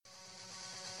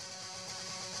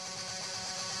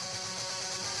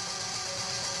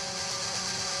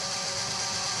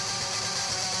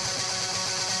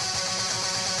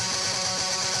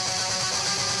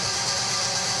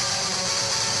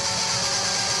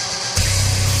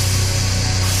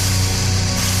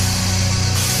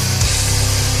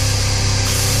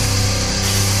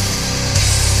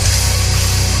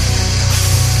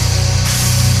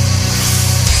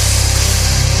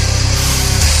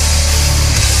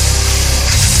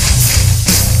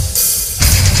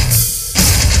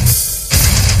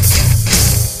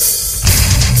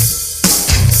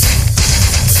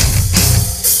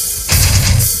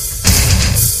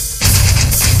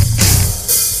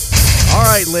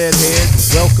Lead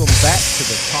heads, welcome back to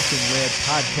the Talking Lead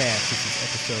podcast. This is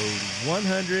episode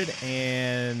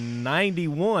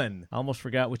 191. I almost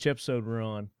forgot which episode we're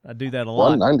on. I do that a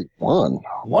lot. 191.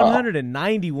 Wow.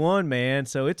 191, man.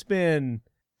 So it's been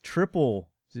triple.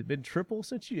 Has it been triple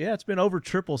since you? Yeah, it's been over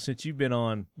triple since you've been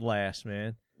on last,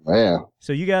 man. Man.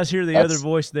 So you guys hear the other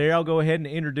voice there. I'll go ahead and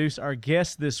introduce our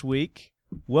guest this week.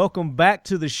 Welcome back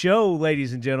to the show,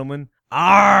 ladies and gentlemen.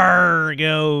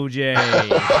 AAARGO Jay.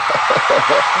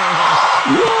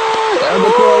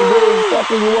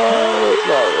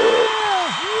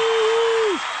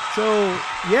 So,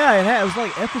 yeah, it was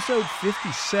like episode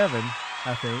 57,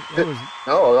 I think. It was,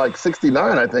 like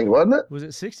 69, I think, wasn't it? Was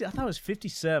it 60? I thought it was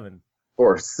 57.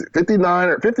 Or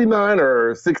 59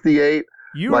 or 68.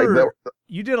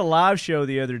 You did a live show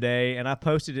the other day, and I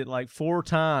posted it like 4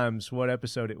 times what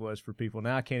episode it was for people.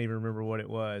 Now I can't even remember what it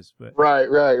was. But Right.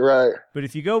 But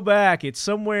if you go back, it's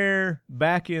somewhere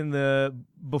back in the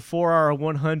before our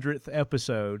 100th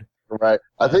episode. Right.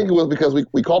 I think it was because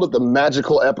we called it the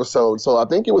magical episode. So I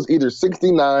think it was either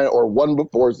 69 or one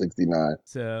before 69.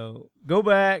 So go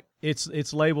back.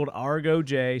 It's labeled AAARGO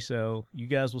Jay, so you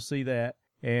guys will see that.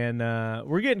 And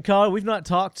we're getting caught. We've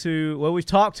talked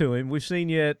to him. We've seen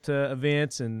you at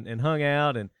events and hung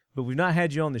out, but we've not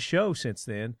had you on the show since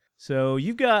then. So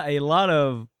you've got a lot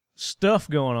of stuff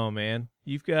going on, man.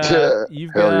 You've got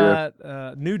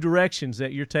new directions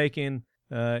that you're taking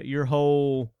your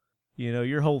whole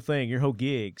thing, your whole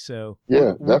gig. So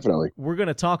definitely. We're going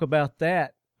to talk about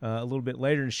that a little bit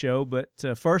later in the show. But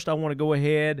first, I want to go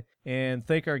ahead and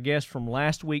thank our guest from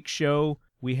last week's show.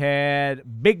 We had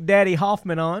Big Daddy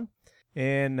Hoffman on,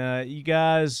 and you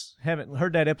guys haven't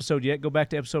heard that episode yet. Go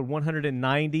back to episode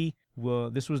 190.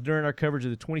 Well, this was during our coverage of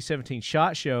the 2017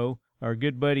 SHOT Show. Our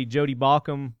good buddy Jody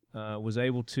Balcom was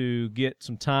able to get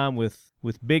some time with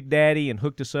Big Daddy and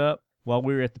hooked us up while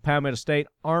we were at the Palmetto State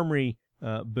Armory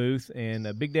booth, and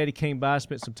Big Daddy came by,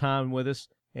 spent some time with us,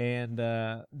 and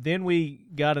then we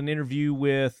got an interview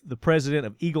with the president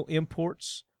of Eagle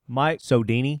Imports, Mike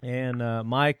Sodini, and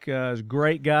Mike is a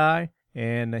great guy,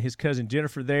 and his cousin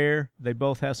Jennifer there. They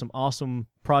both have some awesome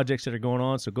projects that are going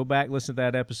on, so go back, listen to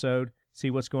that episode,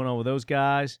 see what's going on with those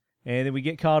guys. And then we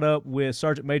get caught up with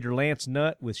Sergeant Major Lance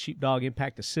Nutt with Sheepdog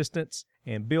Impact Assistance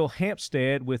and Bill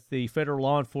Hampstead with the Federal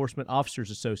Law Enforcement Officers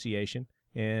Association.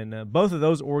 And both of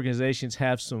those organizations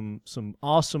have some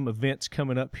awesome events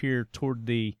coming up here toward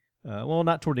the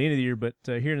not toward the end of the year, but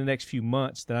here in the next few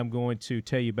months that I'm going to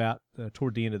tell you about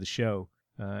toward the end of the show.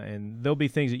 And there'll be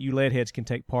things that you leadheads can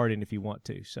take part in if you want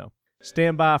to. So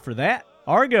stand by for that.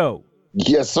 Argo.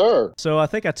 Yes, sir. So I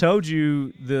think I told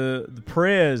you the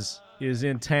Prez is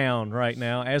in town right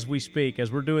now as we speak,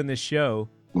 as we're doing this show.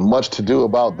 Much to do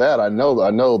about that. I know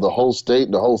the whole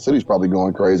state, the whole city's probably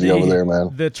going crazy over there,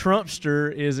 man. The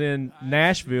Trumpster is in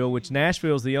Nashville, which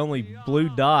Nashville is the only blue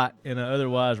dot in an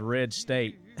otherwise red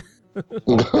state. That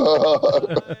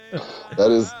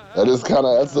is kind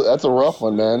of that's a rough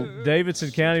one, man.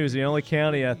 Davidson County was the only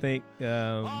county I think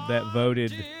that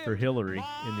voted for Hillary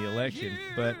in the election.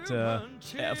 But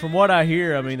from what I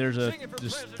hear, I mean, there's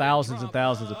just thousands and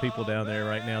thousands of people down there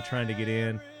right now trying to get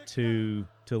in to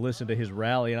listen to his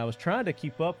rally, and I was trying to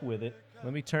keep up with it.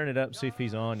 Let me turn it up and see if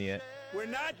he's on yet. We're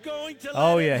not going to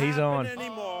he's on.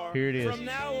 Anymore. Here it is. From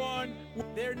now on,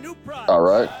 their new product. All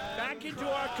right. Back into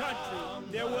our country,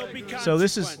 there will be consequences. So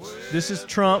this is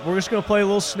Trump. We're just going to play a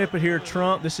little snippet here.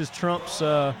 Trump. This is Trump's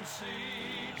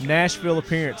Nashville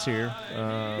appearance here.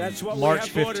 That's what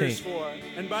March we have 15th. borders for.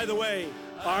 And by the way,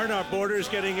 aren't our borders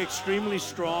getting extremely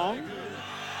strong?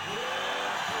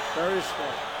 Very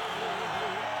strong.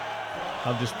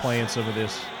 I'm just playing some of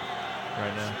this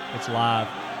right now. It's live.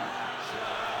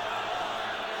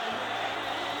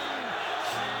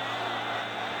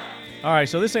 All right,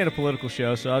 so this ain't a political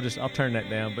show, so I'll turn that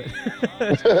down. But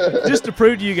just to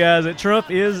prove to you guys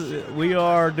that we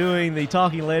are doing the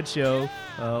Talking Lead show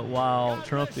while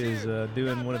Trump is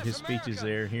doing one of his speeches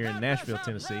here in Nashville,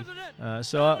 Tennessee.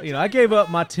 I gave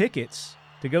up my tickets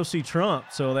to go see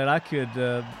Trump so that I could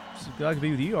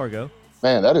be with you, Argo.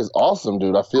 Man, that is awesome,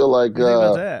 dude. I feel like Think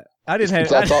about that. I didn't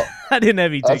have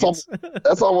any tickets.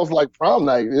 That's almost like prom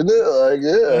night, isn't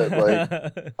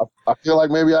it? I feel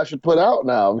like maybe I should put out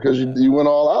now because you went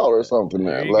all out or something.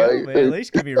 There you go, man. At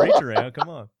least give me a reach around. Come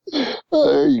on.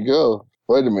 There you go.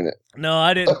 Wait a minute. No,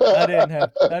 I didn't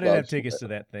have tickets to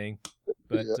that thing,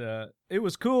 but it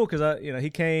was cool because he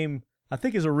came. I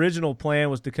think his original plan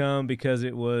was to come because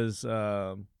it was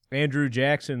Andrew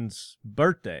Jackson's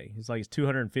birthday. It's like his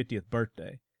 250th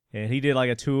birthday. And he did like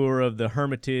a tour of the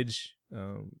Hermitage,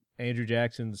 Andrew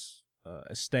Jackson's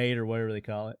estate or whatever they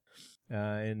call it.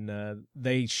 and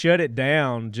they shut it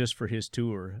down just for his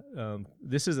tour.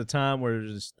 This is a time where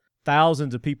there's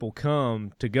thousands of people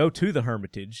come to go to the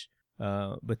Hermitage,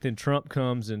 but then Trump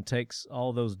comes and takes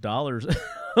all those dollars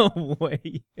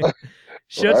away,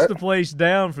 shuts the place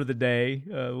down for the day,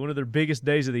 one of their biggest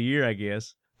days of the year, I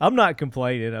guess. I'm not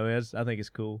complaining. I mean, I think it's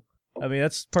cool. I mean,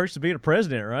 that's perks of being a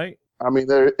president, right? I mean,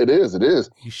 there it is. It is.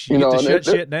 You get to shut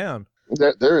shit down.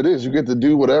 There it is. You get to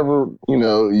do whatever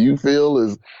you feel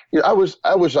is. I wish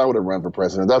I would have run for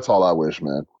president. That's all I wish,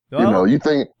 man. Well, you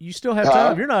think you still have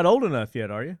time? You're not old enough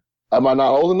yet, are you? Am I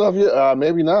not old enough yet?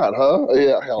 Maybe not, huh?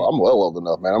 Yeah, hell, I'm well old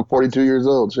enough, man. I'm 42 years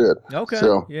old. Shit. Okay.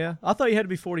 So, yeah, I thought you had to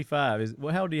be 45.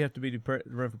 How old do you have to be to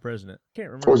run for president? I can't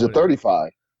remember. Or is it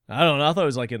 35? I don't know. I thought it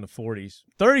was like in the 40s.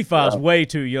 35 is way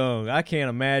too young. I can't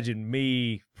imagine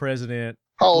me president.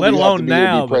 How old let do you alone have to be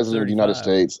now, to be president of the United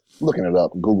States? Looking it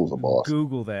up. Google's a boss.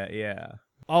 Google that, yeah.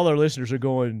 All our listeners are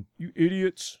going, you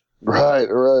idiots. Right.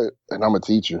 And I'm a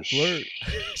teacher.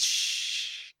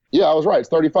 Yeah, I was right. It's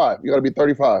 35. You got to be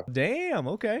 35. Damn,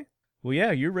 okay. Well,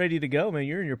 yeah, you're ready to go, man.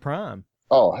 You're in your prime.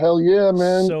 Oh, hell yeah,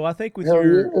 man. So I think with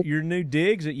your new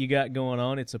digs that you got going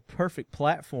on, it's a perfect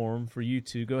platform for you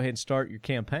to go ahead and start your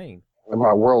campaign.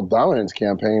 My world dominance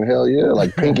campaign, hell yeah.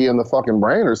 Like Pinky in the fucking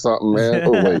brain or something, man.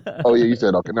 Oh, wait. Oh, yeah, you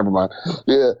said, okay, never mind.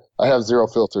 Yeah, I have zero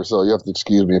filter, so you have to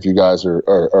excuse me if you guys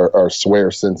are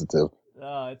swear sensitive.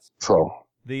 So...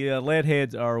 The lead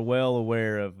heads are well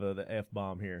aware of the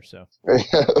F-bomb here, so.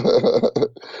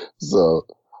 So,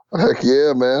 heck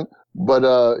yeah, man. But,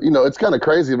 it's kind of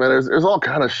crazy, man. There's all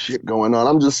kind of shit going on.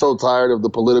 I'm just so tired of the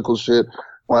political shit.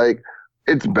 Like,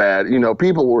 it's bad.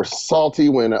 People were salty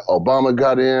when Obama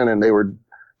got in, and they were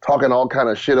talking all kind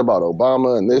of shit about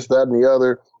Obama and this, that, and the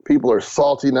other. People are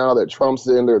salty now that Trump's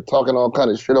in. They're talking all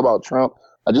kind of shit about Trump.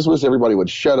 I just wish everybody would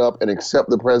shut up and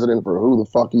accept the president for who the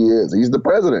fuck he is. He's the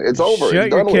president. It's over. Shut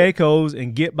your Keikos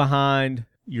and get behind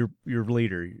your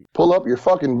leader. Pull up your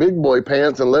fucking big boy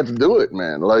pants and let's do it,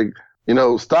 man. Like,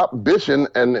 stop bitching.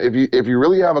 And if you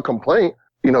really have a complaint,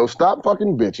 stop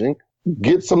fucking bitching.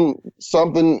 Get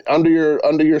something under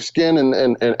your skin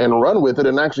and run with it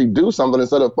and actually do something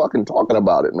instead of fucking talking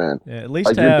about it, man. Yeah, at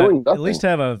least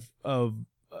have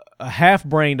a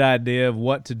half-brained idea of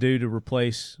what to do to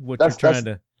replace what you're trying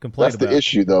to complain about. That's the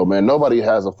issue, though, man. Nobody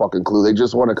has a fucking clue. They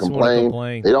just want to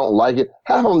complain. They don't like it.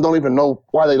 Half of them don't even know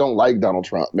why they don't like Donald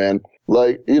Trump, man.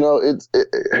 Like,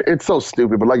 it's so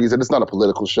stupid. But like you said, it's not a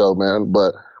political show, man.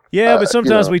 But yeah, but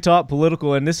sometimes we talk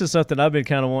political, and this is something I've been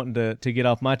kind of wanting to get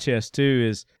off my chest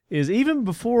too. Is even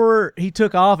before he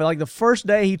took office, like the first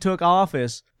day he took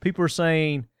office, people were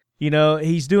saying,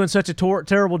 he's doing such a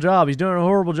terrible job. He's doing a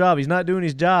horrible job. He's not doing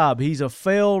his job. It's a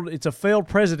failed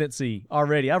presidency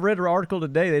already. I've read an article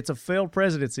today that it's a failed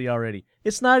presidency already.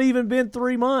 It's not even been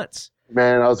 3 months.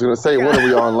 Man, I was going to say, what are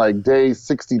we on, like day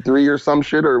 63 or some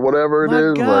shit or whatever it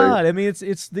is? My God. Like, I mean,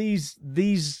 it's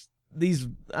these,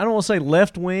 I don't want to say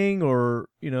left wing or,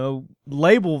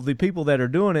 label the people that are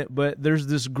doing it, but there's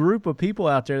this group of people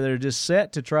out there that are just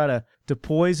set to try to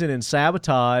poison and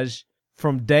sabotage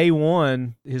from day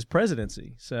one his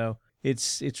presidency. So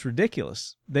it's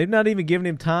ridiculous. They've not even given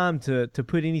him time to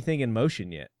put anything in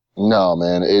motion yet. No,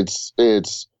 man, it's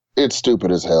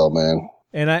stupid as hell, man.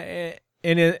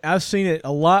 And I've seen it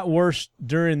a lot worse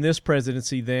during this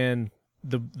presidency than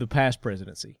the past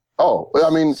presidency. Oh, I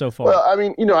mean, so far. Well, I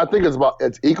mean, I think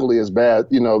it's equally as bad,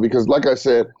 because like I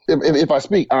said, if I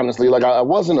speak honestly, like I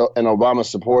wasn't an Obama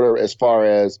supporter as far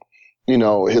as,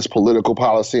 his political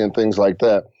policy and things like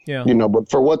that. Yeah. But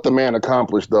for what the man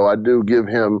accomplished, though, I do give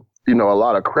him, a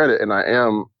lot of credit, and I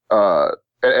am an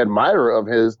admirer of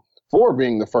his for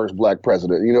being the first black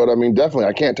president. You know what I mean? Definitely,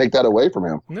 I can't take that away from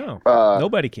him. No,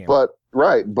 nobody can. But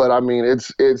I mean,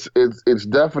 it's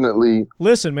definitely.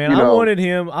 Listen, man, I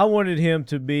wanted him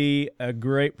to be a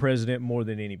great president more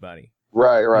than anybody.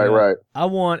 Right. I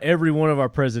want every one of our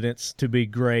presidents to be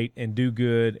great and do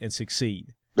good and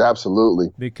succeed.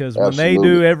 Absolutely. Because when they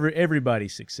do, everybody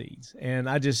succeeds. And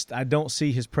I don't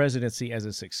see his presidency as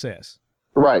a success.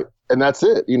 Right. And that's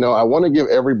it. I want to give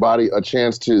everybody a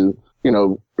chance to,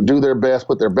 do their best,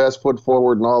 put their best foot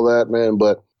forward and all that, man.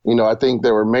 But, I think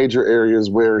there were major areas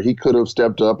where he could have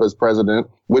stepped up as president,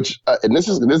 which, and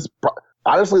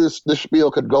honestly, this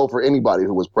spiel could go for anybody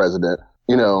who was president,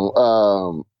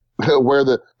 one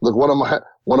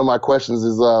of my questions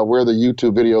is, where the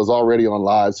YouTube video is already on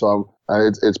live. So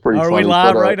it's pretty funny. Are we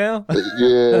live right now?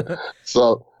 Yeah.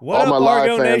 So all my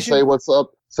live fans, say what's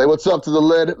up. Say what's up to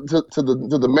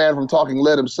the man from Talking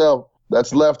Lead himself.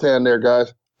 That's Left Hand there,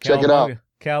 guys. Check it out.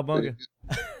 Cowbunga.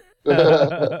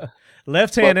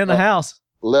 Left Hand in the house.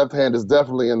 Left Hand is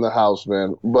definitely in the house,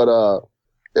 man. But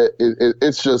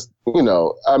it's just,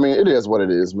 I mean, it is what it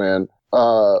is, man.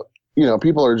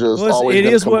 People are just always it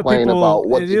going is to what complain people, about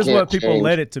what it they is can't what people change.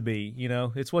 let it to be.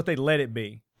 It's what they let it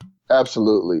be.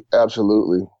 Absolutely.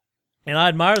 And I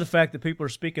admire the fact that people are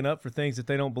speaking up for things that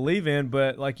they don't believe in.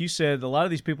 But like you said, a lot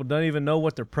of these people don't even know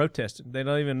what they're protesting. They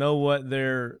don't even know what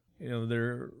they're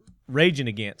raging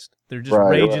against. They're just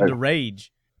raging to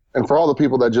rage. And for all the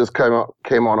people that just came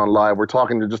on live, we're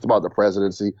talking just about the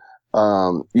presidency.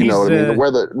 You know what I mean?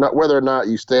 Whether or not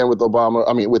you stand with Obama,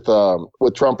 I mean with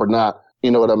Trump or not, you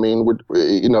know what I mean?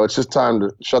 It's just time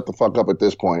to shut the fuck up at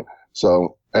this point.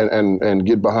 So and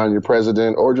get behind your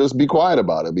president, or just be quiet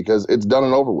about it because it's done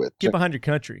and over with. Get behind your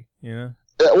country, Yeah,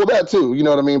 well, that too, you know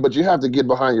what I mean? But you have to get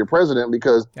behind your president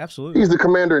because absolutely he's the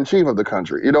commander in chief of the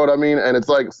country. You know what I mean? And it's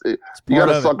like you got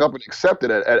to suck up and accept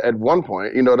it at one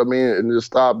point. You know what I mean? And just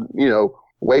stop,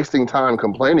 wasting time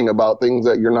complaining about things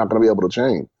that you're not going to be able to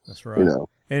change. That's right.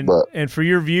 And for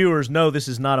your viewers, no, this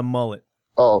is not a mullet.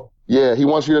 Oh, yeah. He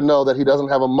wants you to know that he doesn't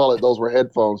have a mullet. Those were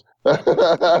headphones.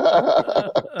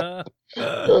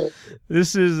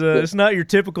 This is it's not your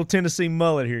typical Tennessee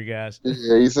mullet here, guys.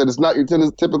 Yeah, he said it's not your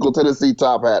typical Tennessee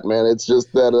top hat, man. It's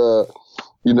just that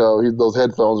those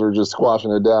headphones are just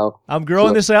squashing it down. I'm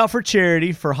growing this out for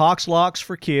charity for Hawks Locks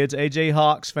for Kids, AJ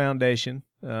Hawks Foundation.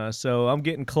 So I'm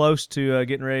getting close to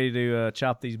getting ready to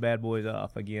chop these bad boys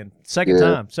off again. Second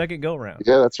go around.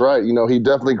 Yeah, that's right. He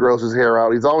definitely grows his hair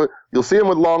out. You'll see him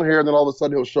with long hair, and then all of a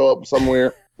sudden he'll show up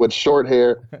somewhere with short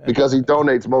hair because he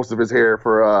donates most of his hair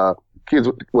for kids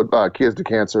to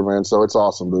cancer, man. So it's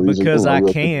awesome, dude. Because I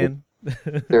can.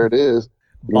 There it is.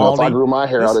 If I grew my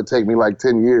hair out, it'd take me like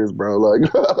 10 years, bro.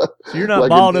 Like, so you're not like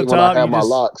bald up top. I have my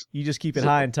locks. You just keep it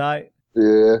high and tight.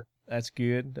 Yeah. That's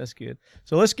good.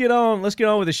 So let's get on with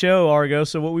the show, Argo.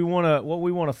 So what we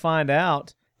want to find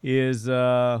out is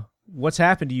what's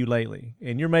happened to you lately,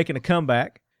 and you're making a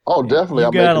comeback. Oh, definitely.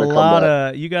 You got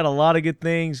a lot of good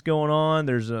things going on.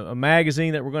 There's a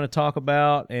magazine that we're going to talk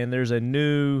about, and there's a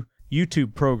new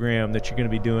YouTube program that you're going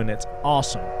to be doing that's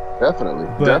awesome. Definitely.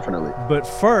 But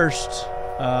first,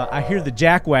 I hear the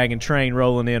Jackwagon Train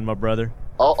rolling in, my brother.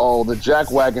 Uh-oh, the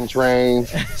Jackwagon Train.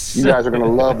 You guys are going to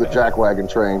love the Jackwagon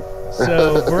Train.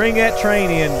 So bring that train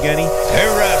in, Gunny.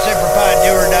 Hoorah, Semper Fi,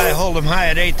 do or die, hold 'em high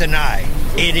at 8th and I.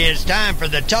 It is time for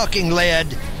the Talking Lead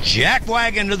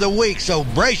Jackwagon of the Week, so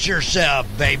brace yourself,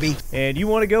 baby. And you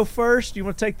want to go first? You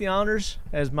want to take the honors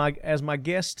as my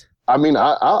guest? I mean,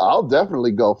 I'll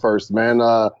definitely go first, man.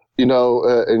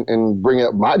 And bring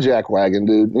up my Jackwagon,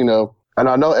 dude, And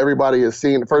I know everybody has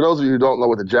seen, for those of you who don't know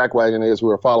what the Jackwagon is, who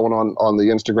are following on the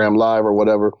Instagram Live or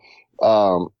whatever,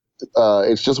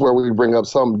 it's just where we bring up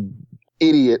some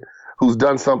idiot who's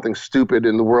done something stupid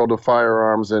in the world of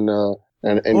firearms and or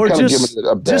kind of give it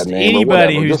a bad just name.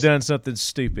 Anybody who's done something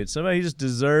stupid. Somebody who just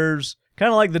deserves,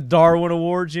 kind of like the Darwin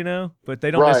Awards, but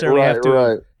they don't necessarily have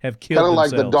to have killed kind of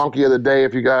themselves. Like the Donkey of the Day,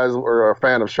 if you guys are a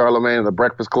fan of Charlemagne and the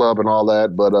Breakfast Club and all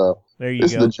that. But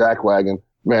this is the Jackwagon.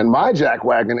 Man, my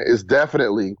Jackwagon is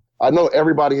definitely, I know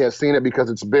everybody has seen it because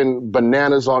it's been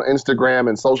bananas on Instagram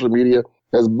and social media.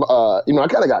 I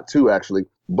kind of got two, actually.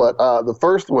 But the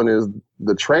first one is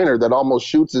the trainer that almost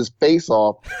shoots his face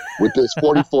off with this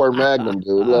 44 Magnum,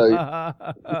 dude.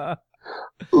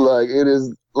 Like it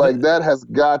is, like that has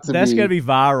got to That's got to be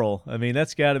viral. I mean,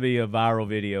 that's got to be a viral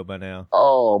video by now.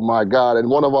 Oh, my God. And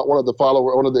one of the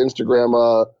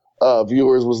Instagram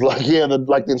viewers was like,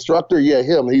 the instructor,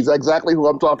 him. He's exactly who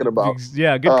I'm talking about.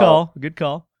 Yeah, good call. Good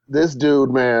call. This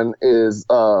dude, man, is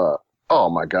oh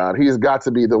my God, he's got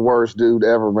to be the worst dude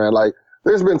ever, man. Like,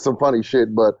 there's been some funny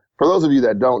shit, but for those of you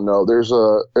that don't know, there's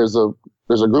a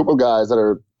group of guys that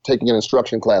are taking an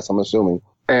instruction class, I'm assuming,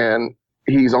 and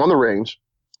he's on the range,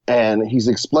 and he's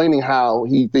explaining how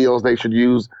he feels they should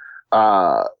use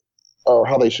or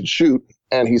how they should shoot,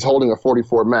 and he's holding a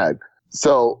 44 mag.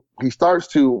 So he starts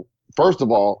to, first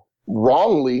of all,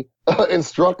 wrongly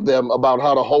instruct them about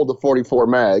how to hold the 44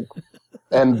 mag.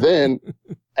 And then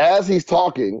as he's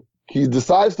talking, he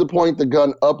decides to point the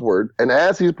gun upward. And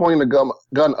as he's pointing the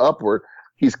gun upward,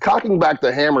 he's cocking back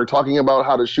the hammer, talking about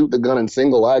how to shoot the gun in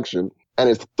single action. And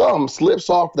his thumb slips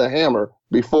off the hammer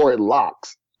before it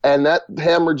locks. And that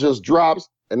hammer just drops,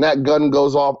 and that gun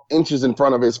goes off inches in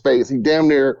front of his face. He damn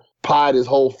near pied his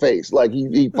whole face. Like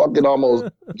he fucking almost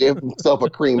gave himself a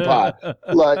cream pie.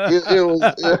 Like it was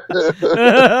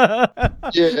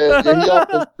he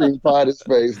almost cream pied his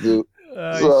face, dude.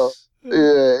 So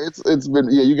it's been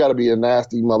you got to be a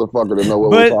nasty motherfucker to know what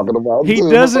we're talking about.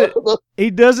 He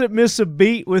doesn't miss a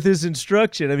beat with his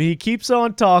instruction. I mean, he keeps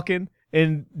on talking,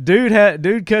 and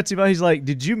dude cuts him out. He's like,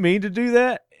 "Did you mean to do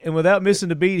that?" And without missing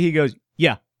a beat, he goes,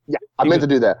 "Yeah, I meant to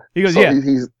do that." He goes, so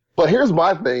 "Yeah." But here's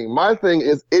my thing. My thing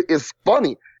is, it is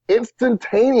funny.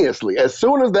 Instantaneously, as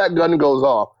soon as that gun goes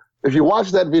off, if you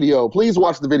watch that video, please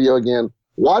watch the video again.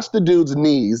 Watch the dude's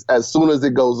knees as soon as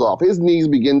it goes off. His knees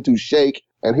begin to shake,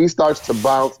 and he starts to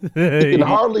bounce. He can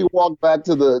hardly walk back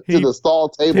to the stall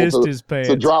table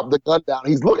to drop the gun down.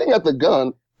 He's looking at the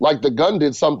gun like the gun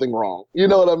did something wrong. You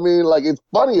know what I mean? Like, it's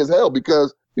funny as hell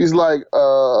because he's like,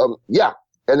 yeah.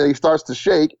 And then he starts to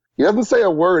shake. He doesn't say a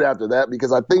word after that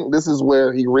because I think this is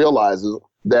where he realizes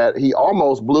that he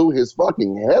almost blew his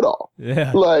fucking head off.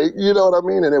 Yeah. Like, you know what I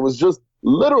mean? And it was just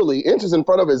literally inches in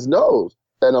front of his nose.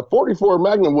 And a 44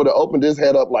 Magnum would have opened his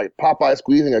head up like Popeye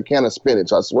squeezing a can of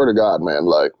spinach. I swear to God, man.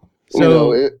 Like,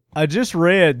 so I just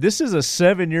read, this is a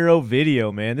 7-year-old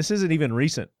video, man. This isn't even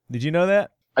recent. Did you know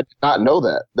that? I did not know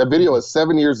that. That video is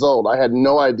 7 years old. I had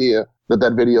no idea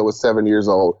that video was 7 years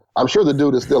old. I'm sure the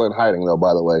dude is still in hiding, though,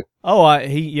 by the way. Oh,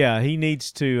 he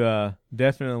needs to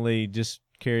definitely just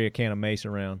carry a can of mace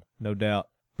around, no doubt.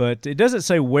 But it doesn't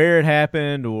say where it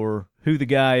happened or who the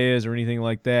guy is or anything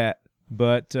like that.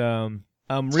 But I'm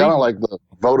it's kind of like the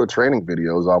voter training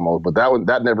videos almost, but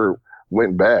that never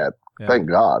went bad. Yeah. Thank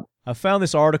God. I found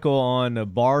this article on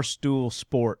Barstool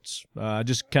Sports. I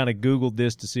just kind of Googled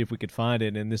this to see if we could find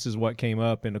it, and this is what came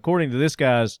up. And according to this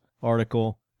guy's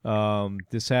article,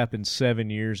 this happened 7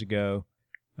 years ago.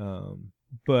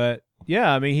 But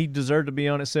yeah, I mean, he deserved to be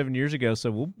on it 7 years ago.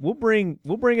 So we'll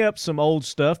bring up some old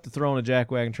stuff to throw on a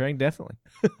jackwagon train, definitely.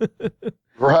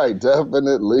 Right,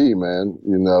 definitely, man.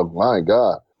 You know, my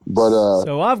God. But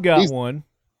so I've got one.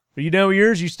 You know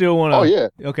yours? You still want to? Oh yeah.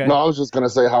 Okay. No, I was just gonna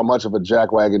say how much of a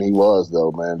jackwagon he was,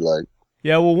 though, man. Like.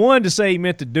 Yeah, well, one to say he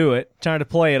meant to do it, trying to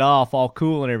play it off, all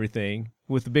cool and everything,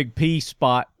 with the big P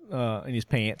spot in his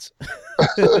pants.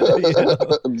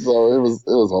 So it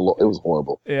was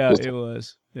horrible. Yeah, it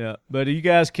was. Yeah, but you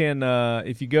guys can,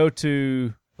 if you go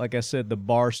to, like I said, the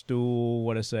Barstool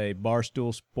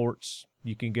Sports,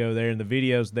 you can go there, and the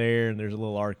video's there, and there's a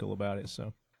little article about it.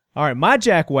 So, all right, my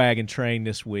jackwagon train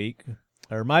this week,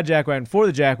 or my jackwagon for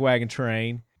the jackwagon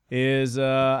train is,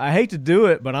 I hate to do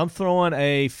it, but I'm throwing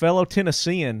a fellow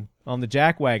Tennessean on the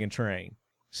jackwagon train.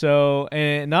 So,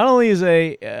 and not only is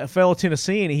a fellow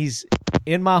Tennessean, he's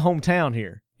in my hometown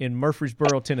here in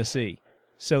Murfreesboro, Tennessee.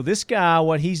 So this guy,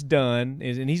 what he's done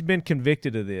is, and he's been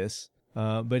convicted of this,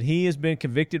 but he has been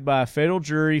convicted by a federal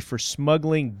jury for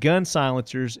smuggling gun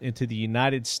silencers into the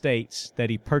United States that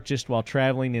he purchased while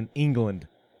traveling in England.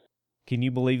 Can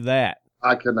you believe that?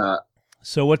 I cannot.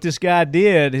 So what this guy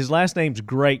did, his last name's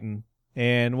Grayton,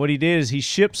 and what he did is he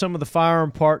shipped some of the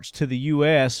firearm parts to the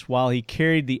U.S. while he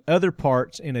carried the other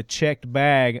parts in a checked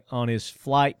bag on his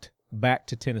flight back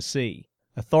to Tennessee.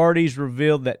 Authorities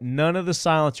revealed that none of the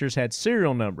silencers had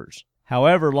serial numbers.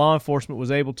 However, law enforcement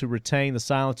was able to retain the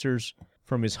silencers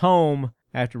from his home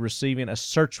after receiving a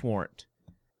search warrant.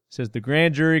 It says the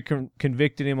grand jury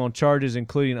convicted him on charges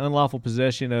including unlawful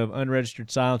possession of unregistered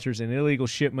silencers and illegal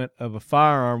shipment of a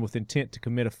firearm with intent to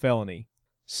commit a felony.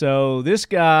 So this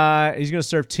guy, he's going to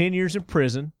serve 10 years in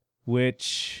prison,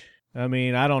 which, I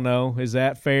mean, I don't know. Is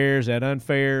that fair? Is that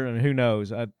unfair? And who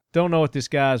knows? I don't know what this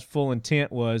guy's full intent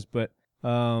was, but,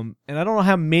 and I don't know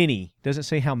how many. It doesn't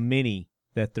say how many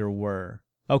that there were.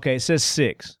 Okay, it says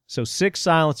 6. So 6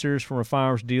 silencers from a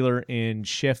firearms dealer in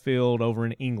Sheffield over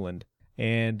in England.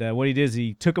 And what he did is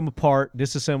he took them apart,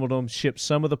 disassembled them, shipped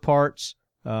some of the parts,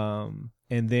 and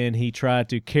then he tried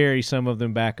to carry some of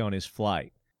them back on his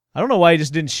flight. I don't know why he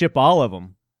just didn't ship all of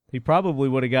them. He probably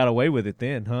would have got away with it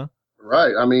then, huh?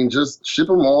 Right. I mean, just ship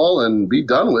them all and be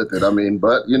done with it. I mean,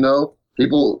 but, you know,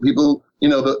 people, you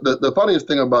know, the funniest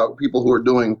thing about people who are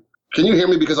doing, can you hear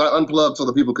me? Because I unplugged so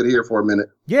the people could hear for a minute.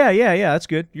 Yeah. That's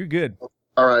good. You're good.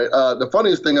 All right. The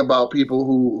funniest thing about people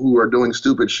who are doing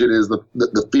stupid shit is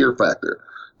the fear factor.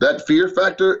 That fear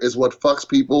factor is what fucks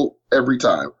people every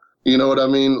time. You know what I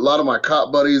mean? A lot of my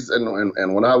cop buddies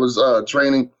and when I was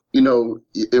training, you know,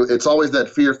 it's always that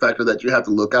fear factor that you have to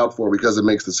look out for because it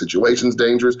makes the situations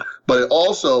dangerous, but it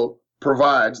also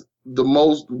provides the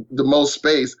most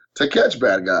space to catch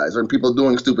bad guys and people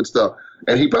doing stupid stuff.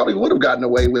 And he probably would have gotten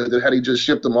away with it had he just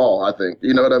shipped them all, I think.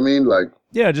 You know what I mean? Like,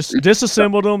 yeah, just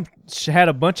disassembled them, had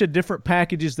a bunch of different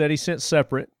packages that he sent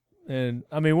separate. And,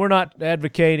 I mean, we're not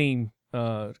advocating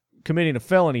committing a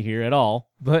felony here at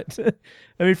all, but,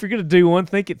 I mean, if you're going to do one,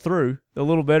 think it through a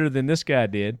little better than this guy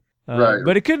did. Right.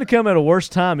 But it couldn't have come at a worse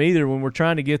time either when we're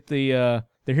trying to get the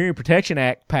Hearing Protection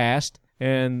Act passed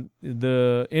and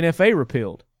the NFA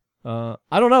repealed. I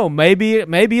don't know. Maybe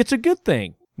it's a good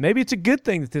thing. Maybe it's a good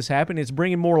thing that this happened. It's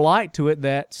bringing more light to it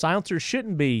that silencers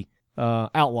shouldn't be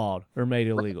outlawed or made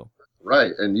illegal.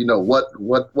 Right. And, you know, what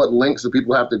lengths do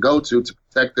people have to go to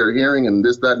protect their hearing and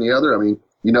this, that, and the other? I mean,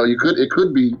 it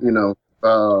could be,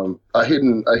 a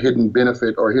hidden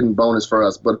benefit or a hidden bonus for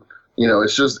us. But,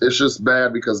 it's just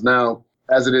bad because now,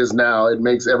 as it is now, it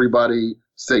makes everybody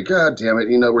say, God damn it,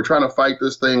 we're trying to fight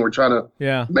this thing. We're trying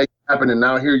to make it happen. And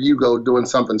now here you go doing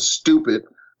something stupid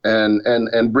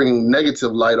and bringing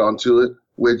negative light onto it,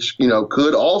 which,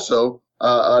 could also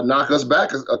knock us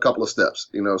back a couple of steps,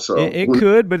 so. It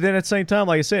could, but then at the same time,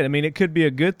 like I said, I mean, it could be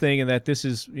a good thing in that this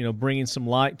is, bringing some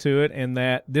light to it, and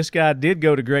that this guy did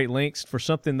go to great lengths for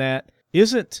something that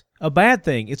isn't a bad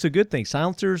thing. It's a good thing.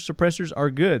 Silencers, suppressors are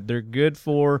good. They're good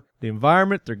for the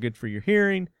environment. They're good for your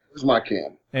hearing. Here's my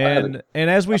can. And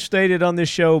as we've stated on this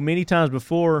show many times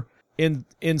before, in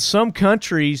some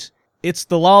countries, it's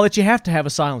the law that you have to have a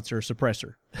silencer or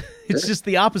suppressor. It's just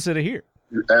the opposite of here.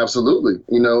 Absolutely.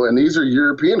 And these are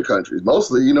European countries,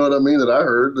 mostly, you know what I mean, that I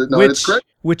heard. It's crazy.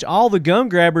 Which all the gun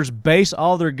grabbers base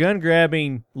all their gun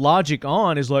grabbing logic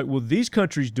on is like, well, these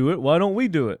countries do it. Why don't we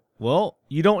do it? Well,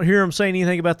 you don't hear them saying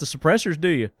anything about the suppressors, do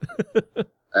you?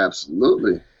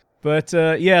 Absolutely. But,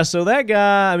 so that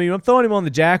guy, I mean, I'm throwing him on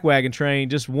the jackwagon train,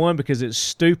 just one, because it's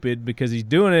stupid, because he's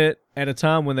doing it at a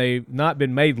time when they've not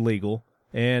been made legal,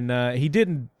 and he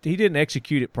didn't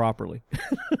execute it properly.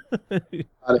 Not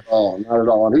at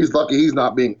all. And he's lucky he's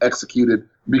not being executed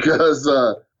because,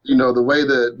 the way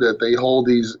that they hold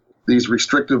these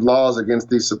restrictive laws against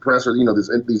these suppressors,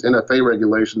 these NFA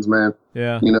regulations, man.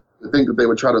 Yeah. I think that they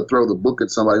would try to throw the book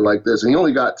at somebody like this. And he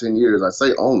only got 10 years. I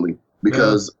say only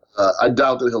because I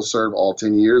doubt that he'll serve all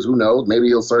 10 years. Who knows? Maybe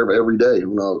he'll serve every day.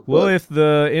 Who knows? Well, if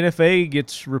the NFA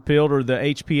gets repealed or the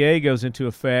HPA goes into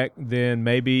effect, then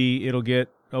maybe it'll get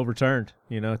overturned,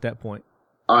 at that point.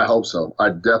 I hope so. I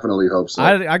definitely hope so.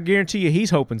 I guarantee you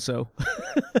he's hoping so.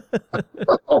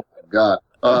 Oh, my God.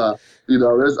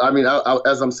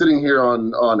 As I'm sitting here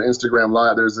on Instagram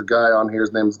Live, there's a guy on here.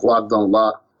 His name is Glock Don't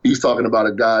Lock. He's talking about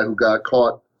a guy who got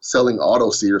caught selling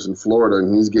auto sears in Florida,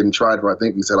 and he's getting tried for, I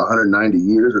think he said 190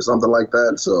 years or something like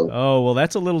that. So. Oh, well,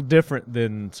 that's a little different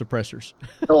than suppressors.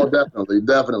 Oh,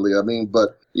 definitely. I mean,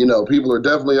 but, people are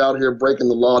definitely out here breaking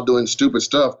the law, doing stupid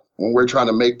stuff when we're trying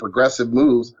to make progressive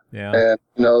moves. Yeah.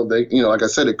 And, they, like I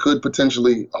said, it could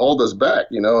potentially hold us back,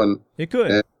 and it could.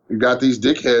 And you got these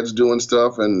dickheads doing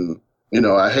stuff, and,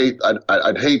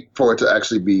 I'd hate for it to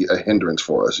actually be a hindrance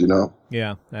for us,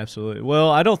 Yeah, absolutely.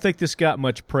 Well, I don't think this got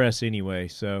much press anyway,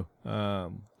 so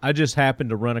I just happened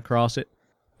to run across it.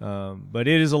 But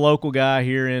it is a local guy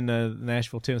here in the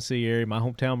Nashville, Tennessee area, my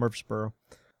hometown, Murfreesboro.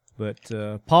 But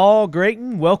Paul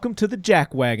Grayton, welcome to the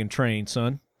Jackwagon Train,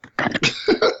 son.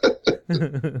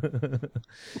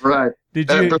 Right. Did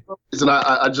you? For some reason,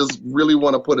 I just really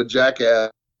want to put a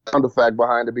jackass sound effect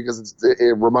behind it because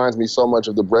it reminds me so much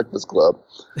of the Breakfast Club,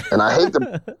 and I hate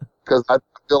them because I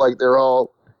feel like they're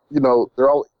all,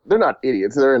 they're not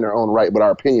idiots. They're in their own right, but our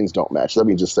opinions don't match. Let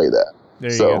me just say that.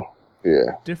 There you go.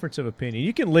 Yeah. Difference of opinion.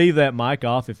 You can leave that mic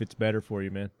off if it's better for you,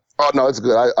 man. Oh no, it's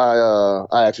good.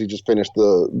 I actually just finished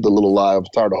the little live. I'm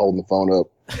tired of holding the phone up.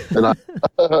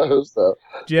 And so,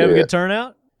 did you have a good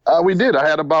turnout? We did. I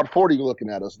had about 40 looking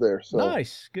at us there. So.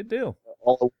 Nice. Good deal.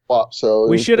 All up, so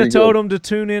we should have told them to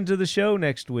tune into the show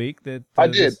next week. I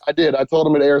did. I told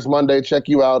them it airs Monday. Check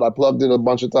you out. I plugged in a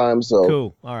bunch of times. So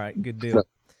cool. All right. Good deal.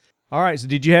 All right. So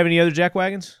did you have any other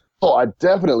jackwagons? Oh, I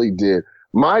definitely did.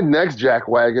 My next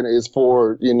jackwagon is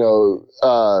for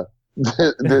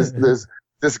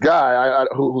this guy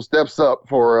who steps up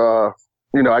for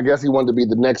I guess he wanted to be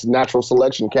the next natural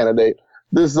selection candidate.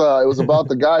 It was about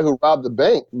the guy who robbed the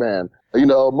bank, man.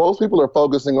 Most people are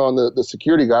focusing on the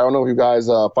security guy. I don't know if you guys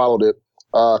followed it.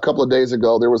 A couple of days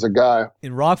ago, there was a guy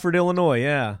in Rockford, Illinois.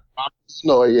 Yeah.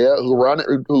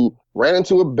 Who ran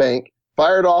into a bank,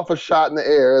 fired off a shot in the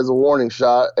air as a warning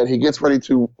shot, and he gets ready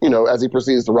to, as he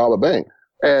proceeds to rob a bank.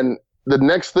 And the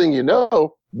next thing you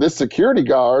know, this security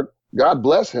guard, God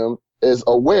bless him, is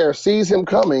aware, sees him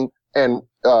coming, and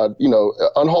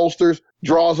unholsters,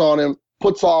 draws on him,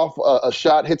 puts off a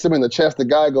shot, hits him in the chest. The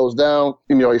guy goes down.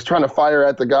 He's trying to fire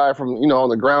at the guy from, on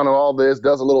the ground and all this,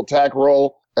 does a little tack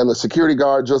roll, and the security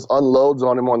guard just unloads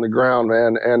on him on the ground,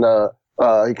 man. And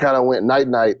he kind of went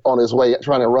night-night on his way,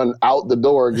 trying to run out the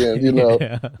door again,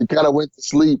 Yeah. He kind of went to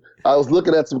sleep. I was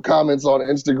looking at some comments on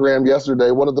Instagram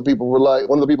yesterday. One of the people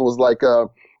was like,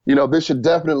 this should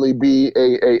definitely be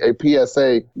a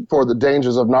PSA for the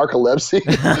dangers of narcolepsy.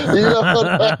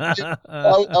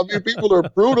 I mean, people are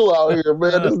brutal out here,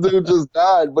 man. This dude just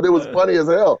died, but it was funny as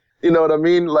hell. You know what I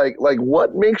mean? Like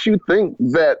what makes you think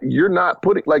that you're not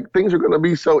putting, things are going to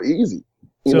be so easy,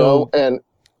 you know? And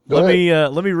let me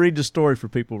read the story for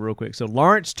people real quick. So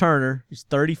Lawrence Turner, he's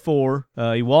 34.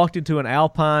 He walked into an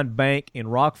Alpine bank in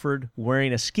Rockford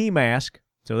wearing a ski mask.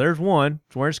 So there's one.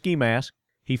 He's wearing a ski mask.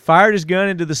 He fired his gun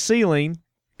into the ceiling,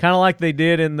 kind of like they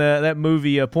did in that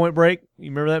movie Point Break. You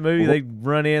remember that movie? They'd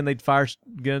run in, they'd fire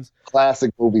guns.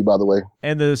 Classic movie, by the way.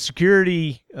 And the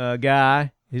security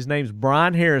guy, his name's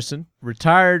Brian Harrison,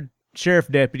 retired sheriff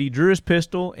deputy, drew his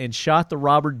pistol and shot the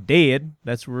robber dead.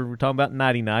 That's where we're talking about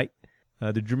Nighty Night.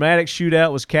 The dramatic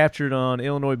shootout was captured on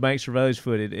Illinois bank surveillance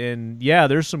footage. And, yeah,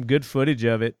 there's some good footage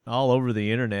of it all over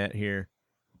the internet here.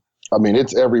 I mean,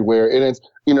 it's everywhere. And it's,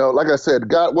 like I said,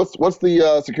 God, what's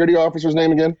the security officer's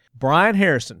name again? Brian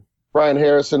Harrison. Brian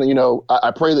Harrison,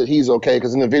 I pray that he's okay,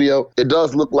 because in the video, it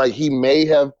does look like he may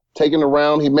have taken a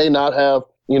round. He may not have.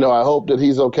 I hope that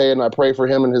he's okay, and I pray for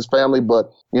him and his family.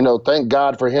 But, thank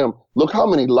God for him. Look how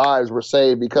many lives were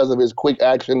saved because of his quick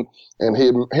action and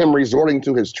him resorting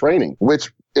to his training,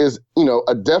 which is,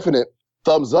 a definite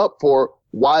thumbs up for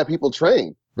why people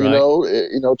train.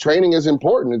 Right. Training is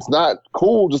important. It's not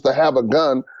cool just to have a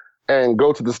gun and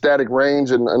go to the static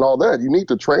range and all that. You need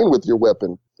to train with your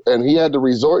weapon. And he had to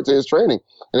resort to his training.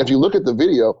 And if you look at the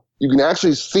video, you can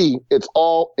actually see it's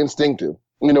all instinctive.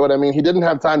 You know what I mean? He didn't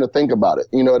have time to think about it.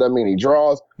 You know what I mean? He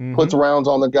draws, puts rounds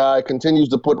on the guy, continues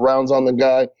to put rounds on the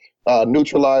guy,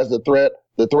 neutralize the threat.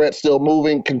 The threat's still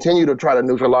moving, continue to try to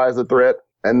neutralize the threat.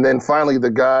 And then finally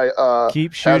the guy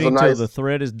keep shooting till the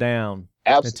threat is down.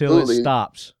 Absolutely. Until it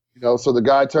stops. So the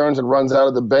guy turns and runs out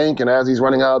of the bank, and as he's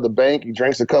running out of the bank, he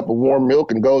drinks a cup of warm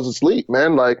milk and goes to sleep,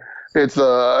 man. Like, it's you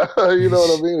know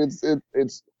what I mean?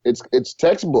 It's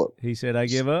textbook. He said, I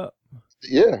give up.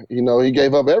 Yeah, he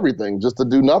gave up everything just to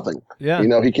do nothing. Yeah.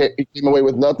 He came away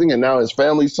with nothing, and now his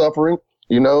family's suffering.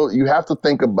 You have to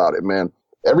think about it, man.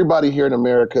 Everybody here in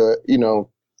America,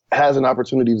 has an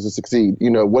opportunity to succeed.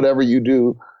 Whatever you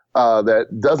do that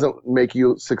doesn't make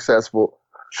you successful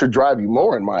should drive you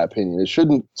more, in my opinion. It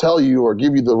shouldn't tell you or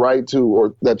give you the right to,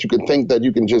 or that you can think that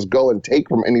you can just go and take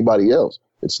from anybody else.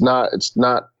 That's not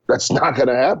going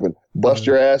to happen. Bust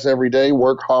your ass every day,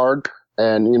 work hard,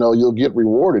 and, you'll get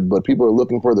rewarded. But people are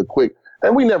looking for the quick,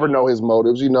 and we never know his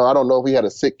motives. I don't know if he had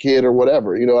a sick kid or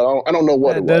whatever. I don't know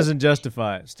what it was. It doesn't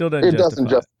justify it. Still doesn't justify it. Doesn't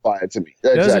justify it to me.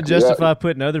 It doesn't justify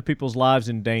putting other people's lives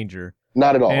in danger.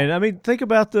 Not at all. And I mean, think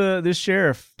about this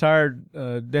sheriff,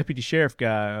 retired deputy sheriff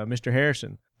guy, Mr.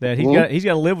 Harrison. That he's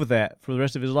got to live with that for the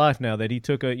rest of his life now. That he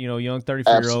took a young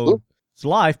 34-year-old's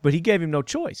life, but he gave him no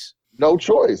choice. No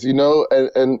choice,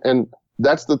 and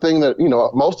that's the thing that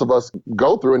most of us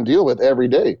go through and deal with every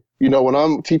day. When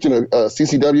I'm teaching a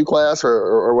CCW class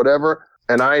or whatever,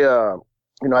 and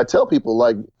I tell people,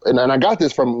 like, and I got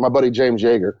this from my buddy James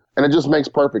Yeager, and it just makes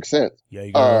perfect sense.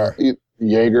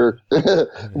 Yeager.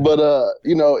 But,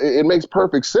 it makes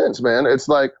perfect sense, man. It's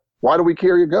like, why do we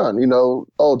carry a gun?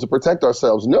 To protect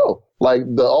ourselves. No, like,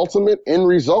 the ultimate end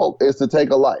result is to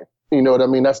take a life. You know what I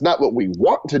mean? That's not what we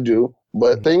want to do,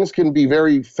 but things can be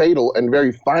very fatal and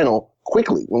very final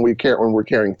quickly when we're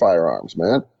carrying firearms,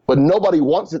 man. But nobody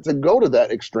wants it to go to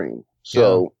that extreme.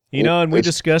 So, and we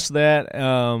discussed that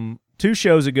 2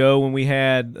 shows ago when we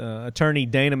had attorney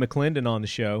Dana McClendon on the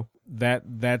show.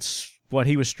 That's what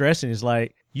he was stressing, is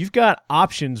like, you've got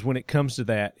options when it comes to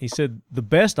that. He said the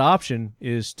best option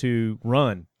is to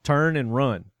run, turn and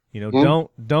run.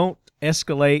 Don't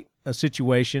escalate a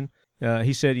situation.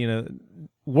 He said,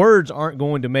 words aren't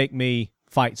going to make me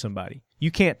fight somebody.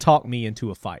 You can't talk me into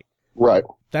a fight. Right.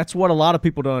 That's what a lot of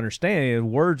people don't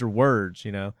understand. Words are words,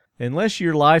 Unless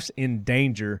your life's in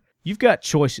danger, you've got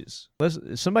choices.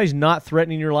 If somebody's not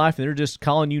threatening your life and they're just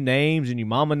calling you names and your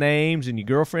mama names and your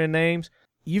girlfriend names,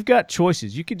 you've got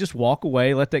choices. You could just walk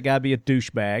away, let that guy be a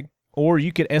douchebag, or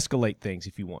you could escalate things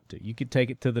if you want to. You could take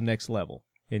it to the next level,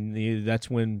 and that's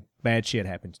when bad shit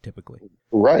happens typically.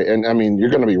 Right, and I mean, you're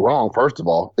going to be wrong, first of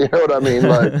all. You know what I mean?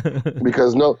 Like,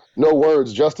 because no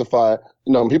words justify.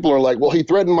 People are like, well, he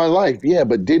threatened my life. Yeah,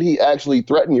 but did he actually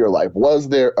threaten your life? Was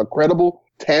there a credible,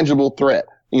 tangible threat?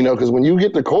 Because when you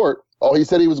get to court, he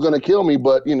said he was going to kill me,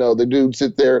 but, the dude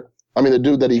the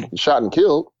dude that he shot and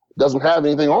killed doesn't have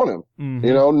anything on him.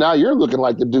 Mm-hmm. Now you're looking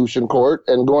like the douche in court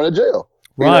and going to jail.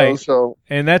 Right. So,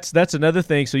 and that's another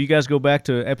thing. So you guys go back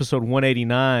to episode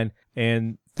 189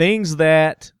 and things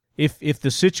that if the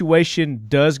situation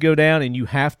does go down and you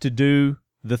have to do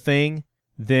the thing,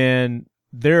 then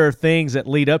there are things that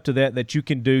lead up to that you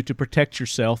can do to protect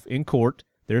yourself in court.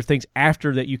 There are things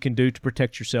after that you can do to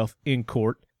protect yourself in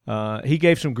court. He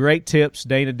gave some great tips,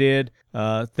 Dana did.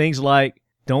 Things like,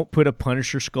 don't put a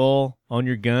Punisher skull on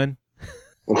your gun.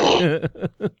 Don't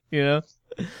be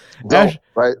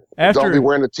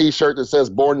wearing a T-shirt that says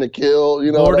 "Born to Kill."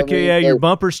 Born to Kill. Yeah, your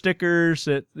bumper stickers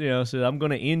that said "I'm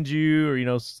going to end you"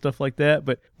 or stuff like that.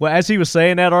 But as he was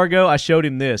saying that, Argo, I showed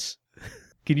him this.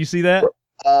 Can you see that?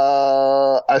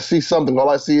 I see something. All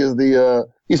I see is the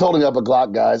He's holding up a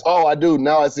Glock, guys. Oh, I do.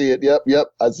 Now I see it. Yep,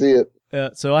 I see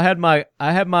it. So I had my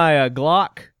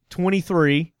Glock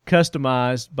 23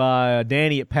 customized by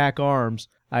Danny at Pack Arms.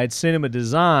 I had sent him a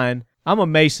design. I'm a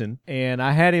Mason, and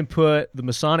I had him put the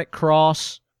Masonic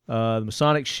cross, the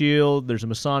Masonic shield, there's a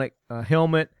Masonic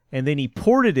helmet, and then he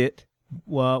ported it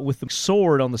with the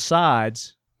sword on the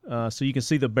sides, so you can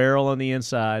see the barrel on the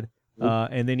inside,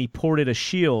 and then he ported a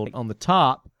shield on the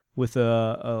top with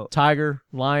a tiger,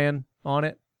 lion on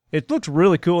it. It looks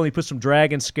really cool, and he put some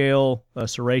dragon scale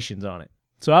serrations on it.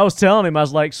 So I was telling him, I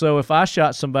was like, so if I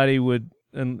shot somebody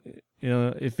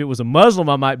if it was a Muslim,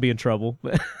 I might be in trouble.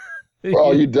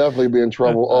 Oh, you'd definitely be in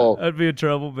trouble. Oh, I'd be in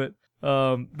trouble, but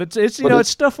it's it's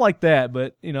stuff like that.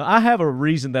 But I have a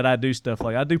reason that I do stuff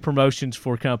like I do promotions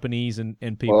for companies and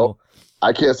people. Well,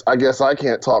 I guess I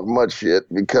can't talk much shit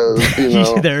because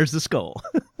there's the skull.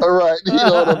 All right, you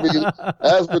know what I mean.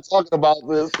 As we're talking about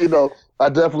this, I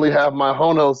definitely have my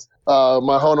Honos.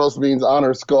 My Honos means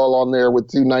honor skull on there with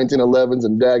two 1911s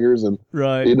and daggers and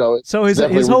right. So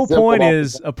his whole point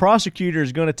is a prosecutor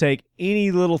is going to take any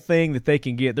little thing that they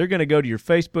can get. They're going to go to your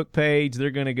Facebook page.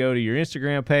 They're going to go to your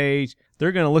Instagram page.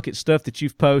 They're going to look at stuff that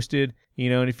you've posted.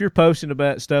 And if you're posting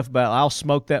about stuff about I'll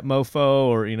smoke that mofo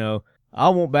or I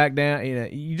won't back down.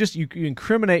 You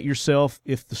incriminate yourself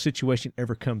if the situation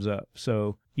ever comes up.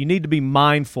 So you need to be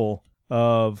mindful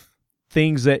of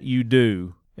things that you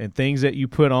do. And things that you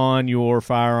put on your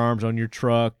firearms, on your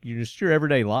truck, your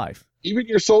everyday life. Even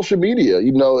your social media.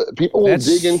 People will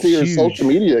dig into your social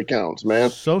media accounts,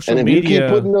 man. Social media. And if you keep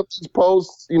putting up these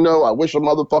posts, I wish a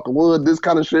motherfucker would, this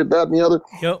kind of shit, that and the other,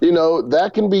 yep.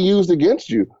 That can be used against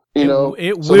you.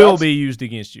 It will be used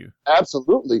against you.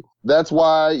 Absolutely. That's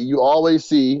why you always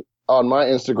see on my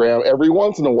Instagram, every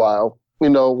once in a while,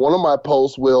 one of my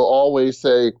posts will always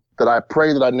say that I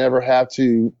pray that I never have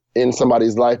to in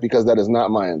somebody's life because that is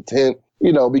not my intent,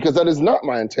 because that is not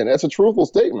my intent. That's a truthful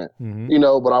statement,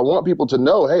 but I want people to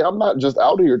know, hey, I'm not just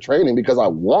out here training because I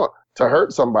want to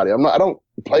hurt somebody. I don't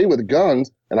play with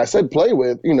guns. And I said play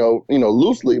with,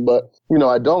 loosely, but,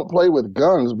 I don't play with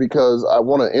guns because I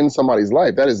want to end somebody's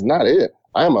life. That is not it.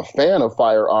 I am a fan of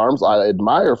firearms. I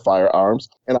admire firearms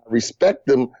and I respect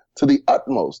them to the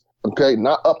utmost. Okay,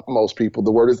 not upmost people.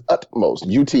 The word is utmost.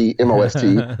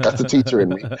 U-T-M-O-S-T. That's the teacher in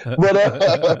me.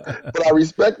 But I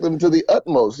respect them to the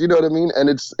utmost. You know what I mean? And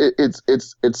it's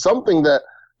something that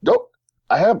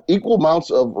I have equal amounts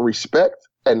of respect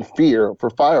and fear for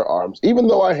firearms, even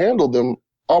though I handle them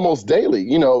almost daily.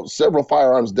 Several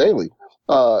firearms daily.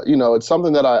 It's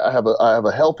something that I have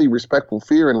a healthy, respectful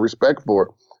fear and respect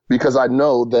for because I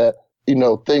know that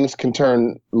things can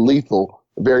turn lethal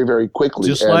very, very quickly.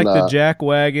 Just like the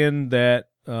jackwagon that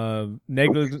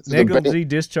negligently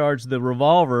discharged the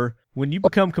revolver. When you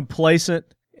become complacent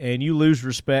and you lose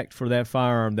respect for that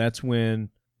firearm, that's when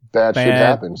bad shit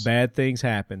happens. Bad things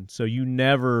happen. So you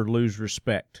never lose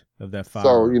respect of that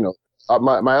firearm. So,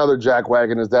 my other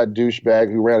jackwagon is that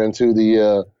douchebag who ran into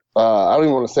the, I don't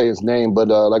even want to say his name, but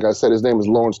like I said, his name is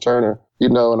Lawrence Turner,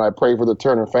 and I pray for the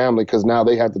Turner family because now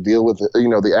they have to deal with,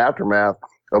 the aftermath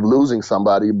of losing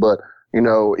somebody. But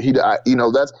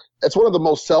that's one of the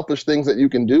most selfish things that you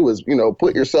can do is,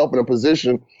 put yourself in a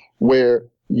position where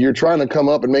you're trying to come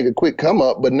up and make a quick come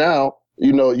up, but now,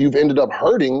 you've ended up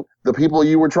hurting the people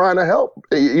you were trying to help,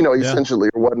 essentially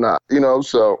or whatnot,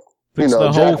 so, puts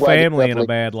the whole family in a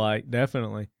bad light.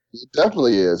 Definitely. It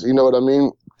definitely is. You know what I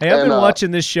mean? Hey, I've been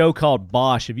watching this show called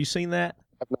Bosch. Have you seen that?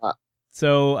 I've not.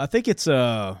 So I think it's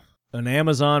an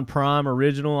Amazon Prime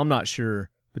original. I'm not sure.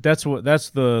 But that's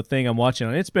the thing I'm watching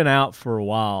on. It's been out for a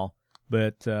while,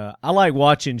 but I like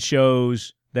watching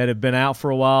shows that have been out for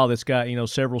a while that's got,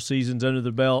 several seasons under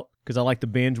the belt because I like to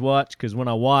binge watch because when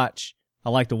I watch, I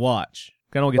like to watch.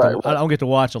 I don't get to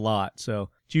watch a lot, so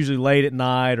it's usually late at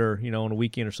night or, on a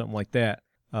weekend or something like that.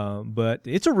 But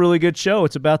it's a really good show.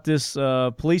 It's about this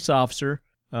police officer,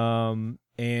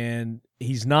 and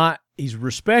he's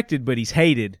respected, but he's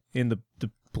hated in the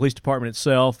police department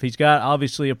itself. He's got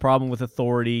obviously a problem with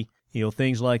authority,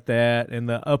 things like that, and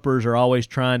the uppers are always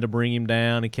trying to bring him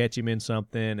down and catch him in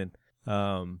something.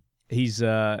 And he's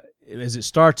as it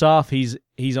starts off, he's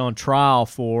on trial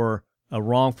for a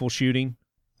wrongful shooting.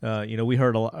 We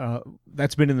heard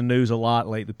that's been in the news a lot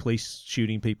lately, police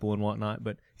shooting people and whatnot.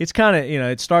 But it's kind of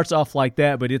it starts off like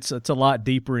that, but it's a lot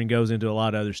deeper and goes into a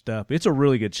lot of other stuff. It's a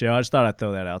really good show. I just thought I'd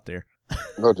throw that out there.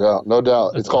 No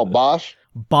doubt. It's called Bosch.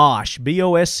 Bosch,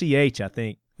 Bosch, I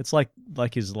think. It's like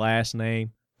his last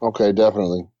name. Okay,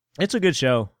 definitely. It's a good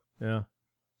show. Yeah.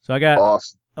 So I got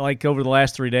awesome. Over the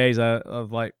last 3 days,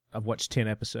 I've watched 10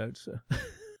 episodes. So.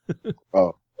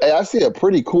 Oh, hey, I see a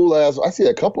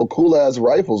couple cool ass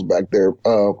rifles back there.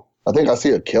 I think I see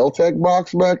a Kel-Tec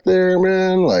box back there,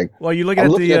 man. Like, well, you looking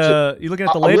at the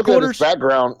lead quarters?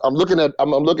 Background. I'm looking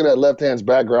at Left Hand's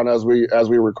background as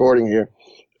we're recording here,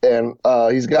 and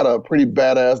he's got a pretty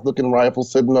badass looking rifle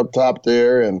sitting up top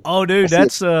there. And oh, dude,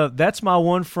 that's my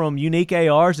one from Unique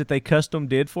ARs that they custom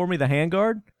did for me, the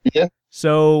handguard. Yeah.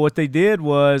 So what they did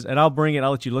was, and I'll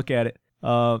let you look at it.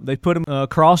 They put a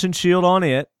crossing shield on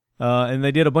it, and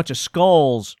they did a bunch of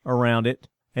skulls around it.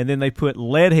 And then they put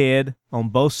lead head on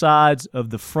both sides of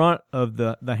the front of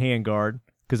the handguard,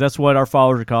 because that's what our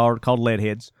followers are called lead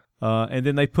heads. And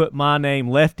then they put my name,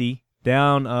 Lefty,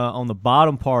 down on the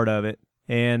bottom part of it.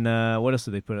 And what else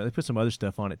did they put? They put some other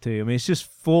stuff on it, too. I mean, it's just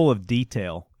full of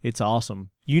detail. It's awesome.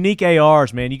 Unique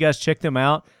ARs, man. You guys check them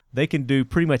out. They can do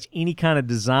pretty much any kind of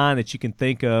design that you can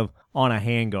think of on a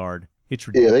handguard. It's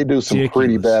ridiculous. Yeah, they do some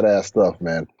pretty badass stuff,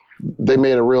 man. They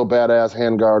made a real badass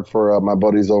handguard for my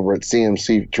buddies over at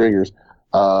CMC Triggers.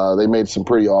 They made some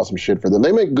pretty awesome shit for them.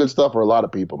 They make good stuff for a lot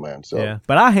of people, man. So yeah,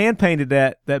 but I hand painted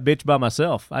that bitch by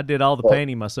myself. I did all the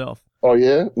painting myself. Oh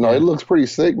yeah, no, yeah. It looks pretty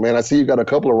sick, man. I see you got a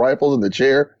couple of rifles in the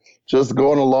chair, just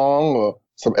going along.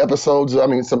 Some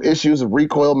issues of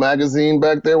Recoil magazine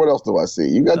back there. What else do I see?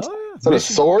 You got is that a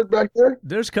sword back there?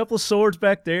 There's a couple of swords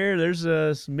back there. There's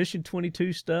some Mission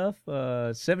 22 stuff.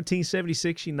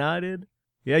 1776 United.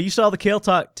 Yeah, you saw the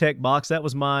Kel-Tec box. That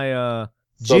was my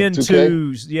Gen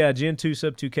 2's, Gen 2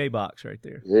 Sub 2K box right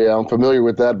there. Yeah, I'm familiar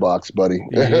with that box, buddy.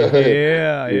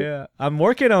 Yeah. I'm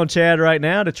working on Chad right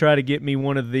now to try to get me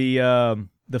one of the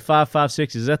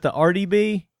 5.56. Is that the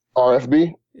RDB?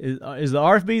 RFB? Is the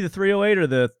RFB the 308 or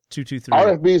the 223?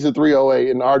 RFB is the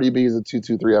 308 and RDB is the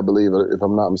 223, I believe, if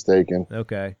I'm not mistaken.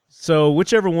 Okay. So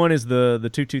whichever one is the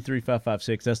 223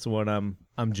 5.56, that's the one I'm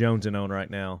jonesing on right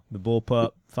now. The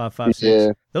Bullpup 5.56.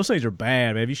 Yeah. Those things are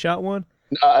bad, man. Have you shot one?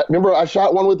 Remember, I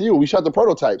shot one with you. We shot the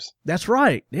prototypes. That's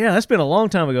right. Yeah, that's been a long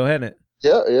time ago, hasn't it?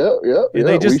 Yeah.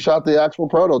 We shot the actual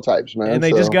prototypes, man. And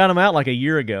they just got them out like a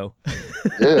year ago.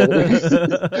 Yeah.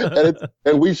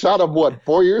 and we shot them,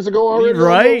 4 years ago already?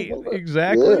 Right,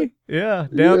 exactly. Yeah.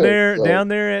 Down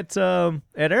there at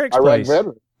Eric's place.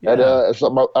 Veteran. Yeah.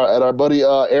 At our buddy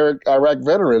Eric Iraq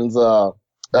Veterans down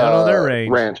on their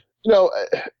ranch. You know,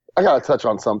 I got to touch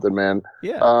on something, man.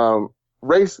 Yeah.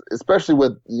 Race, especially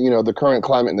with, the current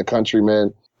climate in the country,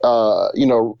 man,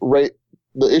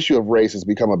 the issue of race has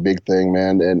become a big thing,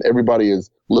 man, and everybody is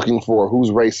looking for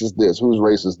who's racist this, who's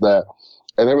racist that.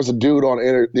 And there was a dude on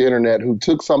the internet who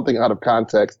took something out of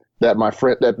context that my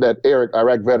friend, that Eric,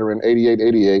 Iraq veteran,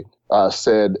 8888,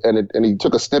 said, and he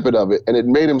took a snippet of it, and it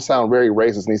made him sound very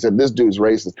racist. And he said, "This dude's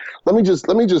racist." Let me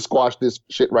just squash this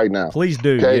shit right now. Please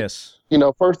do. Okay? Yes.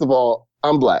 First of all,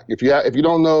 I'm black. If you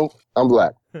don't know, I'm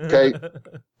black. Okay.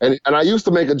 and I used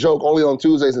to make a joke only on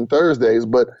Tuesdays and Thursdays,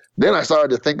 but then I started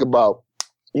to think about,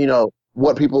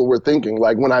 what people were thinking,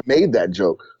 like when I made that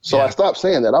joke. So I stopped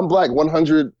saying that. I'm black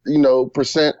 100%,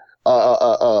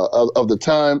 of the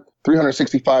time,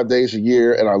 365 days a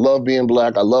year. And I love being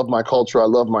black. I love my culture. I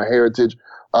love my heritage.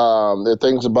 There are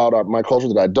things about my culture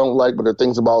that I don't like, but there are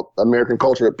things about American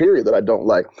culture, period, that I don't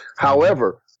like.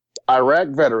 However, Iraq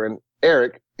veteran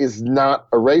Eric is not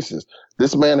a racist.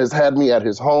 This man has had me at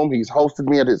his home. He's hosted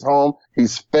me at his home.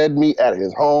 He's fed me at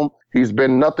his home. He's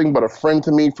been nothing but a friend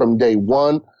to me from day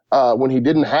one. When he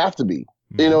didn't have to be,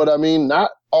 you know what I mean?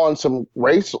 Not on some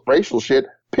racial shit,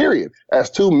 period.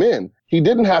 As two men, he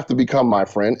didn't have to become my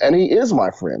friend, and he is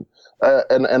my friend.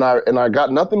 And I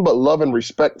got nothing but love and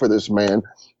respect for this man.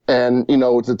 And,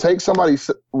 to take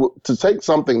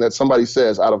something that somebody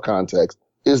says out of context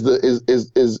is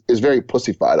very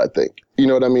pussified, I think. You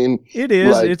know what I mean? It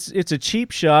is. Like, it's a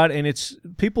cheap shot, and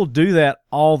people do that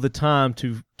all the time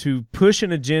to push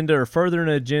an agenda or further an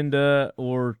agenda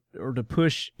or to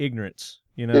push ignorance.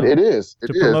 It is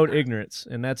to promote ignorance,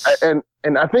 and that's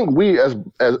and I think we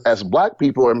as black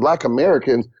people and black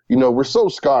Americans, we're so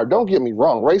scarred. Don't get me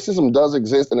wrong, racism does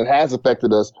exist, and it has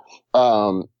affected us.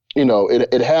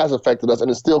 It has affected us,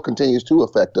 and it still continues to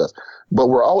affect us. But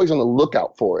we're always on the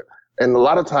lookout for it, and a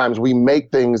lot of times we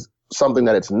make things something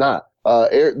that it's not.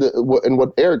 And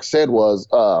what Eric said was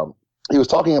he was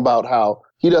talking about how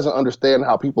he doesn't understand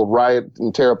how people riot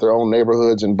and tear up their own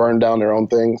neighborhoods and burn down their own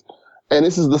things. And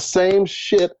this is the same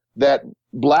shit that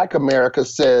Black America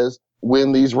says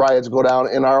when these riots go down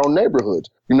in our own neighborhoods.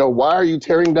 Why are you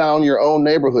tearing down your own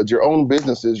neighborhoods, your own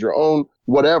businesses, your own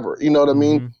whatever? You know what I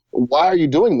mean? Why are you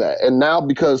doing that? And now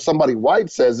because somebody white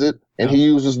says it and he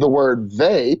uses the word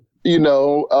they,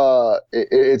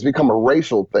 it's become a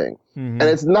racial thing. And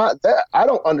it's not that. I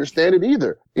don't understand it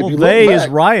either. If they is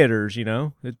rioters,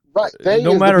 right. They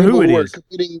no is matter the who it who is. are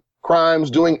committing crimes,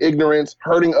 doing ignorance,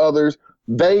 hurting others.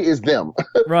 they is them.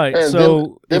 Right. And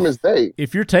So them is they.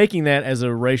 If you're taking that as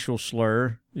a racial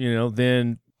slur,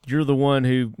 then you're the one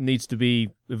who needs to be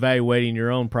evaluating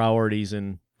your own priorities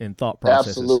and thought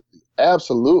processes.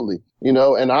 Absolutely.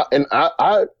 And I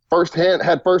had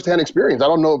firsthand experience. I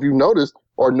don't know if you noticed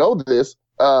or know this.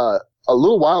 A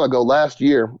little while ago, last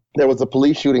year, there was a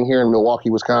police shooting here in Milwaukee,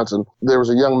 Wisconsin. There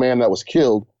was a young man that was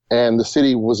killed, and the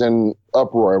city was in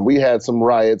uproar. And we had some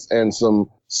riots and some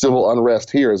civil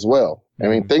unrest here as well. I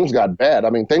mean, things got bad.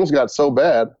 I mean, things got so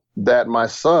bad that my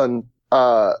son,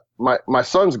 my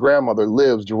son's grandmother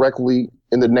lives directly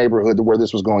in the neighborhood where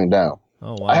this was going down.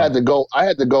 Oh, wow. I had to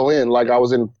go in like I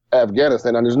was in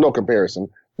Afghanistan, and there's no comparison,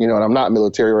 and I'm not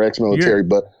military or ex-military,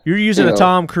 but you're using a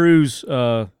Tom Cruise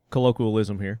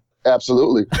colloquialism here.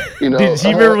 Absolutely. Did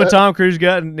you remember when Tom Cruise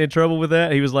got in trouble with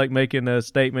that? He was like making a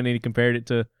statement and he compared it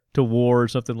to war or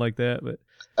something like that. But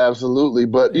absolutely.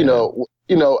 But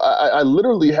I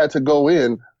literally had to go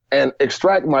in and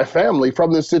extract my family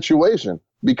from this situation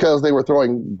because they were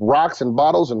throwing rocks and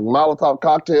bottles and Molotov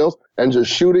cocktails and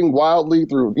just shooting wildly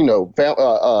through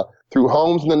through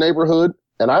homes in the neighborhood.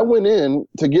 And I went in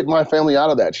to get my family out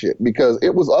of that shit because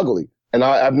it was ugly. And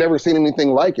I've never seen anything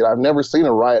like it. I've never seen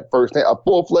a riot firsthand, a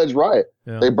full-fledged riot.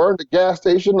 Yeah. They burned a gas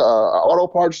station, an auto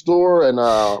parts store, and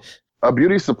a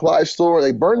beauty supply store.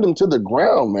 They burned them to the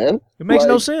ground, man. It makes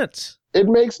no sense. It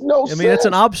makes no sense. I mean, that's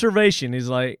an observation. He's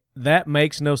like, that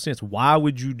makes no sense. Why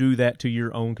would you do that to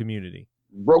your own community?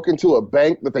 Broke into a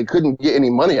bank that they couldn't get any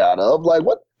money out of. Like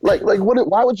what? Like what?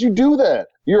 Why would you do that?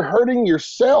 You're hurting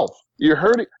yourself. You're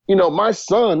hurting. My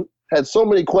son had so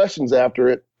many questions after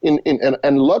it.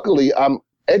 And luckily, I'm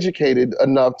educated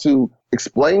enough to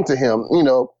explain to him,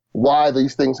 why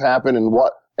these things happen and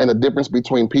the difference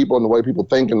between people and the way people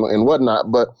think and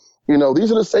whatnot. But,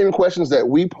 these are the same questions that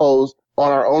we pose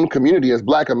on our own community as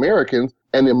Black Americans.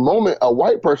 And the moment a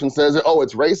white person says, oh,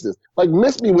 it's racist, like,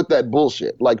 miss me with that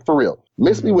bullshit. Like, for real.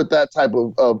 Miss me with that type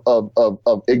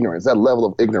of ignorance, that level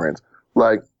of ignorance.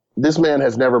 Like, this man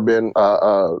has never been.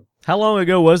 How long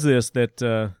ago was this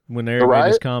that when Eric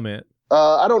made this comment?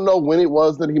 I don't know when it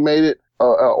was that he made it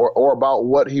or about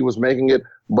what he was making it,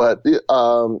 but,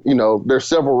 there's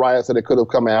several riots that it could have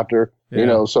come after,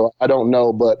 so I don't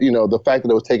know. But, the fact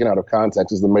that it was taken out of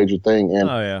context is the major thing. And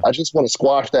I just want to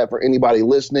squash that for anybody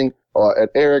listening. At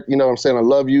Eric, I'm saying I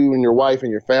love you and your wife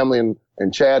and your family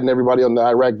and Chad and everybody on the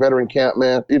Iraq veteran camp,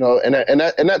 man,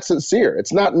 and that's sincere.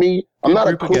 It's not me. I'm not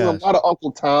a cool. I'm not an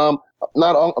Uncle Tom.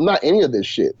 I'm not any of this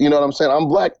shit. You know what I'm saying? I'm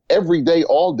Black every day,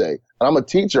 all day. And I'm a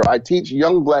teacher. I teach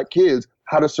young Black kids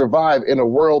how to survive in a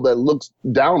world that looks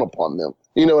down upon them.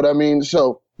 You know what I mean?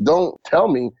 So don't tell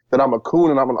me that I'm a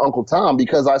coon and I'm an Uncle Tom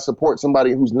because I support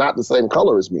somebody who's not the same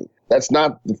color as me. That's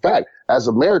not the fact. As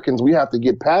Americans, we have to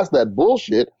get past that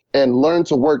bullshit and learn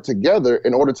to work together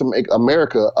in order to make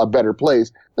America a better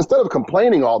place instead of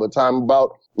complaining all the time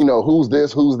about, who's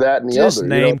this, who's that, and the other. Just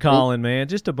name calling, man.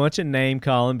 Just a bunch of name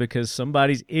calling because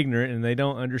somebody's ignorant and they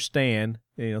don't understand.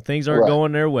 Things aren't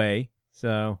going their way.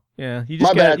 So yeah, you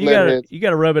just got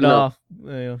to rub it off.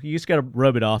 You just got to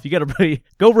rub it off. You got to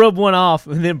go rub one off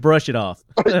and then brush it off.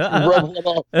 Rub one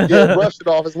off. Yeah, brush it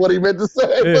off is what he meant to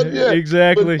say. But yeah,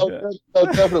 exactly. No,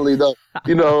 definitely though.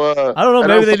 I don't know.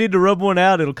 Maybe they need to rub one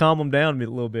out. It'll calm them down a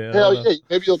little bit. Hell yeah.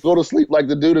 Maybe you'll go to sleep like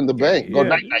the dude in the bank. Go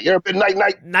night night. You ever been night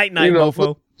night? Night night,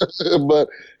 mofo. But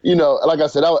like I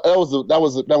said,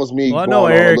 that was me. Well, I know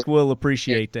Eric will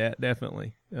appreciate that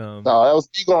definitely. No, that was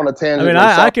he going on a tangent. I mean,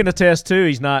 I can attest too.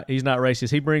 He's not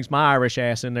racist. He brings my Irish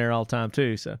ass in there all the time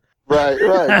too. So right.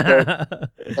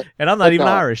 And I'm not even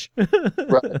Irish.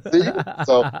 Right. See?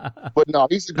 So, but no,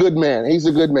 he's a good man.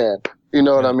 You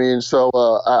know what I mean? So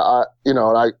I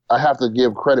have to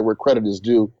give credit where credit is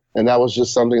due, and that was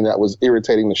just something that was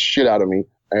irritating the shit out of me.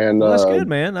 And that's good,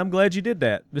 man. I'm glad you did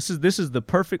that. This is the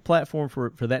perfect platform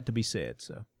for that to be said.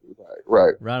 So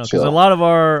right. Because a lot of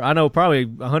I know probably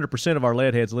 100% of our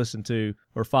lead heads listen to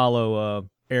or follow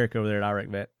Eric over there at Iraq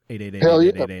Vet 888. Hell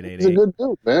yeah, he's a good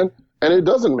dude, man. And it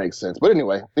doesn't make sense, but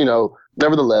anyway,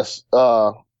 nevertheless,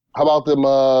 how about them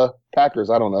Packers?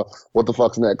 I don't know what the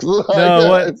fuck's next.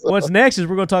 No, what's next is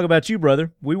we're going to talk about you,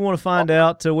 brother. We want to find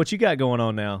out what you got going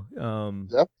on now.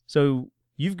 So.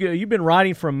 You've been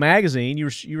writing for a magazine. You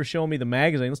were showing me the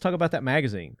magazine. Let's talk about that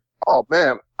magazine. Oh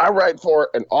man, I write for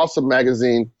an awesome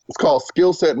magazine. It's called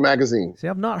SKILLSET magazine. See,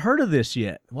 I've not heard of this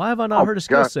yet. Why have I not heard of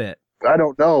SKILLSET? I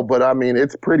don't know, but I mean,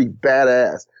 it's pretty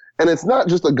badass. And it's not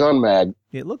just a gun mag.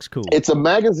 It looks cool. It's a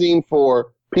magazine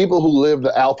for people who live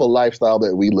the alpha lifestyle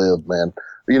that we live, man.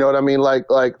 You know what I mean? Like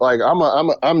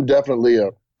I'm definitely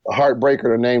a heartbreaker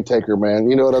and a name taker, man.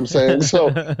 You know what I'm saying? So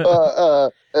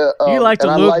you like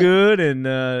to look like, good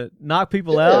and knock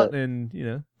people out, and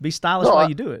be stylish while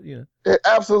you do it.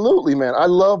 Absolutely, man. I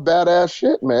love badass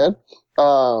shit, man.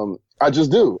 I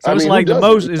just do. So it's like the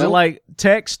most. Is it like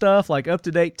tech stuff, like up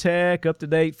to date tech, up to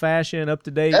date fashion, up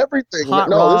to date everything? Hot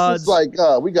no, rods. This is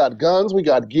like we got guns, we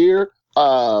got gear.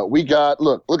 We got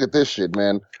look at this shit,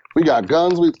 man. We got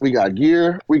guns, we got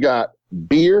gear, we got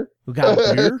beer. We got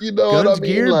beer. You know guns, what I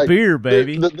mean? gear, like, beer,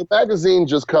 baby. The magazine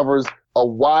just covers a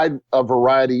wide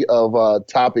variety of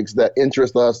topics that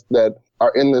interest us that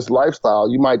are in this lifestyle.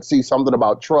 You might see something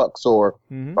about trucks or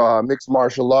mixed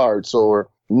martial arts or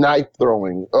knife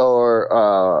throwing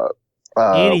or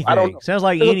anything. I don't know. Sounds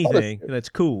like anything that's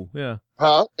cool. Yeah.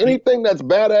 Anything that's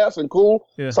badass and cool.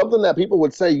 Yeah. Something that people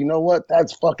would say, you know what,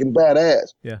 that's fucking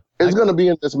badass. Yeah. It's gonna be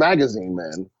in this magazine,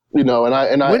 man. And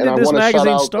I want to shout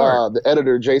out the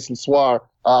editor Jason Swar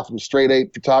from Straight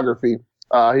 8 Photography.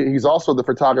 He's also the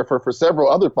photographer for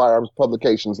several other firearms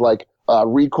publications like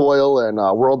Recoil and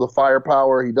World of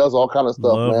Firepower. He does all kind of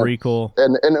stuff. Love man. Recoil.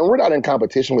 And we're not in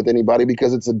competition with anybody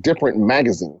because it's a different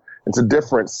magazine. It's a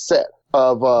different set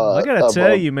of. I gotta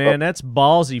tell you, man, that's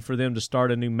ballsy for them to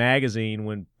start a new magazine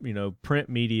when print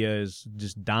media is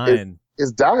just dying.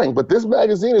 It's dying, but this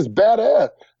magazine is badass,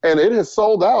 and it has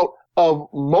sold out of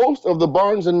most of the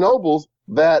Barnes and Nobles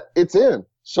that it's in.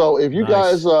 So if you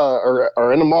guys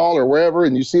are in the mall or wherever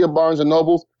and you see a Barnes and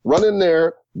Nobles, run in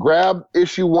there, grab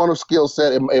issue 1 of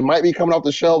SKILLSET. It might be coming off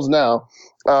the shelves now.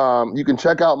 You can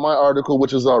check out my article,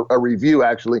 which is a review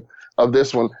actually of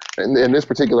this one. In this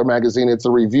particular magazine, it's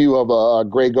a review of a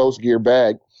Grey Ghost gear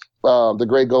bag, the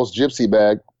Grey Ghost Gypsy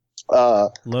bag.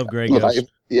 Love Grey Ghost.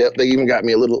 They even got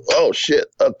me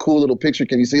a cool little picture.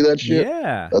 Can you see that shit?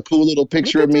 Yeah. A cool little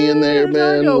picture of me in there,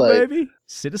 man. Baby.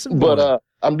 Citizen. But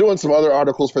I'm doing some other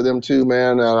articles for them too,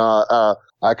 man. And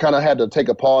I kind of had to take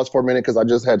a pause for a minute because I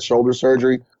just had shoulder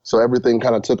surgery. So everything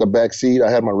kind of took a back seat. I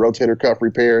had my rotator cuff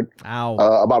repaired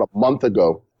about a month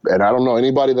ago. And I don't know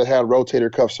anybody that had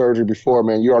rotator cuff surgery before,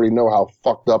 man. You already know how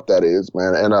fucked up that is,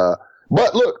 man. And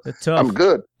but look, I'm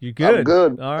good. You good? I'm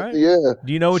good. All right. Yeah.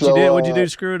 Do you know what you did? What'd you do to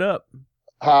screw it up?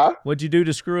 Huh? What'd you do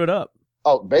to screw it up?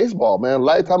 Oh, baseball, man.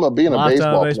 Lifetime of being a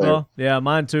baseball player. Yeah,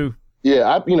 mine too.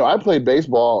 Yeah, I played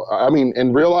baseball. I mean,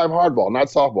 in real life hardball, not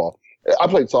softball. I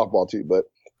played softball too, but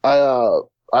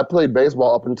I played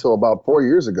baseball up until about 4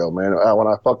 years ago, man. When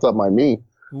I fucked up my knee,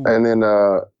 and then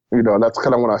that's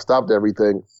kind of when I stopped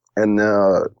everything. And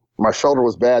my shoulder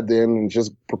was bad then, and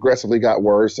just progressively got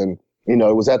worse. And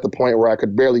it was at the point where I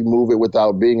could barely move it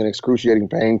without being in excruciating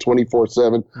pain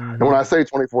 24/7. And when I say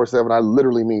 24/7, I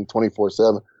literally mean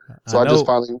 24/7. So I just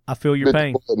finally feel your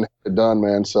pain. And had it done,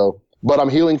 man. So, but I'm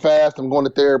healing fast. I'm going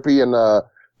to therapy, and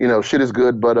shit is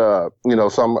good. But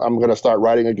so I'm gonna start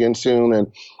writing again soon.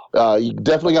 And you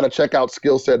definitely got to check out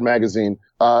SKILLSET magazine.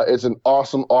 It's an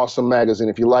awesome magazine.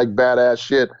 If you like badass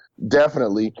shit,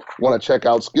 definitely want to check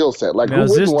out SKILLSET. Like, now,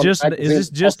 is this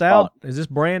just out? Is this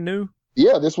brand new?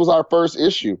 Yeah, this was our first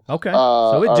issue. Okay,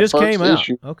 so it just came out.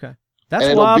 Okay,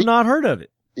 that's why I've not heard of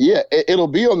it. Yeah, it'll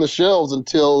be on the shelves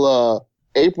until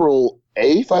April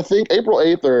 8th, I think. April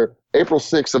 8th or April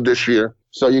 6th of this year.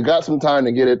 So you got some time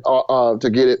to get it. Gonna go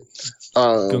get it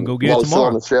tomorrow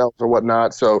on the shelves or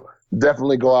whatnot. So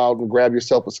definitely go out and grab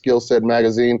yourself a SKILLSET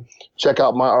magazine. Check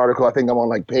out my article. I think I'm on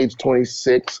like page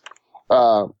 26.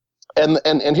 And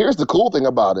here's the cool thing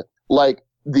about it. Like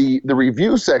the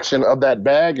review section of that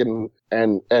bag and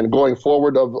going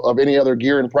forward of any other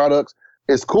gear and products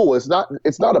is cool. It's not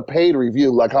a paid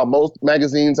review like how most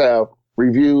magazines have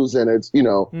reviews and it's,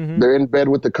 they're in bed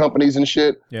with the companies and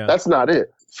shit. Yeah. That's not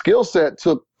it. SKILLSET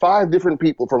took 5 different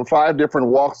people from 5 different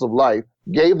walks of life,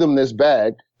 gave them this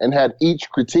bag and had each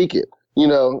critique it,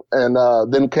 and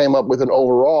then came up with an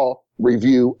overall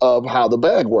review of how the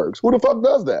bag works. Who the fuck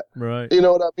does that? Right. You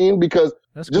know what I mean? Because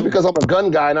because I'm a gun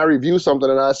guy and I review something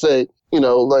and I say,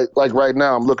 like right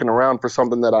now I'm looking around for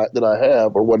something that I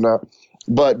have or whatnot.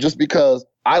 But just because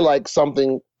I like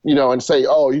something, and say,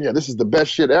 oh, this is the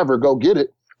best shit ever, go get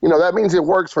it. That means it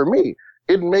works for me.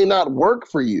 It may not work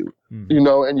for you,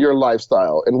 and your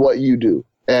lifestyle and what you do.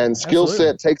 And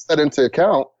SKILLSET takes that into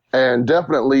account and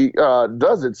definitely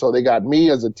does it. So they got me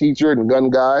as a teacher and gun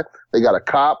guy. They got a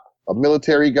cop, a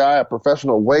military guy, a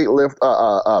professional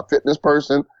fitness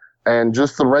person, and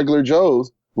just some regular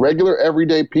Joes, regular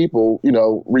everyday people,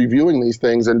 reviewing these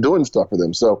things and doing stuff for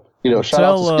them. So, shout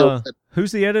out to SKILLSET.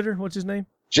 Who's the editor? What's his name?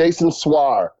 Jason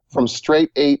Swar from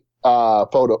Straight 8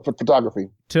 Photography.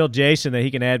 Tell Jason that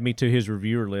he can add me to his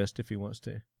reviewer list if he wants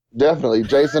to. Definitely.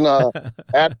 Jason,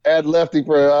 add Lefty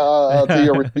to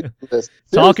your review list.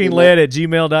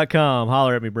 TalkingLead@gmail.com.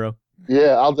 Holler at me, bro.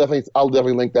 Yeah, I'll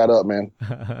definitely link that up, man.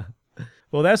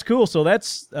 Well, that's cool. So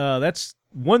that's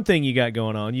one thing you got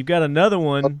going on. You've got another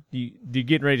one you're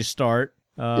getting ready to start.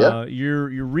 You're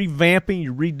revamping,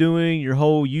 you're redoing your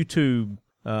whole YouTube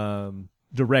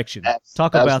direction.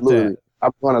 Talk about that.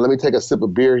 Let me take a sip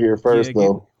of beer here first,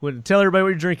 though. Tell everybody what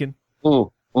you're drinking.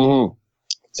 Mm-hmm.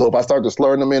 So if I start to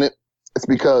slur in a minute, it's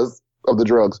because of the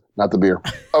drugs, not the beer.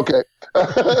 Okay.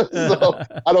 So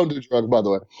I don't do drugs, by the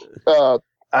way.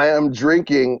 I am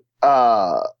drinking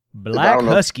Black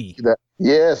Husky.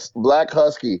 Yes, Black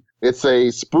Husky. It's a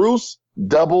spruce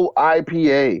double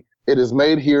IPA. It is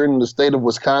made here in the state of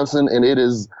Wisconsin, and it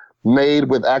is made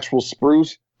with actual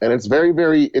spruce, and it's very,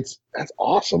 very. It's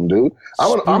awesome, dude.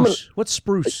 What's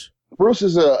spruce? Spruce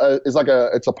is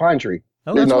a pine tree.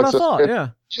 Oh, that's what I thought. Yeah.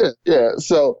 Yeah.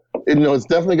 So it's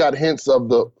definitely got hints of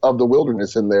the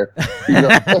wilderness in there.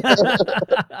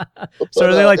 So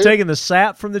are they like taking the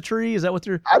sap from the tree? Is that what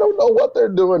they're? I don't know what they're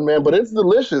doing, man, but it's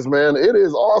delicious, man. It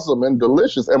is awesome and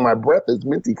delicious, and my breath is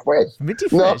minty fresh. Minty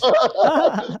fresh.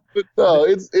 No,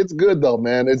 it's good though,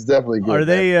 man. It's definitely good.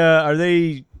 Are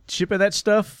they shipping that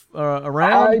stuff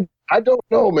around? I don't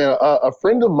know, man. A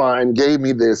friend of mine gave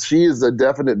me this. She is a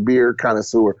definite beer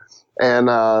connoisseur. And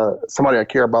somebody I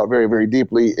care about very, very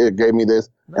deeply, it gave me this.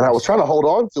 Nice. And I was trying to hold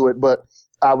on to it, but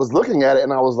I was looking at it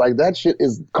and I was like, that shit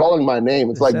is calling my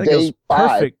name. It's like day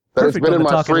 5 that it's been in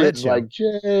my fridge. Like,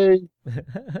 Jay.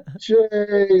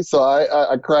 So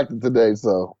I cracked it today.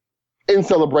 So in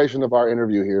celebration of our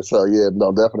interview here. So yeah,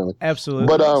 no, definitely. Absolutely.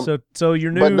 But so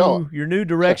your new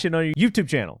direction on your YouTube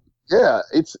channel. Yeah,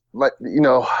 it's like,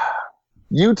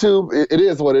 YouTube, it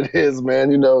is what it is,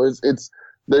 man. It's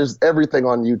there's everything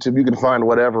on YouTube. You can find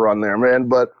whatever on there, man.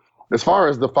 But as far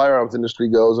as the firearms industry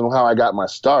goes and how I got my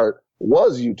start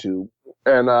was YouTube.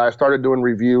 And I started doing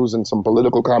reviews and some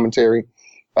political commentary.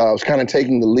 I was kind of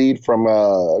taking the lead from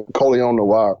Coleon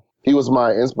Noir. He was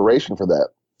my inspiration for that.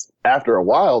 After a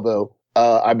while, though,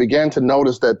 I began to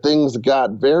notice that things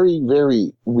got very,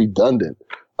 very redundant.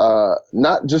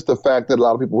 Not just the fact that a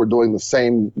lot of people were doing the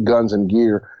same guns and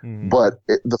gear, but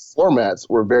the formats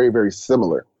were very, very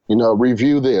similar.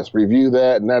 Review this, review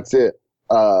that, and that's it.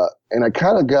 And it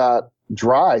kind of got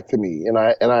dry to me, and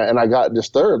I got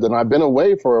disturbed, and I've been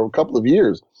away for a couple of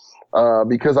years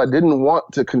because I didn't want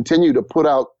to continue to put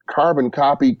out carbon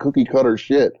copy, cookie cutter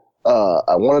shit.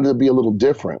 I wanted to be a little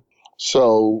different.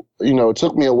 So, it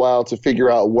took me a while to figure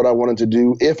out what I wanted to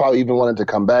do, if I even wanted to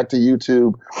come back to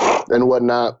YouTube and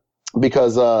whatnot,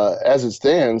 because as it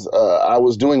stands, I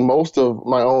was doing most of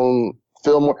my own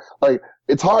film. Like,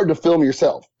 it's hard to film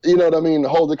yourself. You know what I mean?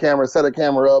 Hold the camera, set a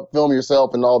camera up, film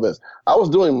yourself and all this. I was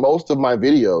doing most of my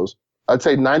videos. I'd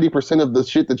say 90% of the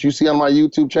shit that you see on my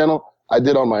YouTube channel, I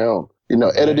did on my own.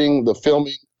 Editing, the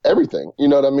filming, everything. You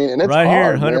know what I mean? And it's right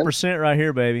hard, here, 100% man. Right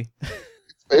here, baby.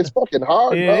 It's fucking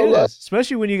hard, bro. It is.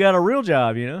 Especially when you got a real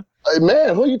job, Hey,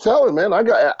 man, who you telling, man?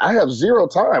 I have zero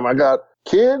time. I got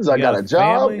kids. I got a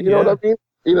job. Family, you know what I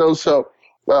mean? So,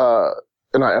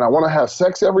 and I want to have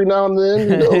sex every now and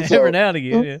then. So, every now and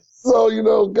again, yeah.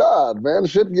 So, God, man,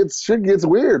 shit gets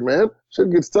weird, man. Shit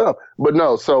gets tough. But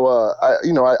no, so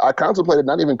I contemplated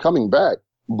not even coming back.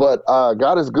 But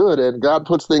God is good, and God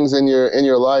puts things in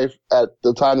your life at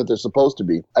the time that they're supposed to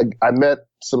be. I met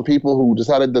some people who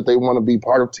decided that they want to be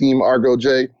part of Team AAARGO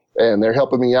Jay, and they're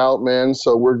helping me out, man.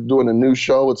 So we're doing a new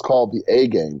show. It's called The A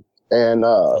Game. And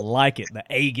I like it, the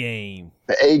A Game.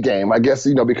 The A Game, I guess,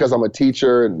 because I'm a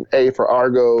teacher, and A for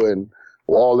Argo and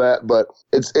all that. But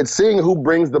it's seeing who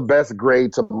brings the best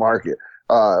grade to market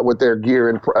with their gear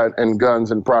and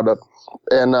guns and product.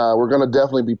 And we're going to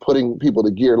definitely be putting people to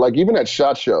gear. Like even at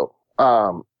SHOT Show, I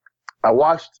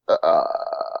read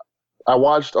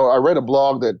a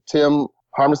blog that Tim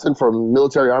Harmison from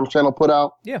Military Arms Channel put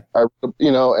out. Yeah. And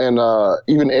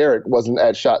even Eric wasn't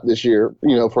at SHOT this year,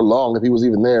 for long, if he was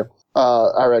even there,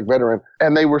 Iraq veteran.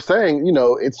 And they were saying,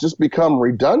 it's just become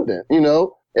redundant.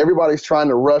 Everybody's trying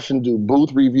to rush and do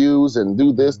booth reviews and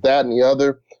do this, that, and the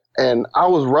other. And I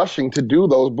was rushing to do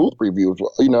those booth reviews,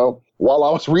 while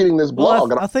I was reading this blog.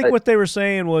 Well, I think what they were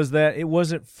saying was that it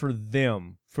wasn't for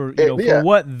them. For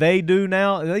what they do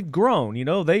now, they've grown.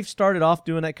 They've started off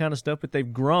doing that kind of stuff, but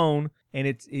they've grown, and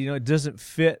it's it doesn't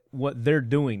fit what they're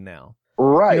doing now.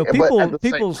 Right. People at the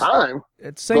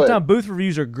same time, booth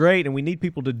reviews are great, and we need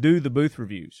people to do the booth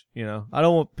reviews. I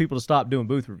don't want people to stop doing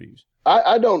booth reviews.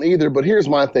 I don't either. But here's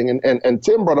my thing, and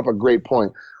Tim brought up a great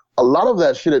point. A lot of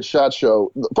that shit at SHOT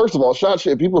Show. First of all, SHOT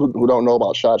Show. People who don't know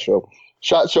about SHOT Show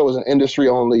is an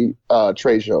industry-only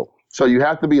trade show. So you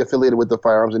have to be affiliated with the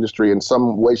firearms industry in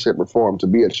some way, shape, or form to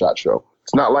be at SHOT Show.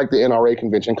 It's not like the NRA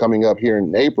convention coming up here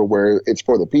in April where it's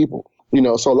for the people.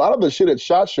 So a lot of the shit at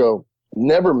SHOT Show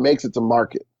never makes it to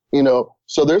market.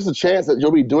 So there's a chance that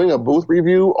you'll be doing a booth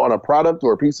review on a product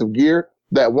or a piece of gear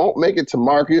that won't make it to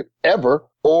market ever,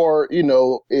 or,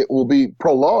 it will be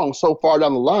prolonged so far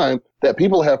down the line that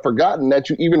people have forgotten that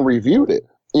you even reviewed it.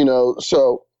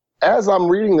 So as I'm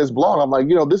reading this blog, I'm like,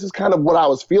 this is kind of what I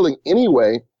was feeling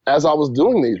anyway as I was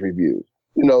doing these reviews.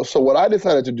 So what I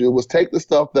decided to do was take the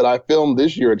stuff that I filmed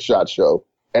this year at SHOT Show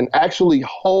and actually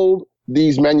hold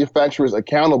these manufacturers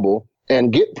accountable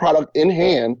and get product in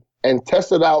hand and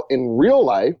test it out in real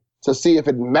life to see if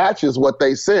it matches what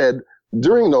they said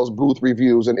during those booth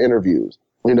reviews and interviews.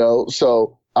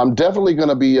 So I'm definitely going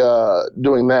to be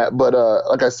doing that. But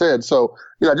like I said,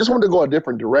 I just wanted to go a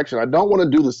different direction. I don't want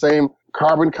to do the same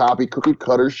carbon copy, cookie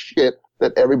cutter shit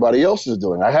that everybody else is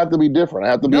doing. I have to be different.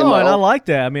 I have to be I like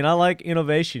that. I mean, I like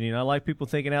innovation. I like people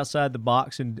thinking outside the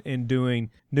box and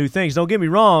doing new things. Don't get me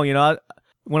wrong.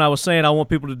 When I was saying I want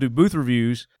people to do booth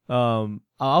reviews, I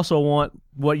also want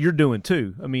what you're doing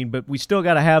too. I mean, but we still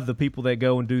got to have the people that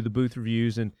go and do the booth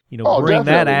reviews and bring definitely.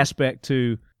 that aspect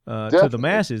to the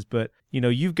masses. But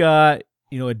you've got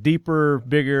a deeper,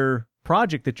 bigger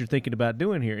project that you're thinking about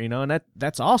doing here. And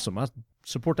that's awesome. I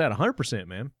support that 100%,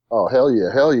 man. Oh, hell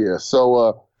yeah.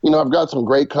 So I've got some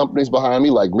great companies behind me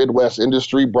like Midwest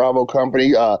Industry, Bravo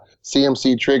Company,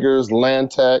 CMC Triggers,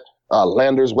 Landtech,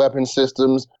 Landers Weapon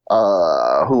Systems.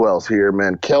 Who else here,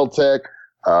 man? Keltec.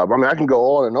 I can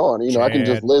go on and on. I can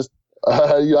just list.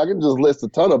 I can just list a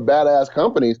ton of badass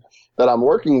companies that I'm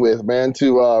working with, man,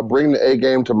 to bring the A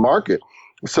game to market.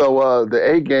 So the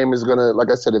A game is gonna,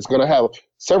 like I said, it's gonna have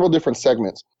several different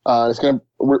segments.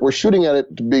 We're shooting at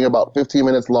it to being about 15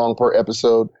 minutes long per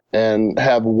episode, and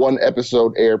have one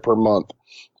episode air per month.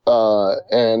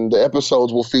 And the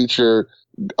episodes will feature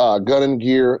gun and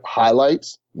gear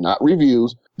highlights, not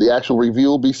reviews. The actual review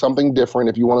will be something different.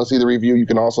 If you want to see the review, you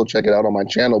can also check it out on my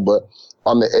channel. But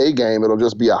on the A game, it'll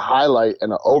just be a highlight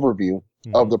and an overview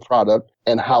of the product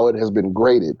and how it has been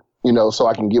graded, so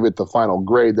I can give it the final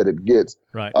grade that it gets.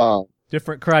 Right.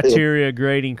 Different criteria,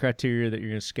 grading criteria that you're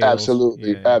going to scale.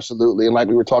 Absolutely. And like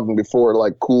we were talking before,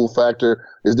 like cool factor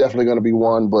is definitely going to be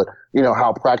one, but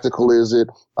how practical is it?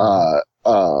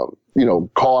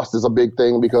 Cost is a big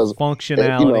thing because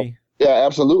functionality. Yeah,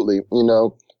 absolutely.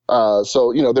 So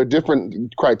there are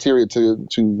different criteria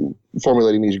to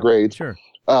formulating these grades. Sure.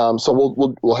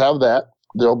 So we'll have that.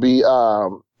 There'll be a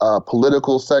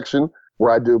political section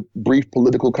where I do brief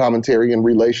political commentary in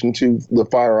relation to the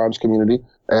firearms community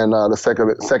and the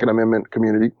Second Amendment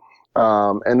community.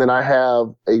 And then I have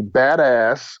a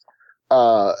badass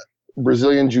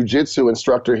Brazilian Jiu-Jitsu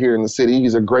instructor here in the city.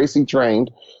 He's a Gracie trained.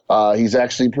 He's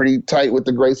actually pretty tight with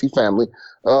the Gracie family.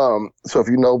 So if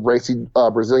you know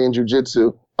Brazilian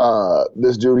Jiu-Jitsu,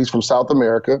 this dude, he's from South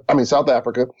Africa.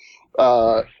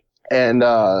 And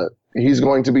he's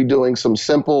going to be doing some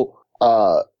simple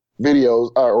videos,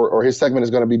 or his segment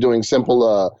is going to be doing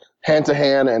simple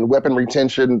hand-to-hand and weapon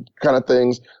retention kind of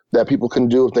things that people can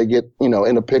do if they get, in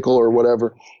a pickle or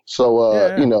whatever. So,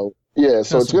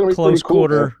 so it's going to be pretty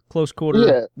cool. Close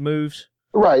quarter moves.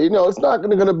 Right. It's not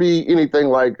going to be anything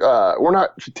like, we're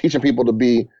not teaching people to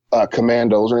be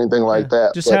commandos or anything like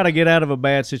that. Just how to get out of a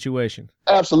bad situation.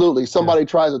 Absolutely. Somebody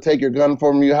tries to take your gun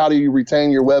from you. How do you retain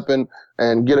your weapon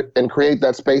and create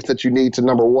that space that you need to,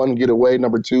 number one, get away,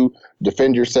 number two,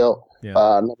 defend yourself,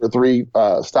 number three,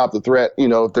 stop the threat,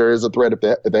 if there is a threat, if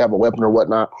they have a weapon or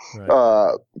whatnot,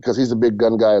 because he's a big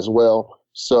gun guy as well.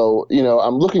 So,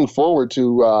 I'm looking forward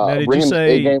to bringing the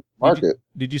A-game to market.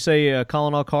 Did you say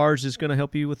calling all cars is going to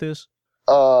help you with this?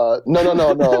 No.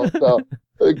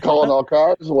 Calling all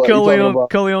cars. What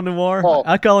Coleon Noir. Oh,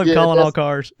 I call him calling all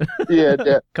cars. Yeah.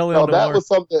 Noir.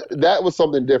 That was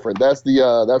something different. That's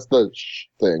the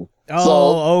thing.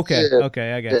 Oh, okay. Yeah,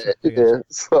 okay, I got you.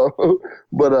 So,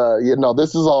 but this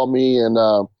is all me and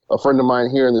a friend of mine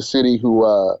here in the city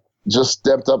who just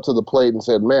stepped up to the plate and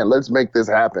said, "Man, let's make this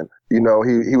happen." He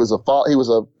was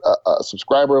a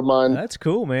subscriber of mine. That's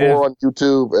cool, man. On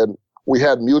YouTube, and we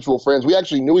had mutual friends. We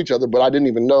actually knew each other, but I didn't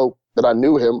even know that I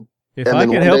knew him. If I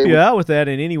can help you out with that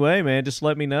in any way, man, just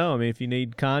let me know. I mean, if you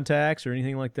need contacts or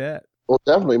anything like that. Well,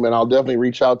 definitely, man. I'll definitely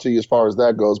reach out to you as far as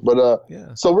that goes. But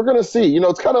so we're gonna see.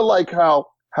 It's kind of like how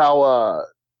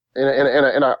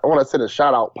and I want to send a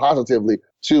shout out positively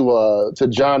to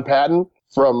John Patton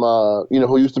from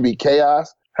who used to be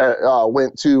Chaos.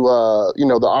 Went to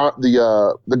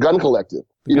the Gun Collective.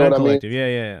 You know what I mean?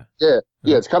 Yeah.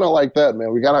 Yeah, it's kind of like that,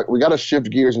 man. We gotta shift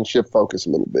gears and shift focus a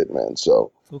little bit, man.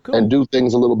 So cool. And do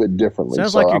things a little bit differently.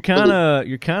 Sounds like you're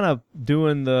kind of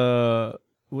doing the,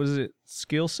 what is it,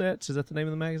 SKILLSET? Is that the name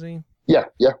of the magazine? Yeah.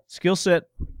 SKILLSET,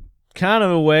 kind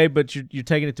of a way, but you're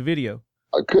taking it to video.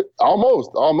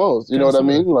 Almost. You know what I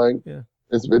mean? Like, yeah.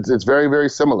 It's very, very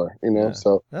similar, you know. Yeah.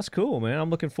 So that's cool, man. I'm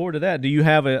looking forward to that. Do you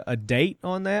have a date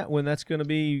on that when that's going to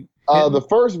be? The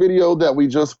first video that we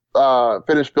just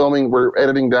finished filming, we're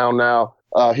editing down now.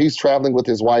 He's traveling with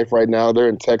his wife right now. They're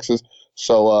in Texas,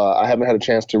 so I haven't had a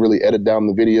chance to really edit down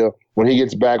the video. When he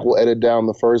gets back, we'll edit down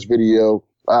the first video,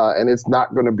 and it's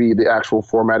not going to be the actual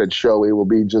formatted show. It will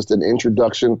be just an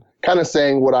introduction, kind of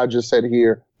saying what I just said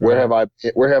here. Where have I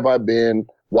been?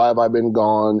 Why have I been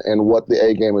gone, and what the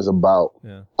A game is about.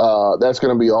 Yeah. That's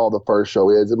going to be all the first show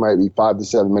is. It might be 5 to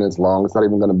 7 minutes long. It's not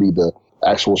even going to be the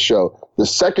actual show. The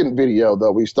second video,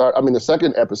 though, the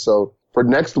second episode for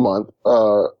next month,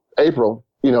 April,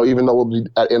 you know, even though we'll be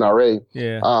at NRA,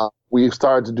 we've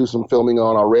started to do some filming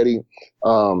on already,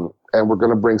 and we're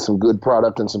going to bring some good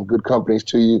product and some good companies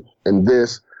to you in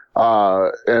this,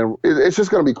 and it's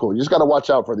just going to be cool. You just got to watch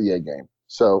out for the A game.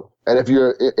 So, and if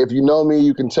you know me,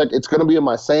 you can check. It's going to be on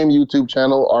my same YouTube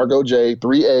channel, Argo Jay,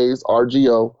 3 A's,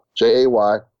 RGO Jay,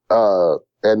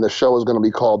 and the show is going to be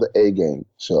called the A Game.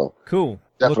 So cool.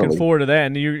 Definitely. Looking forward to that.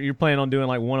 And you're planning on doing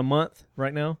like one a month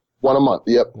right now? One a month.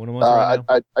 Yep. One a month. Right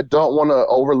now? I don't want to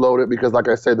overload it because, like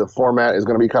I said, the format is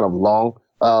going to be kind of long.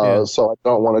 So I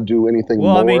don't want to do anything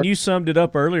more. Well, I mean, you summed it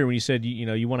up earlier when you said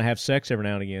you want to have sex every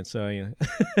now and again. So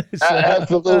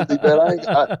absolutely,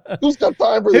 man. Who's got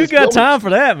time for this? Who's got time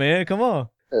for that, man? Come on.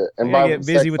 And I get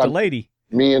busy with the lady.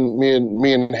 Me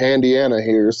and Handy Anna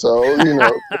here, so you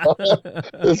know.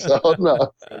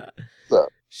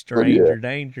 Stranger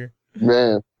danger,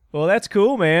 man. Well, that's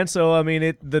cool, man. So I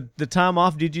mean, the time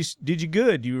off did you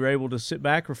good? You were able to sit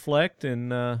back, reflect,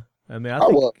 and I mean,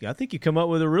 I think you come up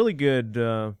with a really good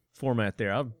format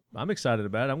there. I'm excited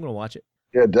about it. I'm going to watch it.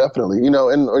 Yeah, definitely. You know,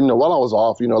 and while I was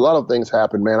off, you know, a lot of things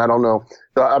happened, man. I don't know.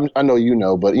 I know you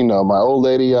know, but you know, my old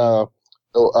lady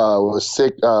was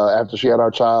sick after she had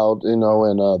our child. You know,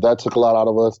 and that took a lot out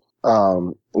of us.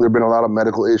 There've been a lot of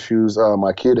medical issues.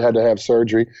 My kid had to have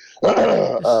surgery.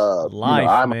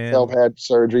 I myself had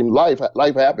surgery. Life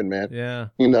happened, man. Yeah.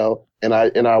 You know, and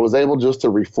I was able just to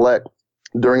reflect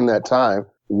during that time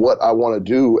what I want to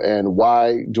do and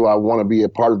why do I want to be a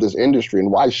part of this industry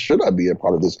and why should I be a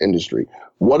part of this industry?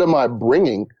 What am I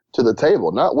bringing to the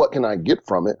table? Not what can I get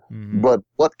from it, but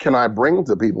what can I bring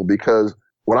to people? Because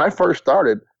when I first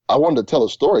started, I wanted to tell a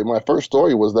story. My first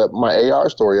story was that my AR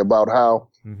story about how,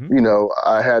 you know,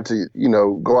 I had to, you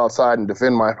know, go outside and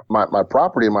defend my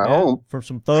property and my home. From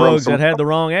some thugs that had the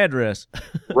wrong address.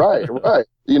 Right.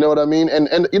 You know what I mean? And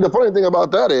the funny thing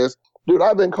about that is, dude,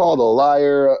 I've been called a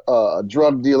liar, a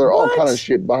drug dealer, all kind of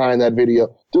shit behind that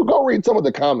video. Dude, go read some of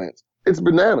the comments. It's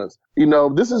bananas. You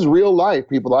know, this is real life,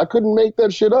 people. I couldn't make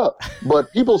that shit up.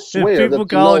 But people swear people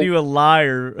calling you a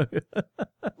liar.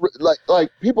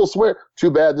 like people swear, too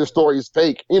bad this story is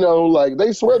fake. You know, like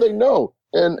they swear they know.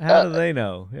 And how do they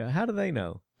know? Yeah, how do they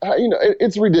know? You know,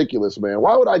 it's ridiculous, man.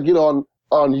 Why would I get on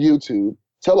YouTube,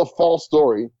 tell a false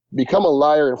story, become a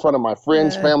liar in front of my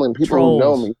friends, family, and people who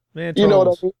know me? Man, you know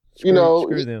what I mean?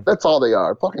 Screw them. That's all they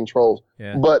are, fucking trolls.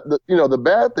 Yeah. But the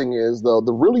bad thing is, though,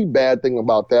 the really bad thing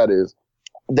about that is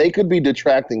they could be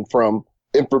detracting from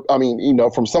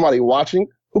somebody watching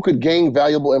who could gain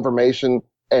valuable information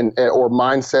and or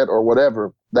mindset or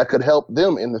whatever that could help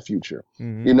them in the future.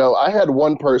 You know, I had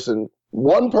one person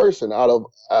out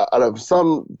of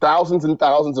some thousands and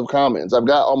thousands of comments. I've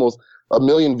got almost 1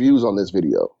 million views on this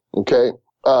video. Okay.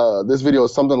 This video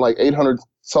is something like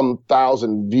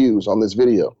 800,000 views on this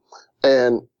video.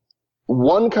 And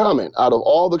one comment out of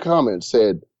all the comments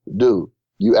said, dude,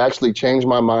 you actually changed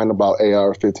my mind about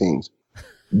AR-15s.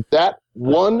 That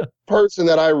one person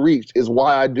that I reached is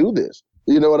why I do this.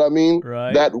 You know what I mean?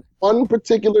 Right. That one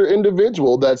particular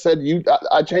individual that said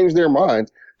I changed their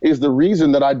minds is the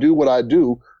reason that I do what I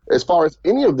do as far as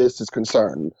any of this is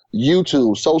concerned.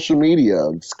 YouTube, social media,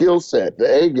 SKILLSET,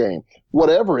 the A game,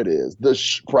 whatever it is, the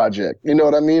project, you know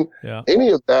what I mean? Yeah. Any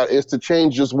of that is to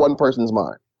change just one person's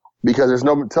mind because there's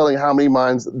no telling how many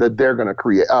minds that they're going to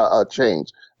create,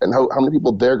 change and how many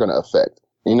people they're going to affect,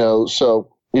 you know?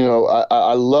 So, you know,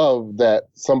 I love that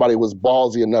somebody was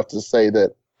ballsy enough to say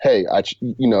that, hey,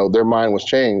 their mind was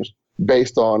changed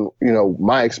based on, you know,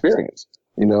 my experience,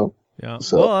 you know? Yeah.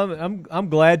 So, well, I'm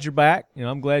glad you're back. You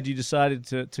know, I'm glad you decided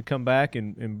to come back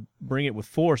and bring it with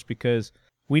force because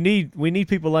we need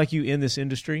people like you in this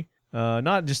industry.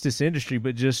 Not just this industry,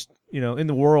 but just, you know, in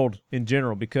the world in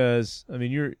general, because I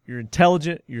mean, you're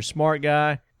intelligent, you're a smart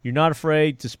guy, you're not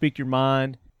afraid to speak your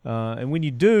mind. And when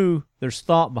you do, there's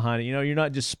thought behind it. You know, you're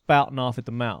not just spouting off at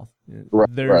the mouth.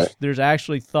 There's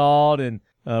actually thought and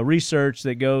research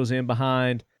that goes in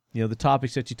behind, you know, the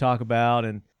topics that you talk about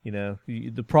and, you know,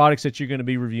 the products that you're going to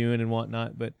be reviewing and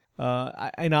whatnot. But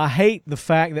I hate the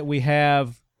fact that we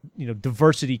have,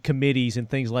 diversity committees and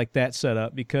things like that set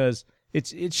up, because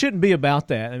it shouldn't be about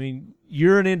that. I mean,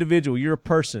 you're an individual, you're a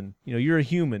person, you're a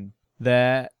human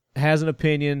that has an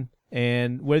opinion,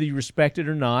 and whether you respect it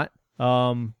or not,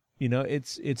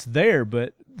 it's there.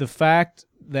 But the fact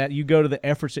that you go to the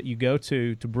efforts that you go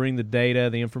to bring the data,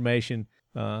 the information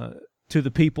to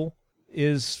the people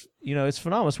is, it's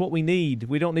phenomenal. It's what we need.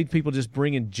 We don't need people just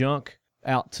bringing junk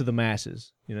out to the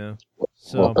masses,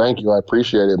 So, well, thank you. I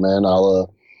appreciate it, man.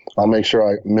 I'll make sure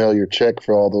I mail your check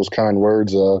for all those kind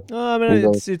words.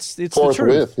 It's the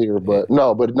truth here, but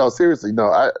no, seriously,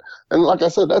 no. And like I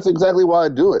said, that's exactly why I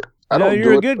do it.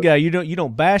 You're a good guy. You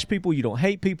don't bash people. You don't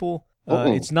hate people.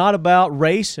 It's not about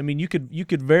race. I mean, you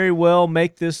could very well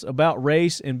make this about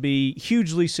race and be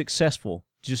hugely successful.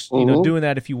 Just doing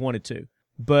that if you wanted to.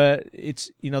 But it's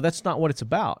that's not what it's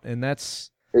about, and it's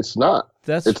not.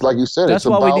 It's like you said. That's it's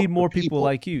why about we need more people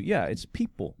like you. Yeah, it's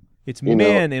people. It's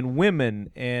men and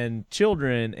women and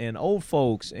children and old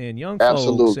folks and young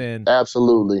folks and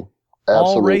absolutely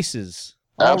all races,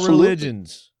 all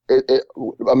religions.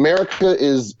 America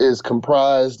is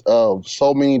comprised of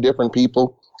so many different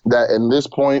people that in this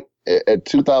point, at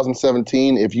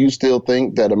 2017, if you still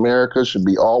think that America should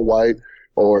be all white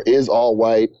or is all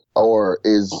white or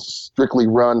is strictly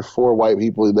run for white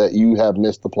people, that you have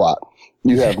missed the plot.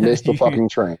 You have missed the fucking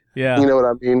train. Yeah. You know what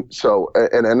I mean? So,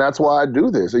 and that's why I do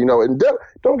this, and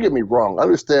don't get me wrong.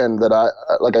 Understand that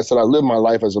like I said, I live my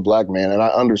life as a black man, and I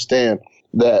understand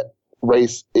that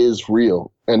race is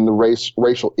real and the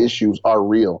racial issues are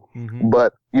real. Mm-hmm.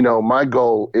 But, my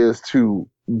goal is to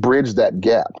bridge that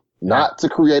gap, not to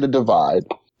create a divide.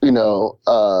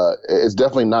 It's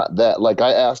definitely not that. Like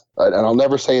I asked, and I'll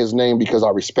never say his name because I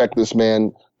respect this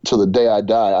man till the day I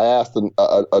die. I asked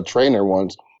a trainer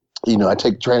once, I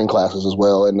take training classes as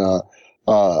well. And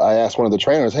I asked one of the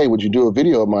trainers, hey, would you do a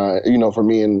video of mine, for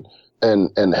me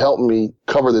and help me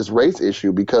cover this race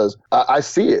issue? Because I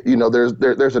see it,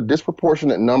 there's a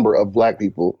disproportionate number of black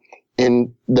people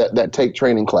in that take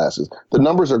training classes. The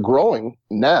numbers are growing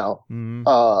now. Mm-hmm.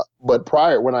 But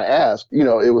prior, when I asked, it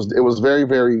was very,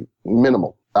 very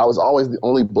minimal. I was always the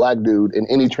only black dude in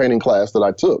any training class that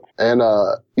I took. And,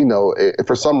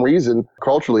 for some reason,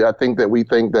 culturally, I think that we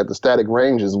think that the static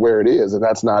range is where it is, and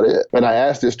that's not it. And I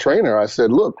asked this trainer, I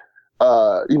said, look,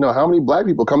 how many black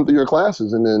people come through your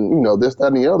classes? And then, this, that,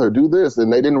 and the other, do this.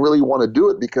 And they didn't really want to do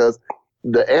it because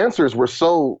the answers were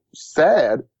so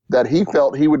sad that he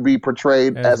felt he would be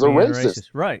portrayed as a racist.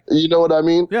 Right. You know what I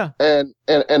mean? Yeah. And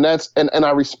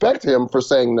I respect him for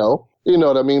saying no. You know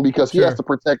what I mean? Because he has to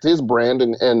protect his brand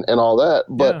and all that.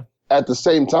 But at the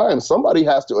same time, somebody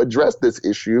has to address this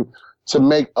issue to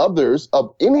make others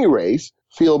of any race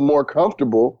feel more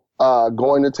comfortable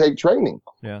going to take training.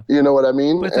 Yeah. You know what I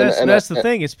mean? But that's the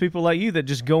thing. It's people like you that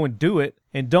just go and do it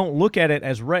and don't look at it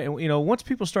as race. Once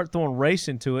people start throwing race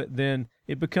into it, then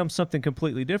it becomes something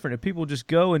completely different. If people just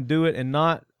go and do it and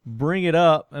not bring it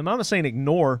up, and I'm not saying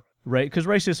ignore race, because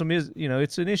racism is,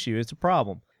 it's an issue. It's a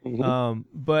problem. Mm-hmm.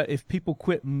 But if people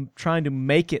quit trying to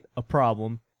make it a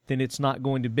problem, then it's not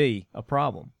going to be a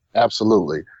problem.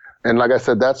 Absolutely. And like I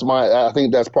said, I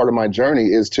think that's part of my journey,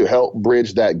 is to help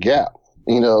bridge that gap,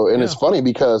 and it's funny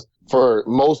because for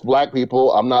most black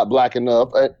people, I'm not black enough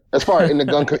as far in the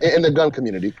gun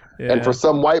community. Yeah. And for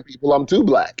some white people, I'm too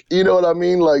black. You know what I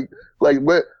mean? Like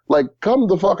come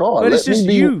the fuck on. But it's just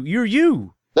you. You're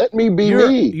you. Let me be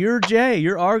me. You're Jay.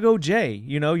 You're Argo Jay.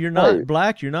 You're not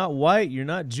black. You're not white. You're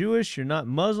not Jewish. You're not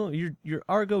Muslim. You're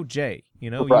Argo Jay.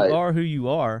 You are who you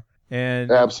are.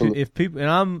 And absolutely. If people, and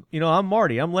I'm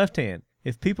Marty. I'm left hand.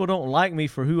 If people don't like me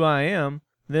for who I am,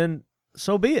 then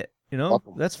so be it.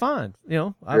 That's fine.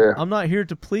 I'm not here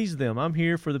to please them. I'm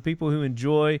here for the people who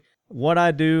enjoy what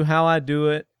I do, how I do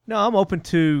it. No, I'm open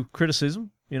to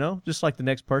criticism. Just like the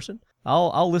next person.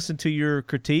 I'll listen to your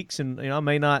critiques, and I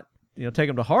may not take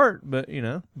them to heart, but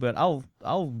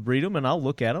I'll read them and I'll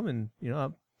look at them and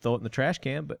I'll throw it in the trash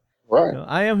can. But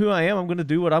I am who I am. I'm going to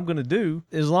do what I'm going to do,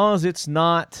 as long as it's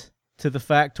not to the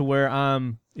fact to where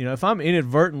I'm if I'm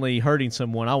inadvertently hurting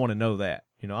someone, I want to know that.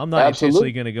 I'm not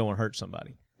intentionally going to go and hurt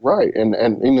somebody. Right, and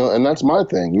that's my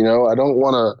thing. I don't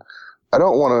want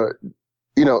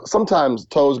to. Sometimes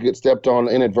toes get stepped on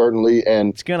inadvertently,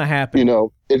 and it's gonna happen.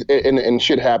 And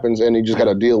shit happens, and you just got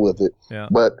to deal with it. Yeah.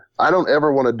 But I don't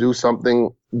ever want to do something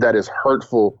that is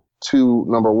hurtful to,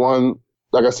 number one,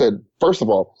 like I said, first of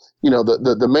all,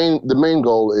 the main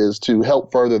goal is to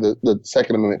help further the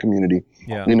Second Amendment community.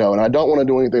 Yeah. And I don't want to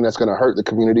do anything that's going to hurt the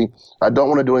community. I don't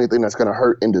want to do anything that's going to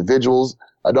hurt individuals.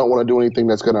 I don't want to do anything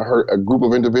that's going to hurt a group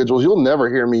of individuals. You'll never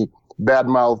hear me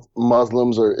badmouth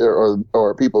Muslims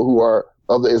or people who are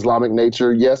of the Islamic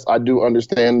nature. Yes, I do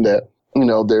understand that, you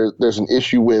know, there's an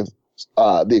issue with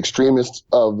the extremists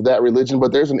of that religion,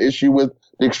 but there's an issue with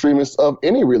the extremists of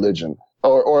any religion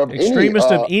or of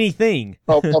extremist of anything.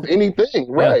 of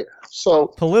anything, right? Yeah. So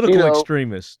political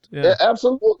extremist,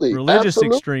 absolutely, religious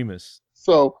extremists.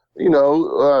 So you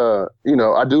know,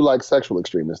 I do like sexual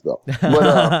extremists though.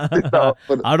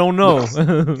 But, I don't know.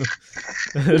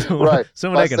 Right,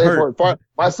 some of that can hurt.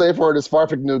 My safe word is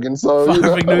Farfignugan. So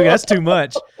Farfignugan, that's too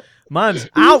much. Mine's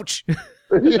ouch.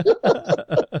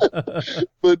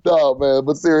 But no, man.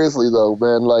 But seriously though,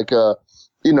 man, like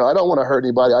you know, I don't want to hurt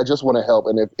anybody. I just want to help,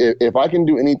 and if I can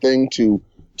do anything to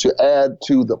add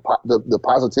to the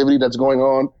positivity that's going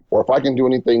on, or if I can do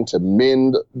anything to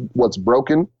mend what's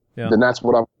broken, then that's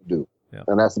what I'm going to do. Yeah.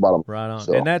 And that's the bottom. Right on.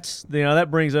 So. And that's, you know,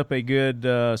 that brings up a good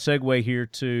segue here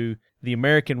to the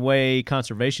American Way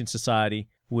Conservation Society,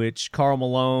 which Carl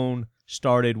Malone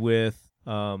started with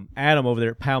Adam over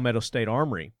there at Palmetto State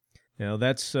Armory. You know,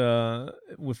 that's for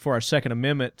our Second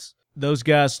Amendment. Those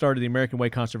guys started the American Way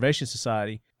Conservation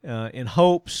Society in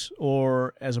hopes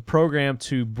or as a program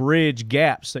to bridge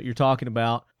gaps that you're talking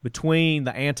about between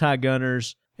the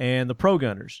anti-gunners and the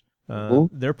pro-gunners.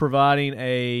 They're providing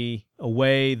a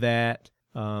way that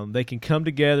they can come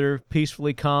together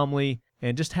peacefully, calmly,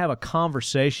 and just have a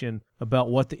conversation about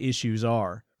what the issues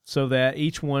are so that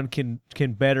each one can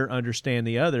better understand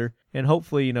the other and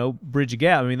hopefully, you know, bridge a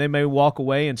gap. I mean, they may walk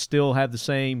away and still have the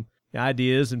same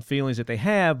ideas and feelings that they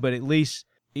have, but at least,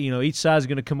 you know, each side is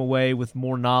going to come away with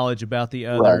more knowledge about the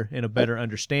other and a better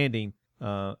understanding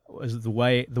as the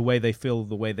way they feel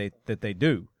the way that they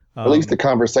do. At least the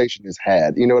conversation is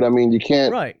had. You know what I mean? You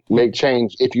can't make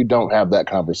change if you don't have that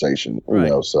conversation. You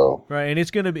know, so and it's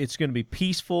gonna be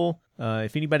peaceful.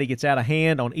 If anybody gets out of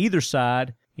hand on either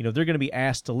side, you know, they're going to be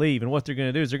asked to leave. And what they're going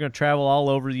to do is they're going to travel all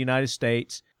over the United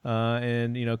States,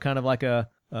 and you know, kind of like a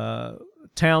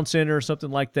town center or something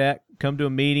like that. Come to a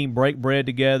meeting, break bread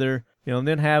together, you know, and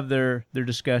then have their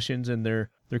discussions and their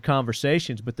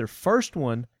conversations. But their first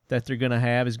one that they're going to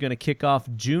have is going to kick off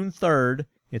June 3rd.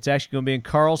 It's actually going to be in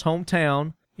Carl's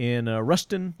hometown in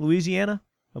Ruston, Louisiana.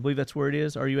 I believe that's where it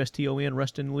is, Ruston,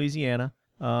 Ruston, Louisiana.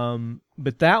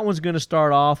 But that one's going to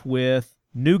start off with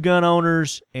new gun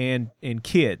owners and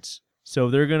kids. So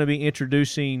they're going to be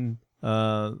introducing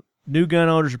new gun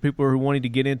owners or people who are wanting to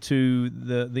get into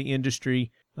the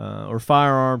industry or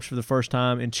firearms for the first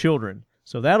time, and children.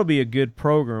 So that'll be a good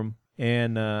program.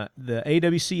 And the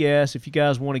AWCS, if you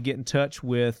guys want to get in touch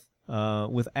with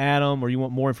Adam or you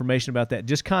want more information about that,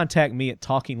 just contact me at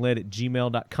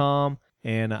talkingled@gmail.com,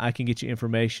 and I can get you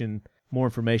more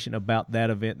information about that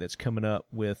event that's coming up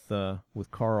with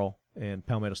Carl and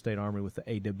Palmetto State Armory with the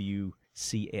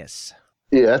AWCS.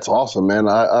 Yeah, that's awesome, man.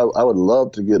 I would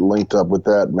love to get linked up with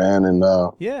that, man, and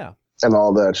and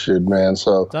all that shit, man.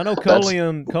 So I know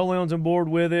Coleon's on board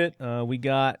with it. We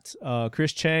got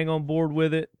Chris Chang on board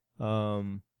with it.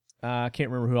 I can't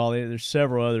remember who all there's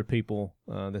several other people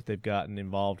that they've gotten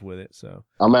involved with it. So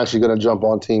I'm actually going to jump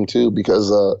on team too because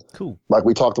cool. Like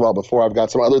we talked about before, I've got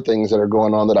some other things that are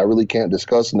going on that I really can't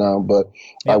discuss now, but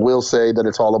I will say that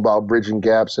it's all about bridging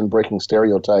gaps and breaking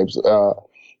stereotypes.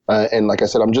 And like I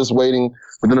said, I'm just waiting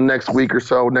within the next week or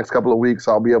so, next couple of weeks,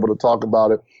 I'll be able to talk about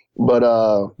it. But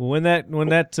when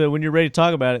you're ready to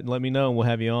talk about it, let me know and we'll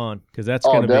have you on, because that's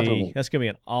gonna be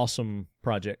an awesome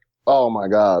project. Oh my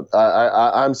God,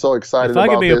 I'm so excited. If I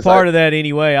could be a part of that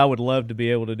anyway, I would love to be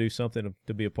able to do something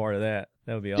to be a part of that.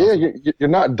 That would be awesome. Yeah, you're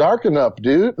not dark enough,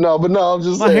 dude. No, I'm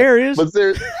just saying. My hair is. But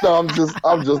I'm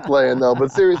just playing though.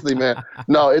 But seriously, man,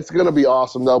 no, it's gonna be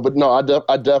awesome though. But no, I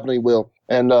definitely will.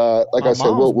 And like I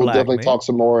said, we'll definitely talk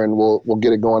some more and we'll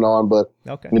get it going on. But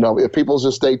you know, if people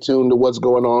just stay tuned to what's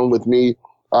going on with me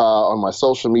on my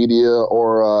social media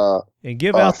or and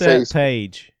give out that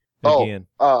page again.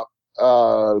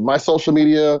 My social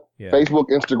media, Facebook,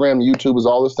 Instagram, YouTube is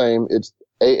all the same. It's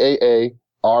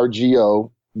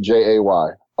AAARGO JAY,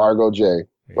 Argo Jay.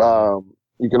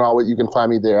 You can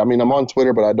find me there. I mean, I'm on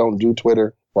Twitter, but I don't do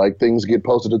Twitter. Like, things get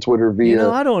posted to Twitter via.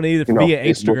 I don't either. Via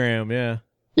Instagram, Facebook.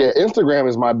 Yeah, Instagram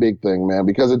is my big thing, man,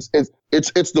 because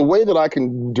it's the way that I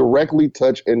can directly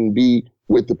touch and be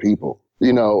with the people.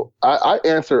 You know, I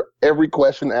answer every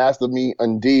question asked of me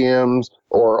on DMs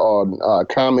or on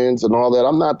comments and all that.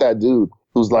 I'm not that dude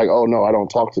who's like, oh, no, I don't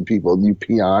talk to people, you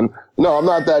peon. No, I'm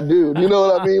not that dude. You know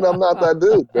what I mean? I'm not that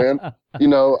dude, man. You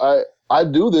know, I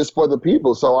do this for the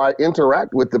people, so I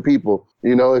interact with the people.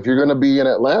 You know, if you're going to be in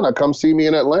Atlanta, come see me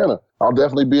in Atlanta. I'll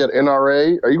definitely be at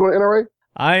NRA. Are you going to NRA?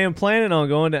 I am planning on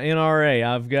going to NRA.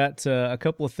 I've got a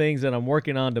couple of things that I'm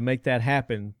working on to make that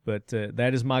happen, but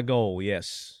that is my goal,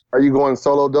 yes. Are you going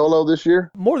solo dolo this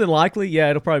year? More than likely, yeah,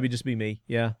 it'll probably just be me,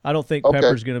 yeah. I don't think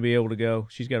Pepper's going to be able to go.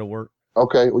 She's got to work.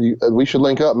 Okay, well, we should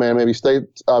link up, man. Maybe stay,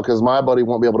 because my buddy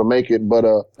won't be able to make it, but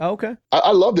okay.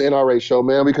 I love the NRA show,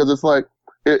 man, because it's like,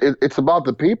 it's about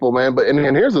the people, man. But and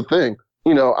here's the thing,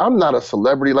 you know, I'm not a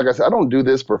celebrity. Like I said, I don't do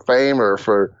this for fame or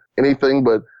for anything,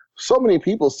 but so many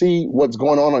people see what's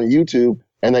going on YouTube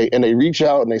and they reach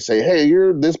out and they say, hey,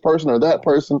 you're this person or that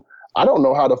person. I don't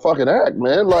know how to fucking act,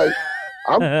 man. Like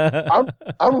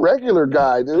I'm regular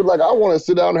guy, dude. Like I want to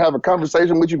sit down and have a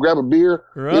conversation with you, grab a beer.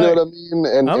 Right. You know what I mean?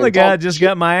 And I'm the guy that just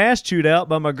got my ass chewed out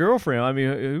by my girlfriend. I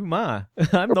mean, who am I?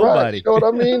 I'm nobody. Right. You know what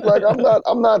I mean? Like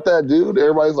I'm not that dude.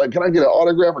 Everybody's like, can I get an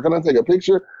autograph or can I take a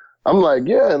picture? I'm like,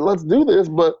 yeah, let's do this,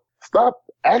 but stop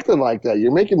acting like that.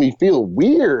 You're making me feel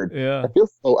weird. Yeah.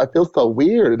 I feel so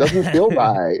weird. It doesn't feel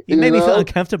right. You made me feel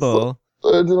uncomfortable.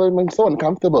 I'm so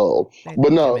uncomfortable.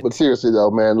 But seriously though,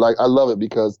 man, like I love it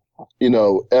because, you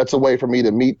know, that's a way for me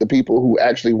to meet the people who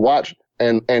actually watch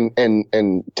and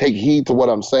take heed to what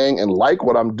I'm saying and like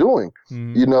what I'm doing.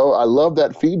 Mm. You know, I love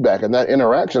that feedback and that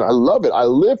interaction. I love it. I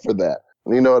live for that.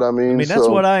 You know what I mean? That's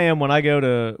what I am when I go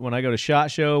to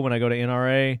SHOT Show, when I go to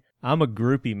NRA. I'm a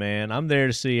groupie, man. I'm there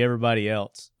to see everybody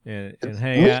else and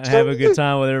hang out and have a good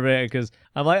time with everybody because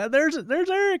I'm like, there's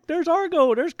Eric, there's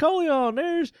Argo, there's Coleon,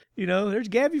 there's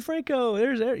Gabby Franco,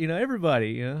 there's everybody.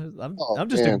 You know, I'm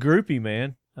just a groupie,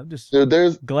 man. I'm just glad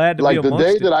to be amongst it. Like the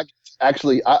day that I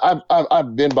actually,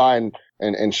 I've been by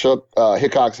and shook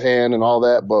Hickok's hand and all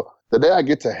that, but the day I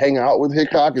get to hang out with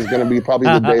Hickok is going to be probably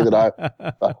the day that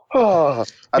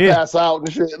I pass out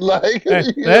and shit. Like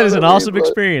that is an awesome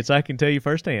experience. I can tell you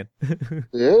firsthand.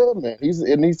 Yeah, man.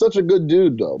 He's such a good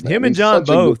dude, though. Man. Him and John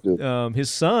both. His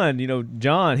son,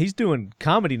 John, he's doing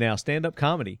comedy now, stand-up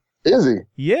comedy. Is he?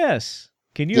 Yes.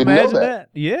 Can you imagine that?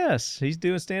 Yes, he's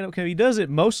doing stand-up comedy. He does it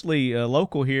mostly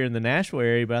local here in the Nashville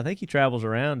area, but I think he travels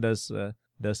around, does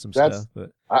some stuff.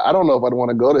 But I don't know if I'd want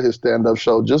to go to his stand-up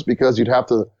show just because you'd have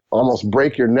to almost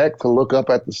break your neck to look up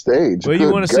at the stage. Well, you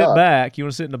want to sit back. You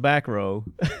want to sit in the back row.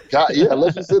 God, yeah,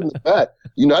 let's just sit in the back.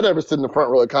 I never sit in the front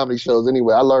row at comedy shows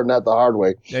anyway. I learned that the hard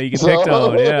way. Yeah, you get picked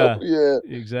on. Yeah, yeah,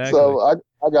 exactly. So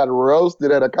I got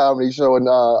roasted at a comedy show in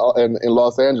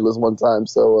Los Angeles one time.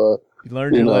 So you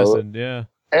learned your lesson. Yeah,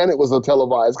 and it was a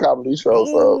televised comedy show.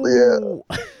 So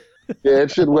yeah, it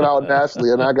shit went out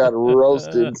nationally, and I got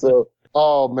roasted. So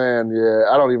oh man, yeah,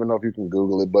 I don't even know if you can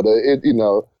Google it, but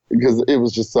because it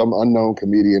was just some unknown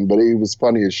comedian, but he was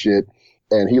funny as shit,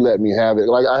 and he let me have it.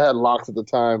 Like, I had locks at the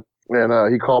time,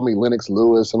 and he called me Lennox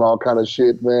Lewis and all kind of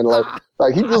shit, man. Like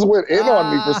he just went in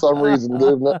on me for some reason,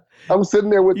 dude. I'm sitting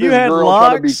there with this girl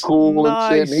trying to be cool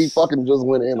and shit, and he fucking just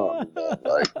went in on me, man.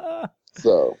 Like,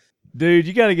 so. Dude,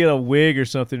 you got to get a wig or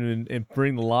something and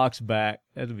bring the locks back.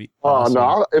 That'd be awesome.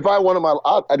 Oh, no. If I wanted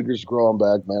I'd just grow them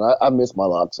back, man. I miss my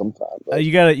locks sometimes.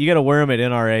 You gotta wear them at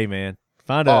NRA, man.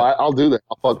 I'll do that.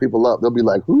 I'll fuck people up. They'll be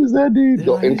like, "Who is that dude?"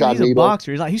 Go incognito. He's a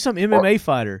boxer. He's some MMA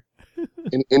fighter.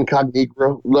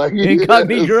 Incognito. Like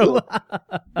incognito.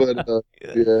 But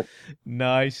yeah.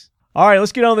 Nice. All right,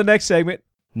 let's get on to the next segment.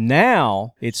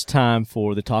 Now it's time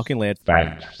for the Talking Lead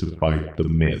Fact to fight the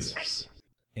myths.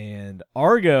 And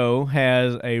Argo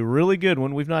has a really good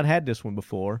one. We've not had this one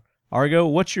before. Argo,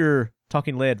 what's your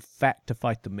Talking Lead fact to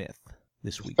fight the myth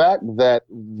this week? The fact that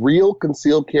real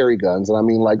concealed carry guns, and I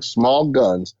mean like small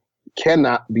guns,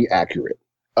 cannot be accurate.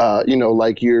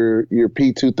 Like your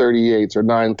P238s or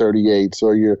 938s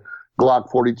or your Glock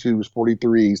 42s,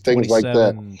 43s, things like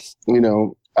that.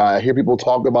 I hear people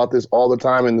talk about this all the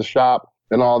time in the shop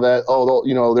and all that.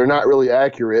 Oh, they're not really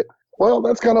accurate. Well,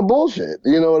 that's kind of bullshit.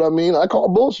 You know what I mean? I call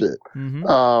bullshit. Mm-hmm.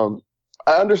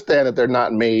 I understand that they're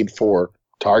not made for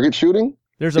target shooting.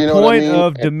 There's a point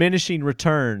of diminishing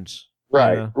returns.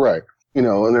 Right, right.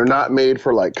 And they're not made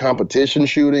for like competition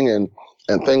shooting and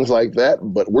things like that.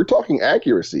 But we're talking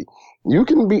accuracy. You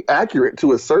can be accurate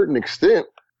to a certain extent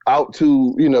out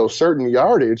to, certain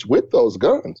yardage with those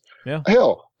guns. Yeah.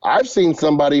 Hell, I've seen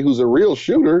somebody who's a real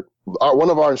shooter.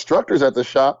 One of our instructors at the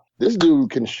shop, this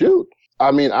dude can shoot. I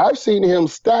mean, I've seen him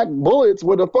stack bullets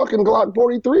with a fucking Glock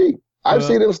 43. I've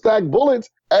seen him stack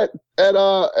bullets at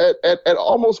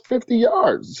almost 50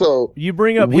 yards. So you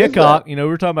bring up Hickok. We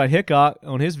were talking about Hickok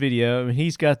on his video. I mean,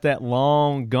 he's got that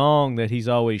long gong that he's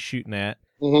always shooting at,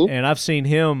 and I've seen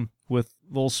him with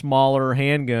little smaller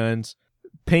handguns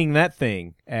ping that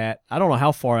thing at. I don't know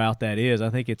how far out that is. I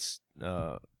think it's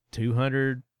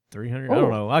 200. 300. I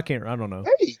don't know. I don't know.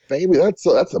 Hey, baby, that's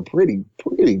a pretty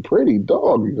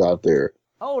dog you got there.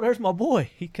 Oh, there's my boy.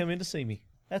 He come in to see me.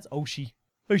 That's Oshi.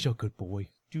 He's a good boy.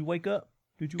 Did you wake up?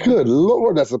 Good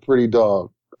Lord, that's a pretty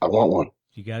dog. I want one.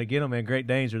 You got to get them, man. Great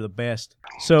Danes are the best.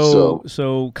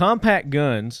 So compact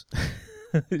guns.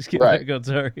 Let's get back on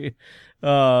target.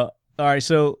 All right,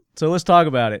 so let's talk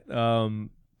about it. So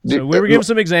we were giving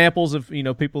some examples of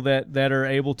people that are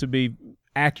able to be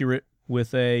accurate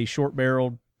with a shorter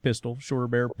barreled pistol.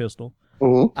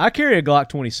 Mm-hmm. I carry a Glock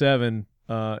 27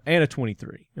 and a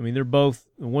 23. I mean, they're both,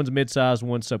 one's mid-sized,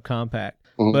 one's subcompact.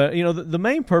 Mm-hmm. But the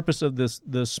main purpose of the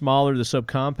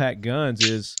subcompact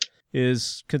guns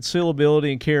is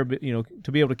concealability and care,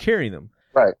 to be able to carry them.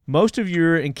 Right. Most of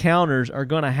your encounters are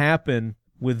going to happen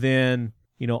within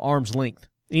arm's length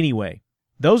anyway.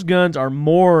 Those guns are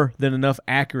more than enough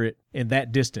accurate in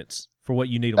that distance for what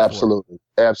you need them for.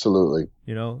 Absolutely.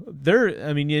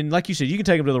 Like you said, you can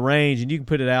take them to the range and you can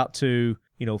put it out to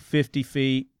 50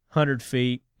 feet, 100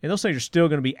 feet, and those things are still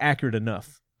going to be accurate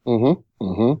enough. Mm-hmm.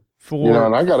 Mm-hmm.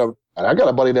 And I got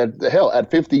a buddy that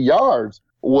at 50 yards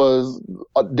was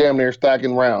damn near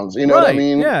stacking rounds. You know what I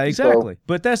mean? Yeah, exactly. So,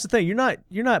 but that's the thing.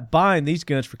 You're not buying these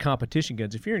guns for competition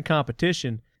guns. If you're in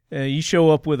competition, you show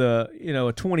up with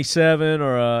a 27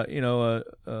 or a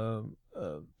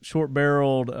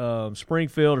short-barreled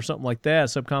Springfield or something like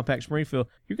that, a subcompact Springfield,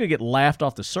 you're gonna get laughed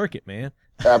off the circuit, man.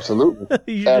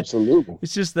 Absolutely. Absolutely.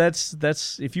 It's just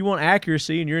that's if you want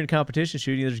accuracy and you're in competition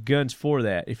shooting, there's guns for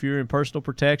that. If you're in personal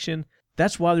protection,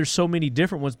 that's why there's so many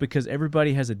different ones, because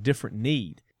everybody has a different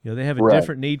need. They have a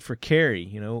different need for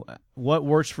carry. What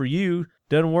works for you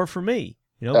doesn't work for me.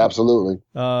 Absolutely.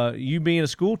 You being a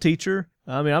school teacher,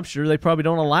 I mean, I'm sure they probably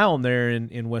don't allow them there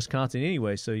in Wisconsin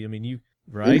anyway. So I mean,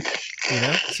 right?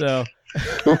 So.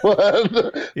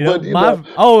 You don't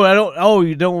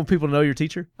want people to know your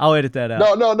teacher? I'll edit that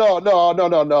out.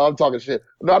 No. I'm talking shit.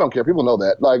 No, I don't care. People know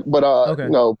that.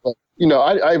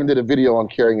 I even did a video on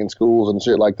carrying in schools and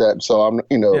shit like that. So I'm,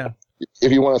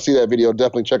 if you want to see that video,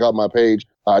 definitely check out my page.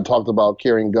 I talked about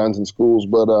carrying guns in schools,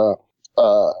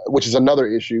 which is another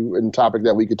issue and topic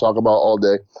that we could talk about all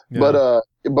day. Yeah.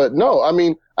 But no, I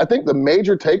mean, I think the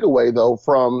major takeaway though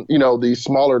from, these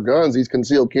smaller guns, these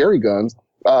concealed carry guns,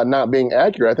 not being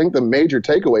accurate. I think the major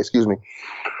takeaway,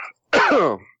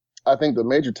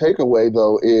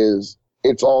 though is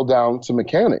it's all down to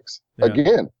mechanics. Yeah.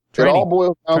 Again, it all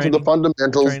boils down to the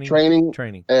fundamentals, training,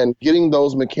 and getting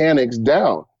those mechanics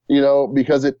down,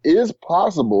 because it is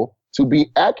possible to be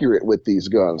accurate with these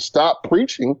guns. Stop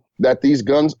preaching that these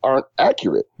guns aren't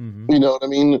accurate. Mm-hmm. You know what I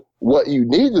mean? What you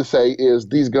need to say is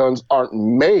these guns aren't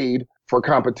made for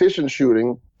competition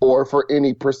shooting or for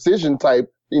any precision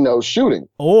type shooting.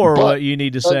 Or what you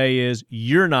need to say is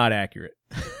you're not accurate.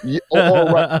 Right.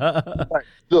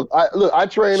 Look, I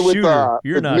train with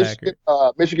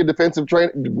Michigan Defensive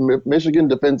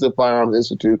Firearms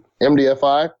Institute,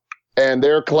 MDFI, and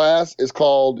their class is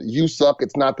called "You Suck,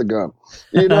 It's Not the Gun."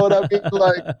 You know what I mean?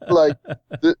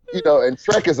 And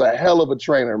Trek is a hell of a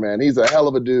trainer, man. He's a hell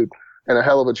of a dude and a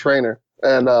hell of a trainer.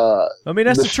 And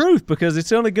that's the truth, because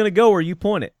it's only going to go where you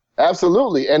point it.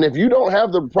 Absolutely. And if you don't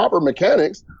have the proper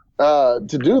mechanics to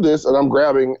do this, and I'm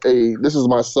grabbing this is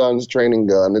my son's training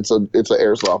gun. It's an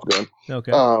airsoft gun.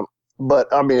 Okay. But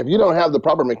I mean, if you don't have the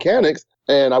proper mechanics,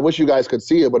 and I wish you guys could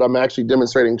see it, but I'm actually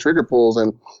demonstrating trigger pulls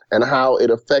and how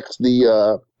it affects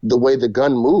the way the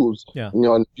gun moves. Yeah.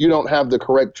 And if you don't have the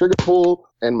correct trigger pull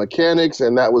and mechanics,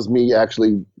 and that was me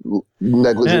actually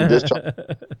negligent discharge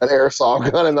an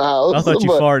airsoft gun in the house. I thought you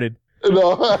farted.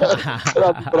 No,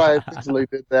 but I intentionally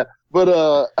did that. But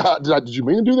did you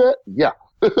mean to do that? Yeah.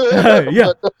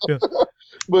 Yeah.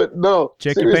 But no,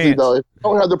 check seriously your pants. though, if you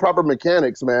don't have the proper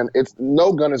mechanics, man,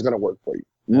 no gun is going to work for you.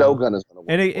 No gun is going to work.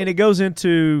 And it goes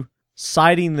into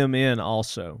sighting them in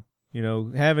also.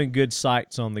 Having good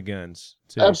sights on the guns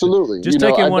too. Absolutely. Just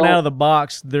taking one out of the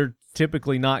box, they're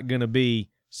typically not going to be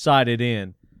sighted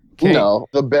in. Okay?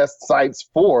 The best sights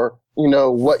for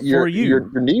what your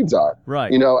needs are.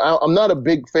 Right. I'm not a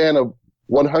big fan of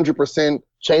 100%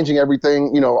 changing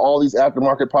everything, all these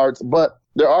aftermarket parts, but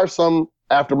there are some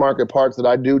aftermarket parts that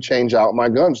I do change out my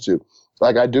guns to.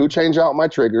 Like I do change out my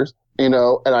triggers, and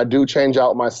I do change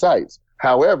out my sights.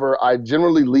 However, I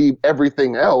generally leave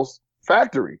everything else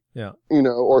factory,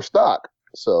 or stock.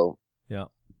 So, yeah.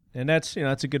 And that's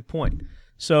a good point.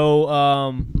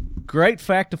 So, great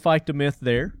fact to fight the myth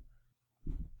there.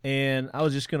 And I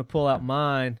was just going to pull out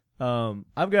mine.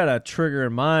 I've got a trigger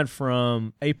in mine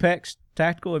from Apex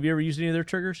Tactical. Have you ever used any of their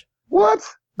triggers? What?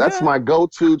 That's my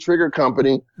go-to trigger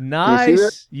company. Nice. You see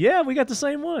that? Yeah, we got the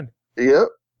same one. Yep.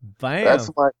 Bam.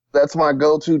 That's my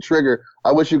go-to trigger.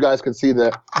 I wish you guys could see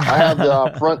that. I have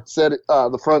the front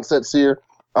set sear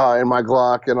in my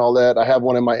Glock and all that. I have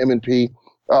one in my M&P.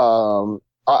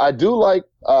 I do like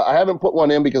I haven't put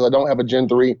one in because I don't have a Gen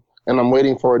 3, and I'm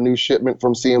waiting for a new shipment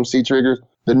from CMC Triggers,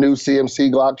 the new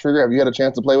CMC Glock trigger. Have you had a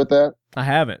chance to play with that? I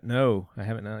haven't. No, I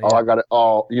haven't. Not yet. Oh, I got it.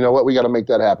 Oh, you know what? We got to make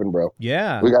that happen, bro.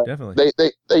 Yeah, definitely.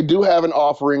 They do have an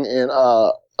offering in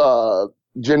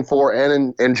Gen 4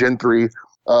 and in Gen 3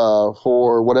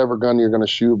 for whatever gun you're going to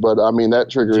shoot. But, I mean, that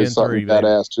trigger Gen is something 3, baby.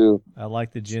 badass, too. I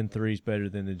like the Gen 3s better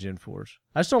than the Gen 4s.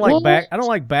 I just don't like I don't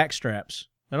like back straps.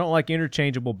 I don't like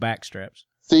interchangeable back straps.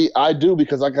 See, I do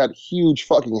because I got huge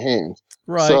fucking hands.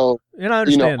 Right. So, and I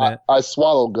understand that. I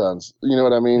swallow guns. You know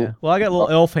what I mean? Yeah. Well, I got little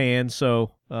elf hands,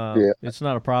 so it's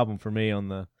not a problem for me on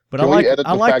the. But Can I like. we edit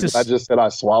I the like fact to. that I just said I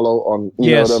swallow on. You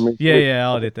Yes. know what I mean? Yeah,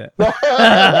 I'll edit that.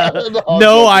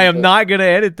 No, I am not going to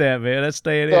edit that, man. That's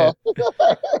staying in.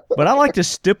 But I like to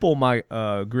stipple my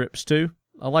grips too.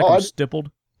 I like them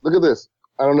stippled. Look at this.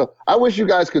 I don't know. I wish you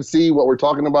guys could see what we're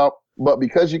talking about, but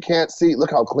because you can't see,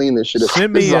 look how clean this shit is.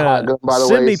 Send me, this is a hot gun, by the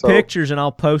send way, me pictures and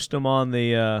I'll post them on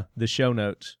the show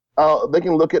notes. They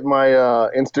can look at my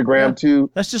Instagram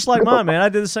too. That's just like mine, man. I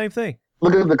did the same thing.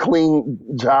 Look at the clean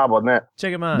job on that.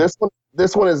 Check it out.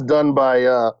 This one is done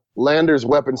by Landers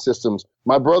Weapon Systems.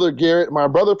 My brother Garrett, my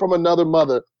brother from another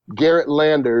mother, Garrett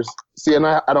Landers. See, and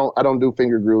I don't do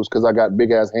finger grooves because I got big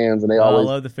ass hands and they always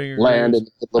I love the finger land.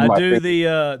 grooves. I do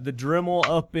the Dremel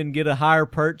up and get a higher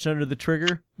perch under the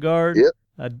trigger guard. Yep.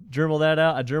 I Dremel that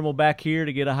out. I Dremel back here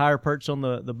to get a higher perch on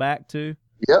the back too.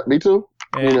 Yep, me too.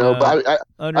 And, but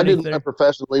I didn't that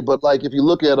professionally, but like if you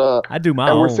look at I do my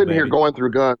and own. We're sitting here going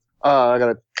through guns.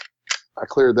 I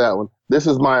cleared that one. This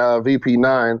is my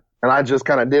VP9, and I just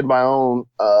kind of did my own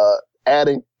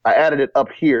adding. I added it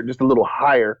up here, just a little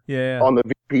higher on the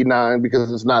VP9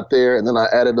 because it's not there, and then I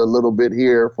added a little bit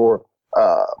here for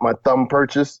my thumb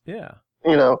purchase. Yeah,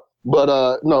 you know,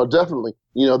 but no, definitely,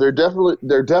 you know, they're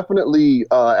definitely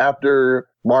after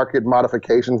market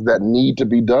modifications that need to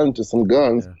be done to some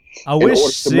guns. Yeah. I wish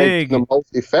SIG the most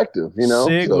effective. You know,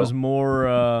 SIG was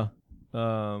more.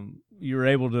 You were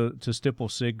able to stipple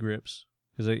SIG grips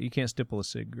because you can't stipple a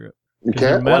SIG grip. You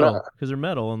can't because they're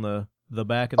metal on the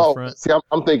back and the front. See,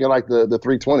 I'm thinking like the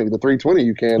 320. The 320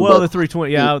 you can. Well, the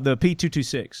 320, the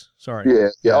P226.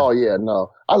 Sorry. Yeah. Oh yeah,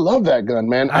 no. I love that gun,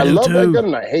 man. I do love too. that gun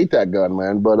and I hate that gun,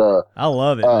 man. But I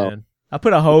love it, man. I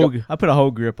put a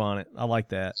Hogue grip on it. I like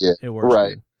that. Yeah, it works.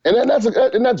 Right. Good.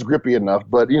 And that's grippy enough.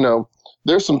 But you know,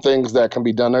 there's some things that can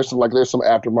be done. There's some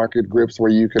aftermarket grips where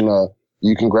you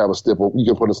can grab a stipple. You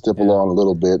can put a stipple on a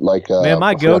little bit. Like man,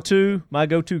 my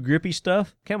go-to grippy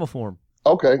stuff, Camoform.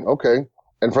 Okay.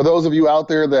 And for those of you out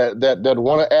there that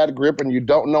want to add grip and you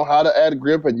don't know how to add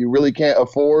grip and you really can't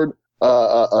afford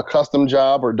a custom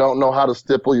job or don't know how to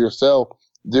stipple yourself,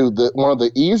 dude, one of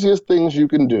the easiest things you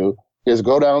can do is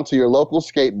go down to your local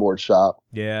skateboard shop.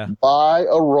 Yeah. Buy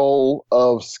a roll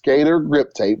of skater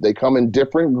grip tape. They come in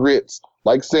different grits,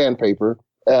 like sandpaper.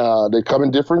 They come in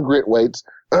different grit weights,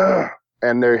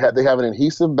 and they have an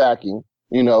adhesive backing.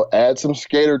 You know, add some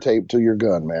skater tape to your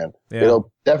gun, man. Yeah.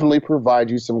 It'll definitely provide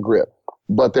you some grip.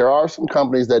 But there are some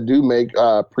companies that do make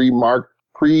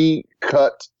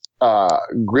pre-cut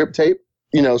grip tape,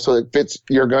 you know, so it fits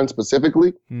your gun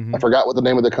specifically. Mm-hmm. I forgot what the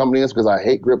name of the company is because I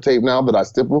hate grip tape now that I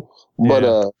stipple.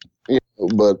 But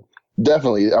but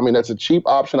definitely, I mean, that's a cheap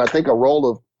option. I think a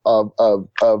roll of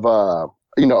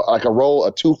you know, like a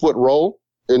 2-foot roll,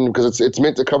 and because it's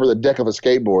meant to cover the deck of a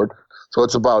skateboard, so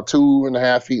it's about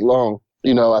 2.5 feet long.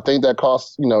 You know, I think that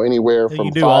costs, you know, anywhere from $5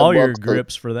 you do all your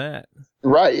grips for that.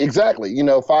 Right, exactly. You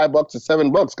know, $5 to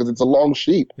 $7 because it's a long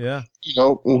sheet. Yeah. You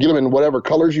know, and get them in whatever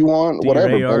colors you want,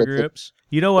 whatever. AR grips.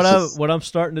 You know what I'm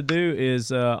starting to do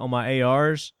is on my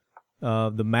ARs,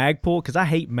 the Magpul, because I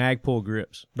hate Magpul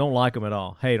grips. Don't like them at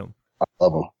all. Hate them. I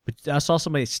love them. But I saw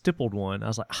somebody stippled one. I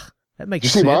was like, that makes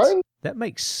sense. You see mine? That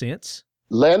makes sense.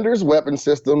 Landers Weapon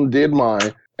System did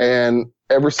mine, and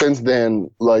ever since then,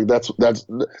 like that's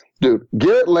dude.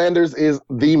 Garrett Landers is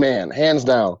the man, hands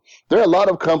down. There are a lot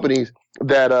of companies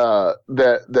that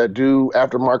do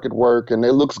aftermarket work and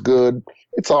it looks good.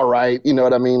 It's all right. You know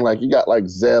what I mean? Like you got like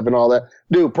Zeb and all that.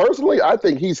 Dude, personally, I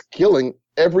think he's killing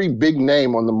every big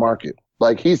name on the market.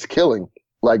 Like he's killing.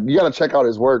 Like you got to check out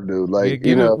his work, dude. Like,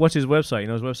 what's his website? You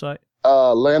know his website?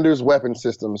 Landers Weapon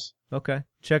Systems. Okay.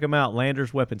 Check him out.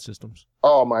 Landers Weapon Systems.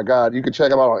 Oh my God. You can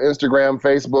check him out on Instagram,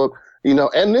 Facebook, you know,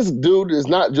 and this dude is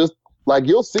not just like,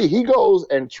 you'll see he goes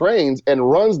and trains and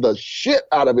runs the shit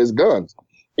out of his guns.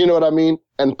 You know what I mean?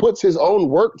 And puts his own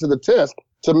work to the test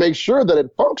to make sure that it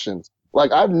functions.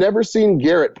 Like I've never seen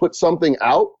Garrett put something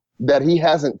out that he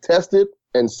hasn't tested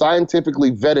and scientifically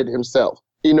vetted himself.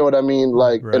 You know what I mean?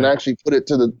 Like, right. And actually put it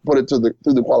through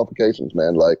the qualifications,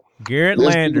 man. Like Garrett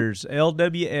Landers,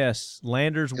 LWS,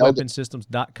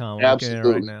 LandersWeaponSystems.com. I'm looking at it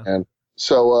right now. Man.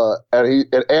 So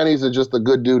and he's just a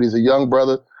good dude. He's a young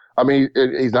brother. I mean,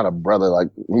 he's not a brother, like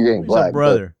he ain't black. He's a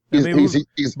brother.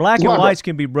 He's black and my whites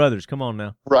can be brothers. Come on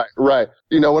now. Right.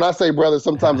 When I say brother,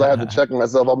 sometimes I have to check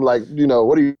myself. I'm like,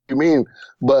 what do you mean?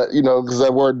 But because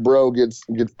that word bro gets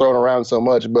thrown around so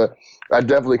much. But I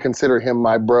definitely consider him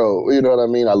my bro. You know what I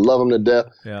mean? I love him to death.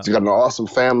 Yeah. He's got an awesome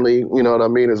family. You know what I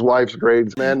mean? His wife's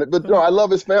great, man. But I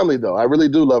love his family though. I really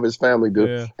do love his family, dude.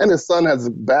 Yeah. And his son has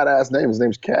a badass name. His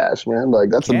name's Cash, man. Like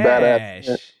that's a badass.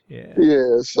 Man.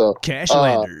 Yeah. So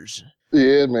Cashlanders.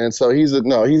 Yeah, man. So he's a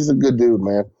good dude,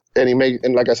 man.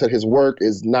 And like I said, his work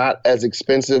is not as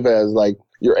expensive as like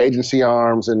your agency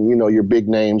arms and your big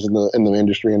names in the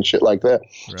industry and shit like that.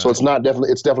 Right. So it's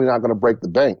definitely not going to break the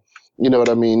bank. You know what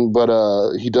I mean? But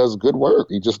he does good work.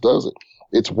 He just does it.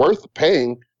 It's worth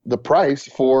paying the price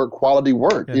for quality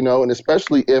work, and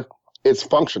especially if it's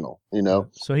functional,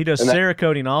 So he does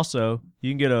Cerakoting also.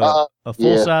 You can get a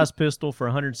full size pistol for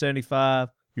 $175.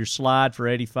 Your slide for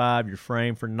 $85, your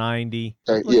frame for $90.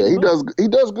 He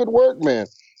does good work, man.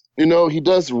 He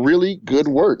does really good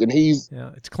work, and he's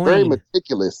it's clean. Very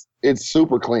meticulous. It's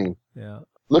super clean. Yeah.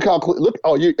 Look how look.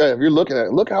 Oh, if you're looking at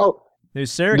it, look how.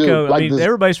 Cerakote.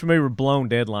 Everybody's familiar with Blown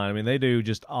Deadline. I mean, they do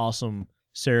just awesome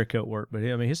Cerakote work. But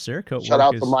his Cerakote work. Shout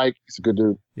out to Mike. He's a good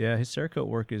dude. Yeah, his Cerakote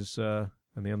work is. The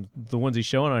ones he's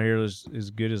showing on here is as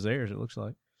good as theirs. It looks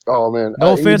like. Oh man.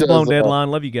 No offense, Blown Deadline.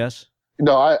 Love you guys.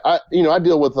 No, I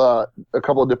deal with a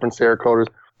couple of different Cerakoters,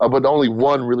 but only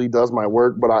one really does my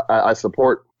work. But I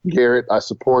support Garrett. I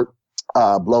support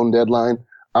Blown Deadline.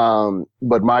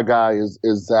 But my guy is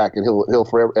Zach, and he'll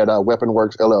forever at Weapon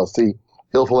Works LLC.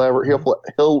 He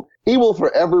will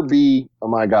forever be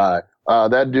my guy.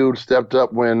 That dude stepped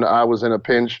up when I was in a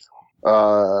pinch,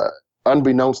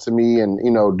 unbeknownst to me,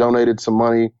 and donated some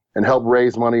money and helped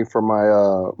raise money for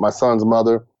my son's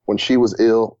mother when she was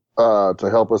ill. To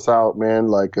help us out, man.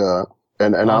 Like,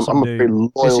 and awesome, I'm a very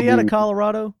loyal dude. Is he out of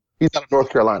Colorado? He's out of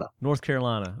North Carolina. North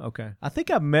Carolina. Okay. I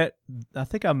think I met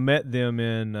them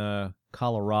in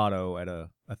Colorado at a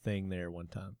thing there one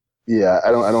time. Yeah,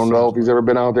 I don't know if he's ever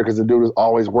been out there because the dude is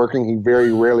always working. He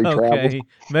very rarely travels.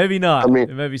 Maybe not. I mean,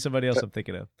 it may be somebody else I'm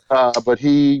thinking of. But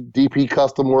he DP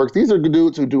Custom Works. These are good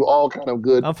dudes who do all kind of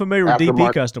good. I'm familiar with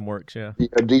DP Custom Works. Yeah.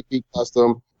 DP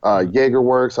Custom. Jaeger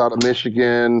Works out of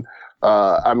Michigan.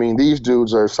 These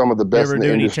dudes are some of the best in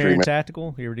the industry. You ever do any Terran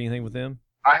Tactical? You ever do anything with them?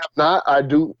 I have not. I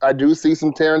do see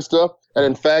some Terran stuff. And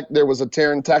in fact, there was a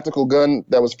Terran Tactical gun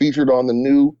that was featured on the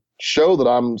new show that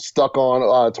I'm stuck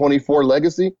on, 24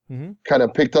 Legacy. Mm-hmm. Kind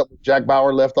of picked up Jack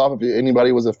Bauer left off. If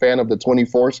anybody was a fan of the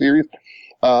 24 series,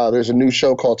 there's a new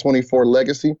show called 24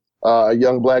 Legacy. A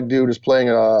young black dude is playing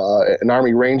an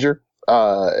Army Ranger,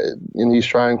 and he's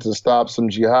trying to stop some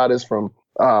jihadists from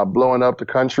blowing up the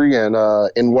country. And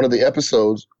in one of the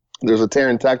episodes, there's a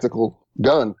Terran Tactical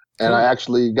gun, and I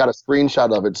actually got a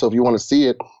screenshot of it. So if you want to see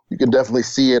it, you can definitely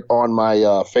see it on my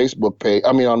Facebook page.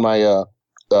 I mean, on my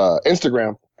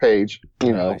Instagram page.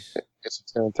 Nice. It's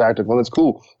a Terran Tactical, and it's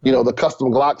cool. The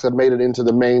custom Glocks have made it into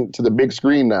the big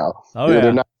screen now. Oh, yeah.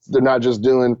 They're not just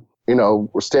doing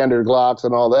standard Glocks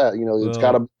and all that. It's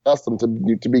got to be custom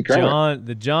to be current.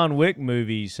 The John Wick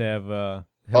movies have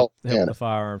helped the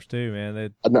firearms too,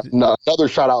 man. Another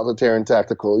shout out to Terran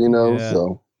Tactical. Yeah.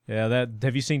 So yeah,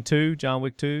 have you seen John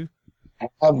Wick 2? I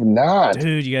have not.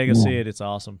 Dude, you gotta go see it. It's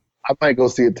awesome. I might go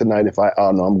see it tonight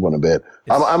I'm going to bed.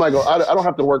 I might go. I don't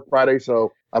have to work Friday,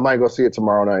 so I might go see it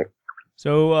tomorrow night.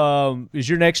 So, is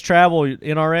your next travel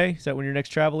NRA? Is that when your next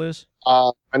travel is?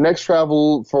 My next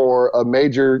travel for a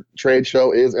major trade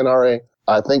show is NRA.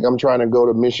 I think I'm trying to go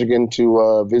to Michigan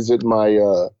to visit my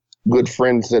good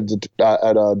friends at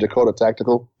Dakota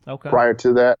Tactical. Okay. Prior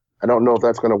to that, I don't know if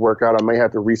that's going to work out. I may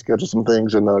have to reschedule some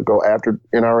things and go after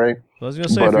NRA. Well, I was going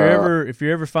to say, if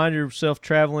you ever find yourself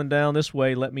traveling down this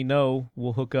way, let me know.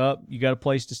 We'll hook up. You got a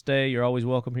place to stay. You're always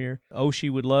welcome here.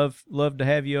 Oshi would love to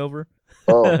have you over.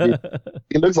 Oh,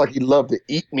 he looks like he'd love to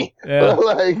eat me. Yeah.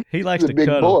 He likes to big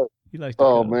cuddle. Boy. He likes to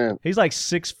cuddle. Man. He's like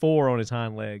 6'4" on his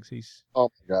hind legs. Oh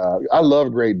my God. I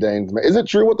love Great Danes, man. Is it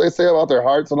true what they say about their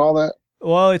hearts and all that?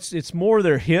 Well, it's more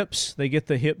their hips. They get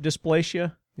the hip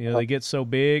dysplasia. They get so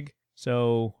big.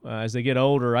 So as they get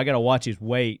older, I got to watch his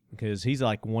weight because he's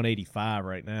like 185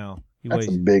 right now. That's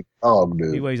a big dog,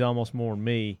 dude. He weighs almost more than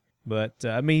me. But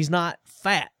he's not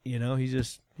fat. He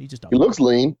looks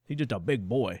lean. He's just a big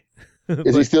boy.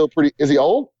 Is he still pretty? Is he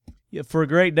old? Yeah, for a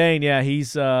Great Dane, yeah,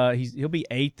 he'll be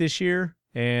 8 this year,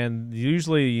 and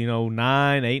usually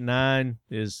 9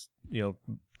 is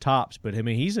tops. But I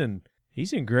mean, he's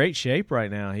in great shape right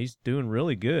now. He's doing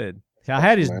really good. I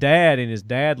had his dad, and his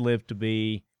dad lived to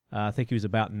be I think he was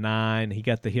about 9. He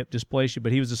got the hip dysplasia,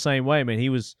 but he was the same way. I mean, he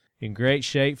was in great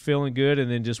shape, feeling good, and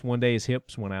then just one day his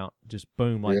hips went out, just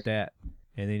boom like that,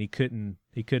 and then he couldn't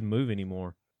move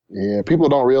anymore. Yeah, people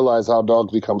don't realize how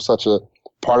dogs become such a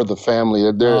part of the family.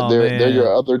 They're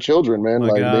your other children, man. My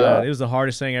like God, they are. It was the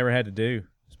hardest thing I ever had to do.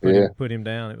 Put him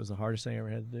down. It was the hardest thing I ever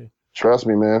had to do. Trust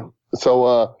me, man.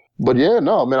 So, but yeah,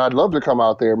 no, man, I'd love to come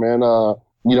out there, man.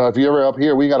 If you're ever up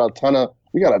here, we got a ton of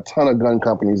gun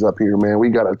companies up here, man. We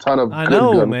got a ton of. I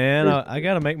know, man. I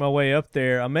got to make my way up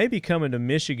there. I may be coming to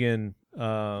Michigan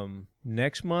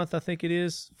next month, I think it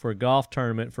is, for a golf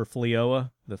tournament for FLIOA,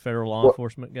 the federal law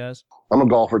enforcement guys. I'm a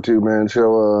golfer too, man.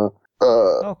 So,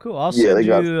 oh, cool. I'll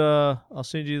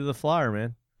send you the flyer,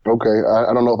 man. Okay.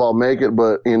 I don't know if I'll make it,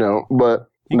 but you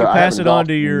can pass it on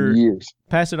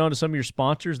to some of your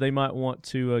sponsors. They might want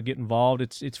to get involved.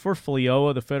 It's for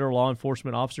FLIOA, the Federal Law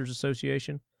Enforcement Officers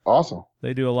Association. Awesome.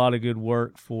 They do a lot of good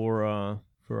work for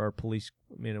our police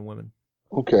men and women.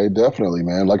 Okay, definitely,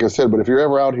 man. Like I said, but if you're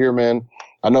ever out here, man,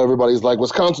 I know everybody's like,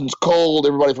 Wisconsin's cold.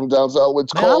 Everybody from down south,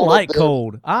 it's cold.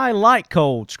 I like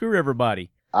cold. Screw everybody.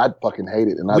 I fucking hate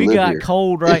it, and we got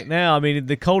cold right now. I mean,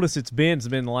 the coldest it's been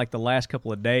like the last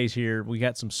couple of days here. We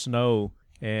got some snow,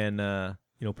 and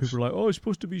people are like, "Oh, it's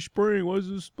supposed to be spring. What is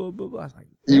this?" Blah blah blah. I was like,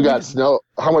 you got snow?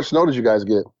 How much snow did you guys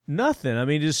get? Nothing. I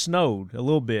mean, it just snowed a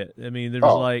little bit. I mean, there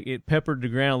was it peppered the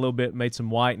ground a little bit, made some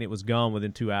white, and it was gone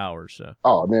within 2 hours. So.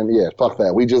 Oh man, yeah, fuck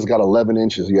that. We just got 11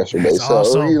 inches yesterday. That's so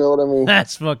awesome. You know what I mean?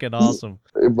 That's fucking awesome.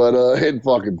 But it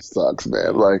fucking sucks,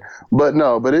 man.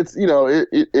 But it's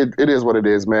it is what it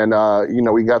is, man.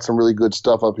 We got some really good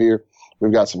stuff up here.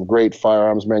 We've got some great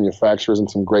firearms manufacturers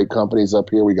and some great companies up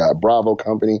here. We got Bravo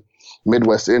Company,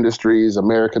 Midwest Industries,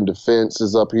 American Defense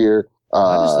is up here.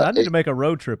 I need to make a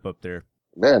road trip up there.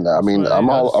 Man, I mean, I'm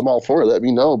all for it. Let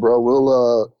me know, bro.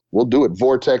 We'll do it.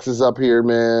 Vortex is up here,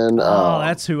 man.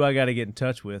 That's who I got to get in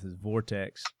touch with is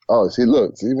Vortex. Oh, see,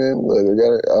 man,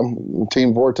 I'm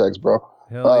Team Vortex, bro.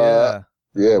 Hell yeah.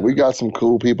 Yeah, we got some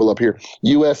cool people up here.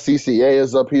 USCCA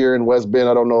is up here in West Bend.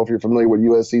 I don't know if you're familiar with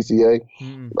USCCA,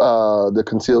 the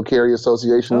Concealed Carry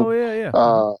Association. Oh, yeah.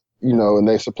 And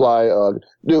they supply,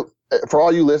 for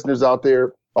all you listeners out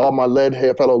there, all my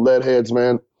fellow lead heads,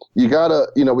 man, you gotta,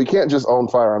 we can't just own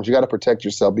firearms. You gotta protect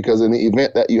yourself, because in the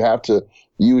event that you have to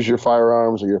use your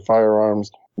firearms or your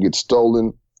firearms get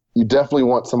stolen, you definitely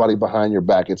want somebody behind your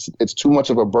back. It's too much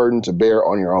of a burden to bear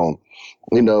on your own,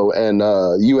 and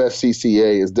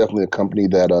USCCA is definitely a company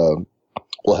that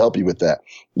will help you with that.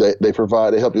 They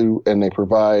help you, and they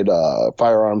provide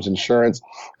firearms insurance,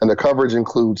 and the coverage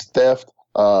includes theft,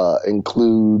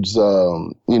 includes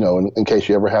in case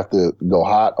you ever have to go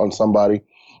hot on somebody,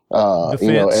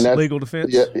 defense, and that's legal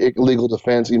defense. Yeah, legal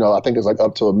defense. I think it's like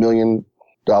up to $1 million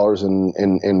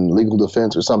in legal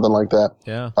defense or something like that.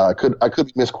 Yeah. I could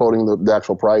be misquoting the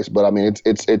actual price, but I mean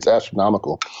it's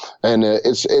astronomical, and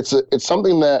it's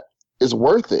something that is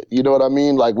worth it. You know what I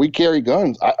mean? Like, we carry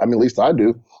guns. I mean, at least I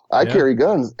do. I carry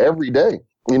guns every day.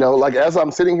 Like as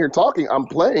I'm sitting here talking, I'm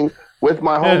playing with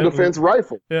my home defense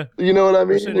rifle. Yeah. You know what I mean?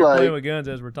 We're sitting here playing with guns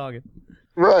as we're talking.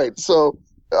 Right. So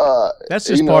that's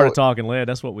just part of Talking Lead.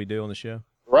 That's what we do on the show.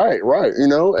 Right.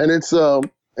 And it's a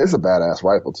badass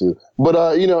rifle too. But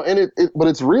but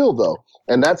it's real though.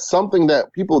 And that's something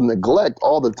that people neglect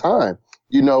all the time.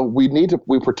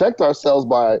 We protect ourselves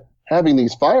by having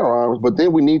these firearms, but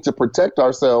then we need to protect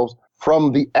ourselves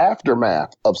from the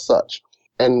aftermath of such.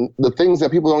 And the things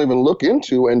that people don't even look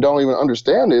into and don't even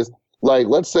understand is, like,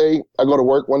 let's say I go to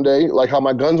work one day, like how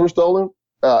my guns were stolen.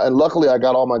 And luckily I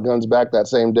got all my guns back that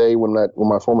same day when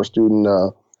my former student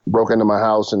broke into my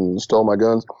house and stole my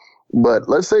guns. But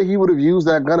let's say he would have used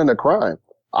that gun in a crime.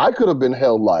 I could have been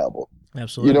held liable.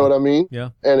 Absolutely. You know what I mean? Yeah.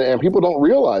 And people don't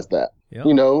realize that. Yeah.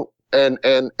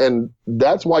 And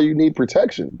that's why you need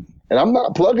protection. And I'm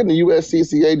not plugging the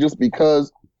USCCA just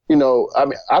because, I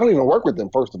mean, I don't even work with them,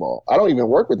 first of all. I don't even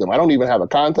work with them. I don't even have a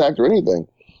contact or anything.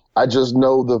 I just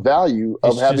know the value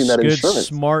of having that insurance. It's a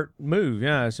smart move.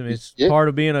 Yeah. I mean, it's part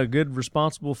of being a good,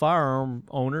 responsible firearm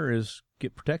owner is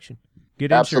get protection.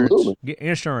 Get insurance. Absolutely. Get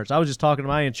insurance. I was just talking to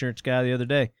my insurance guy the other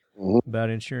day about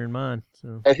insuring mine.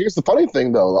 So. And here's the funny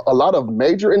thing, though. A lot of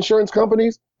major insurance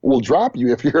companies will drop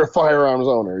you if you're a firearms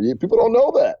owner. People don't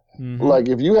know that. Mm-hmm. Like,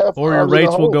 if you have or your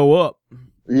rates will go up.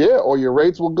 Yeah, or your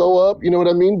rates will go up. You know what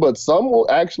I mean? But some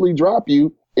will actually drop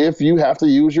you if you have to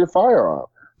use your firearm.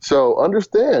 So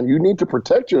understand, you need to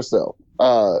protect yourself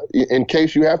in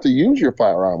case you have to use your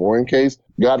firearm, or in case,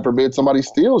 God forbid, somebody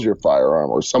steals your firearm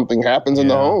or something happens in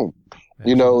the home.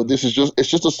 Absolutely. It's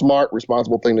just a smart,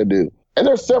 responsible thing to do. And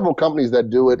there's several companies that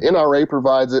do it. NRA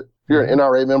provides it. If you're an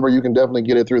NRA member, you can definitely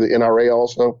get it through the NRA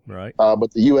also. Right.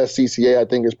 But the USCCA, I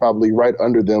think, is probably right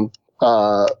under them.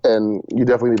 And you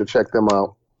definitely need to check them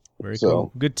out. Very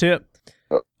cool. Good tip.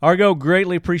 Argo,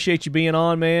 greatly appreciate you being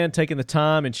on, man, taking the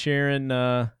time and sharing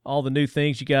all the new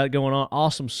things you got going on.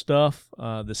 Awesome stuff.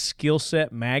 The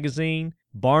SKILLSET magazine,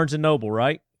 Barnes & Noble,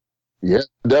 right? Yeah,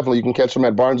 definitely. You can catch them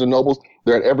at Barnes & Nobles.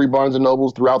 They're at every Barnes &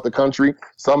 Nobles throughout the country.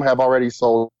 Some have already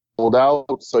sold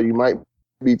out, so you might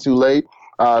be too late.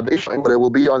 But it will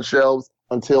be on shelves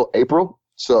until April.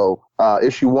 So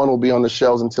issue 1 will be on the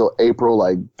shelves until April,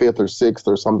 like 5th or 6th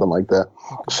or something like that.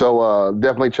 So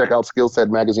definitely check out SKILLSET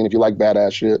magazine if you like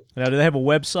badass shit. Now, do they have a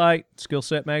website,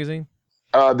 SKILLSET magazine?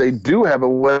 They do have a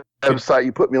website.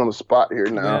 You put me on the spot here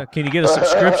now. Yeah. Can you get a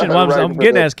subscription? Well, I'm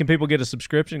getting at, can people get a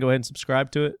subscription? Go ahead and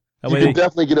subscribe to it. You can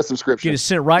definitely get a subscription. Get it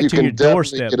sent right to your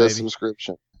doorstep, get a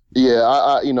subscription. Yeah,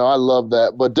 I love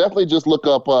that. But definitely just look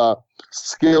up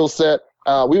SKILLSET.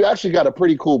 We've actually got a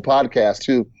pretty cool podcast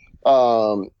too.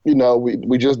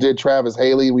 We just did Travis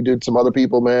Haley. We did some other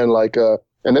people, man. Like,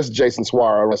 and this is Jason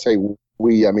Swar. When I say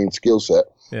we, I mean SKILLSET.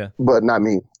 Yeah. But not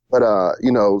me. But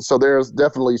so there's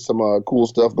definitely some cool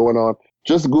stuff going on.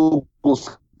 Just Google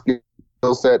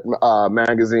SKILLSET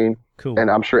magazine. Cool.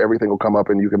 And I'm sure everything will come up,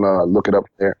 and you can look it up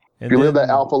there. And if you live that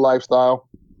alpha lifestyle.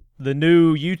 The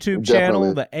new YouTube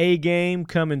channel, the A Game,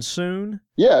 coming soon.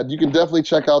 Yeah, you can definitely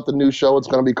check out the new show. It's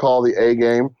going to be called the A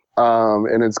Game,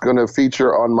 and it's going to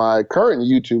feature on my current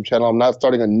YouTube channel. I'm not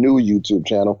starting a new YouTube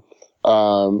channel,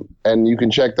 and you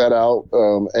can check that out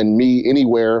and me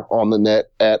anywhere on the net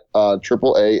at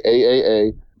AAAARGO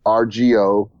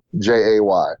JAY.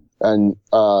 And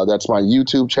that's my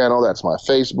YouTube channel. That's my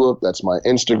Facebook. That's my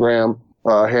Instagram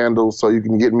handle. So you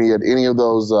can get me at any of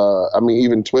those.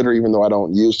 Even Twitter, even though I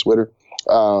don't use Twitter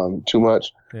too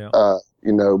much. Yeah. But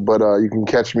you can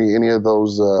catch me any of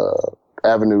those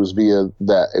avenues via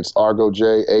that. It's Argo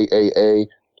J,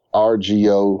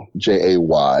 AAARGO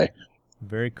JAY.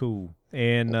 Very cool.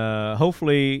 And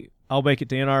hopefully I'll make it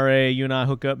to NRA. You and I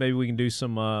hook up. Maybe we can do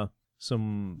some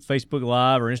Facebook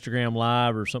Live or Instagram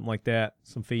Live or something like that.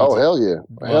 Some feeds. Oh, hell yeah.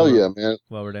 Hell yeah, man.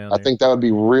 While we're down there. I think that would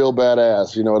be real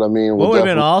badass. You know what I mean? What would have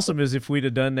been awesome is if we'd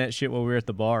have done that shit while we were at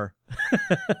the bar.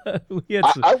 I was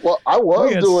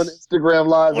doing Instagram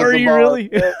Lives at the bar. Were you really?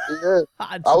 Yeah.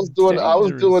 I was doing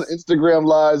Instagram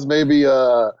Lives maybe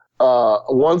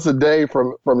once a day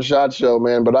from SHOT Show,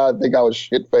 man. But I think I was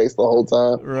shit-faced the whole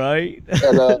time. Right.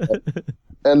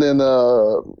 And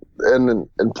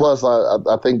plus,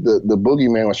 I think the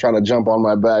boogeyman was trying to jump on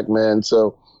my back, man.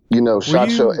 So, SHOT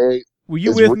Show 8. Were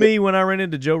you with me when I ran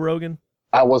into Joe Rogan?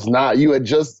 I was not. You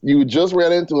just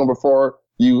ran into him before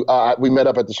we met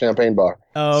up at the Champagne Bar.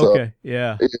 Oh, so, okay.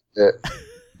 Yeah.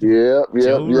 Yeah.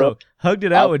 Hugged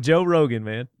it out with Joe Rogan,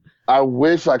 man. I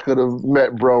wish I could have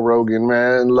met Bro Rogan,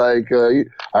 man. Like, I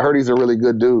heard he's a really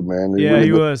good dude, man.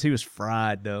 He was. He was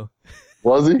fried, though.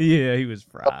 Was he? Yeah, he was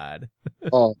fried.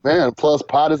 Oh, man. Plus,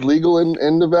 pot is legal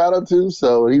in Nevada, too,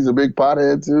 so he's a big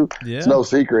pothead, too. Yeah. It's no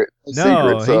secret. He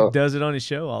does it on his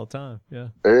show all the time. Yeah.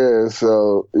 Yeah,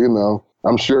 so,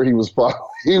 I'm sure he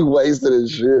wasted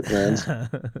his shit, man.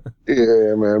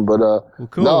 Yeah, man. But,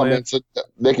 cool, man. So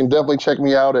they can definitely check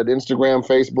me out at Instagram,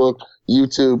 Facebook,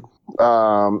 YouTube.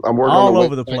 I'm working all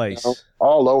over the place.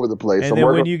 All over the place. And then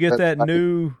when you get that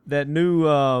new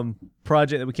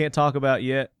project that we can't talk about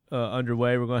yet,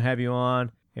 underway, we're going to have you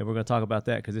on, and we're going to talk about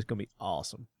that because it's going to be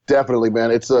awesome. Definitely, man.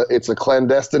 It's a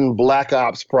clandestine black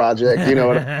ops project. You know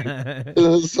what I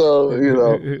mean? So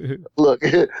look,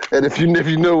 and if you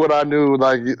knew what I knew,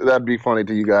 like that'd be funny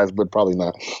to you guys, but probably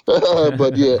not.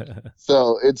 But yeah,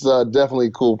 so it's definitely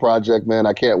a cool project, man.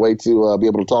 I can't wait to be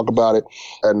able to talk about it,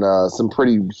 and some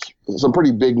pretty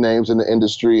big names in the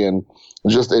industry and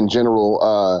just in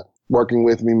general. Working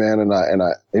with me, man, and I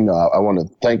want to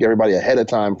thank everybody ahead of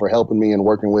time for helping me and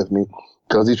working with me,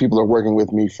 because these people are working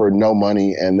with me for no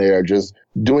money and they are just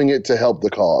doing it to help the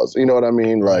cause. You know what I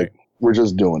mean? Like, we're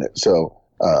just doing it. So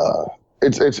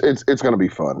it's gonna be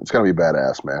fun. It's gonna be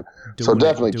badass, man. So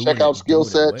definitely check out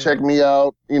SKILLSET. Check me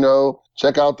out.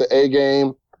 Check out the A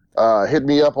Game. Hit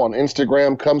me up on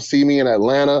Instagram. Come see me in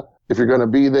Atlanta if you're gonna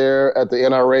be there at the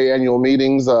NRA annual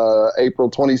meetings, April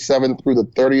 27th through the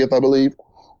 30th, I believe.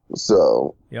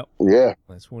 So, yeah,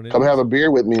 come have a beer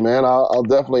with me, man. I'll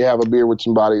definitely have a beer with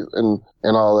somebody and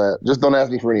all that. Just don't ask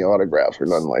me for any autographs or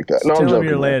nothing like that. No, tell him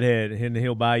you're lead head and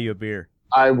he'll buy you a beer.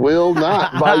 I will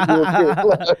not buy you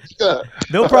a beer.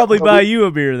 They'll probably buy you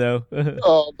a beer, though.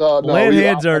 Oh, no. Lead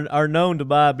heads are known to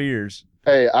buy beers.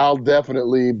 Hey, I'll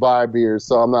definitely buy beers,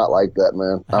 so I'm not like that,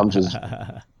 man. I'm just,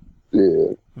 yeah.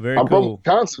 I'm from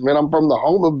Wisconsin, man. I'm from the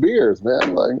home of beers,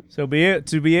 man. Like, so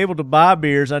to be able to buy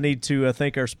beers, I need to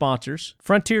thank our sponsors,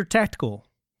 Frontier Tactical.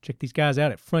 Check these guys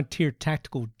out at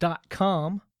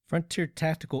frontiertactical.com. Frontier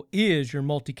Tactical is your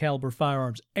multi-caliber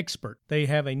firearms expert. They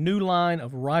have a new line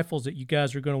of rifles that you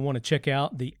guys are going to want to check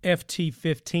out, the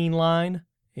FT15 line,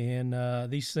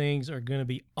 and these things are going to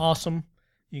be awesome.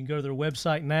 You can go to their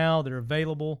website now. They're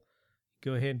available.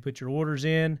 Go ahead and put your orders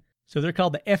in. So they're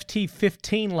called the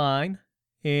FT15 line,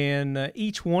 and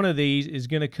each one of these is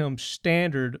going to come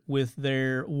standard with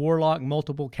their Warlock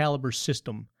multiple caliber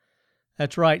system.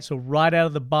 That's right. So right out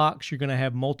of the box, you're going to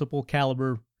have multiple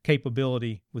caliber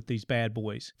capability with these bad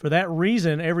boys. For that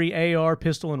reason, every AR,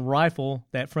 pistol, and rifle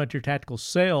that Frontier Tactical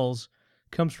sells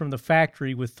comes from the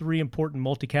factory with 3 important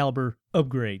multi-caliber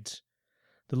upgrades.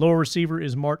 The lower receiver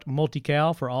is marked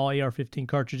multi-cal for all AR-15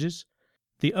 cartridges.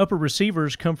 The upper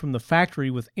receivers come from the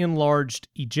factory with enlarged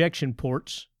ejection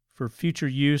ports for future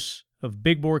use of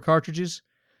big bore cartridges.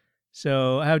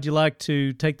 So how would you like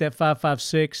to take that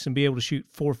 5.56 and be able to shoot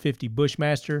 450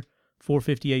 Bushmaster,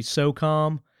 458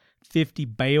 SOCOM, 50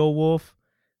 Beowulf?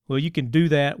 Well, you can do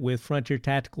that with Frontier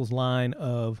Tactical's line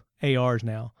of ARs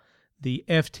now, the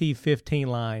FT15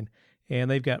 line. And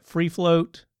they've got free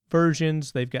float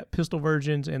versions, they've got pistol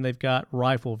versions, and they've got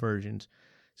rifle versions.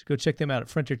 So go check them out at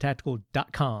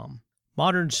frontiertactical.com.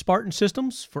 Modern Spartan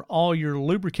Systems for all your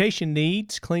lubrication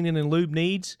needs, cleaning and lube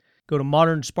needs. Go to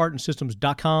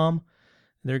modernspartansystems.com.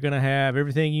 They're going to have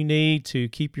everything you need to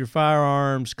keep your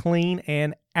firearms clean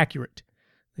and accurate.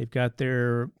 They've got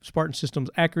their Spartan Systems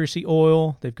accuracy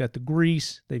oil. They've got the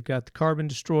grease. They've got the carbon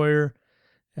destroyer.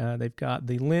 They've got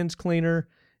the lens cleaner.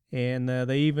 And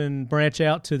they even branch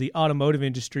out to the automotive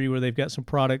industry where they've got some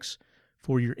products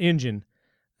for your engine.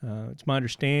 It's my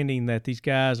understanding that these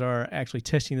guys are actually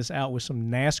testing this out with some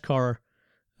NASCAR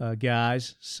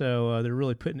guys. So they're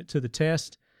really putting it to the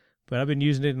test. But I've been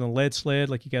using it in the lead sled,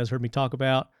 like you guys heard me talk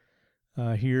about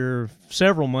here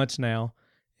several months now.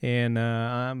 And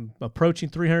I'm approaching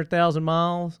 300,000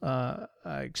 miles. I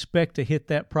expect to hit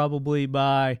that probably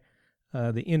by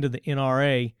the end of the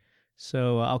NRA.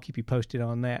 So I'll keep you posted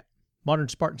on that.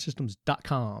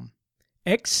 ModernSpartanSystems.com.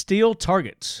 X Steel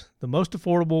Targets, the most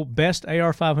affordable, best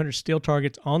AR-500 steel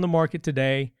targets on the market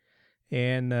today.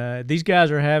 And these guys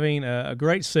are having a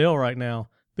great sale right now.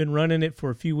 Been running it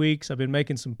for a few weeks. I've been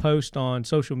making some posts on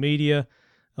social media,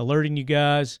 alerting you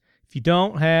guys. If you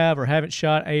don't have or haven't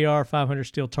shot AR-500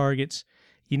 steel targets,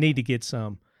 you need to get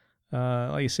some.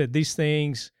 Like I said, these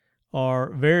things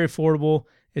are very affordable,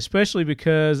 especially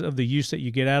because of the use that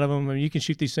you get out of them. I mean, you can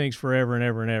shoot these things forever and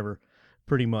ever and ever,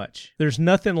 pretty much. There's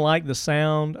nothing like the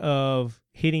sound of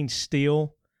hitting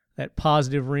steel, that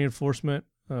positive reinforcement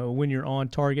when you're on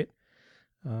target.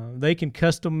 They can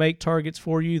custom make targets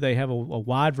for you. They have a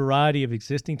wide variety of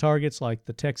existing targets like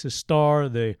the Texas Star,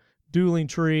 the Dueling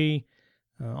Tree,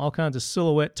 all kinds of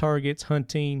silhouette targets,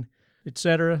 hunting,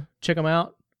 etc. Check them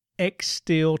out.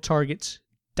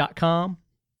 xsteeltargets.com.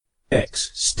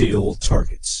 X Steel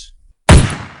Targets.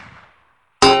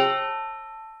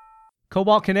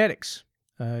 Cobalt Kinetics.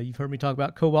 You've heard me talk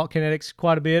about Cobalt Kinetics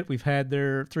quite a bit. We've had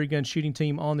their 3-gun shooting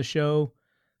team on the show.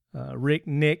 Rick,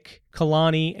 Nick,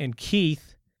 Kalani, and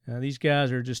Keith. These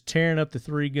guys are just tearing up the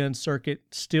 3-gun circuit,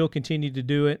 still continue to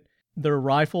do it. Their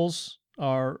rifles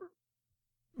are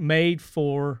made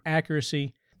for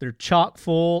accuracy. They're chock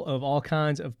full of all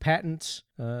kinds of patents,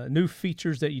 new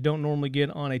features that you don't normally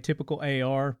get on a typical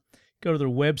AR. Go to their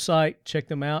website, check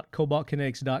them out,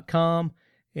 cobaltkinetics.com,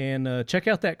 and check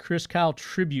out that Chris Kyle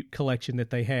tribute collection that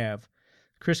they have.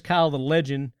 Chris Kyle, the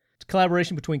legend. It's a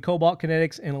collaboration between Cobalt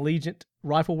Kinetics and Allegiant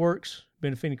Rifle Works,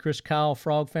 benefiting Chris Kyle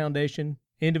Frog Foundation.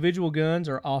 Individual guns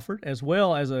are offered as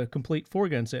well as a complete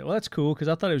 4-gun set. Well, that's cool because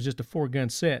I thought it was just a 4-gun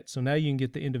set. So now you can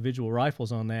get the individual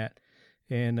rifles on that.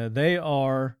 And they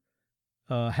are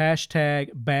hashtag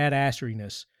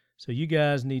badasseriness. So you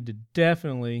guys need to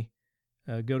definitely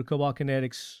go to Cobalt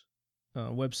Kinetics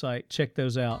website, check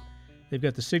those out. They've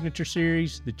got the Signature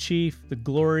Series, the Chief, the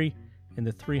Glory, and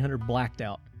the 300 Blacked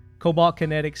Out.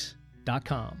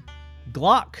 CobaltKinetics.com.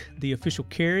 Glock, the official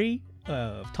carry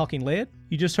of Talking Lead.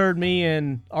 You just heard me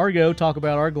and Argo talk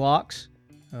about our Glocks.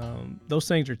 Those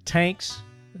things are tanks.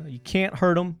 You can't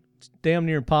hurt them. It's damn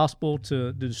near impossible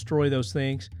to destroy those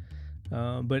things.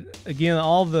 But again,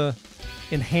 all the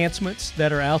enhancements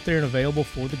that are out there and available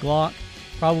for the Glock,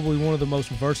 probably one of the most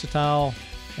versatile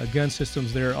gun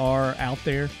systems there are out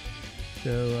there.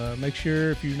 So make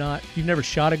sure if you've never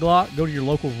shot a Glock, go to your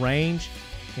local range,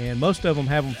 and most of them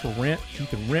have them for rent. You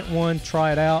can rent one,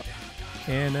 try it out,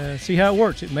 and see how it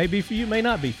works. It may be for you, it may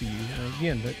not be for you.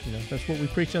 Again, but that's what we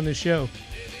preach on this show.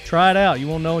 Try it out. You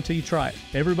won't know until you try it.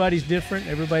 Everybody's different.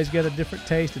 Everybody's got a different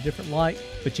taste, a different like,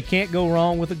 but you can't go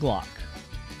wrong with a Glock.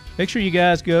 Make sure you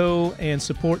guys go and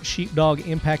support Sheepdog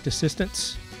Impact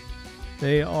Assistance.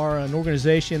 They are an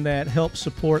organization that helps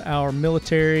support our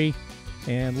military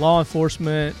and law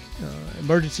enforcement,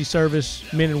 emergency service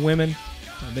men and women.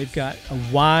 They've got a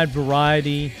wide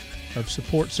variety of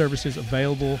support services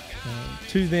available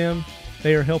to them.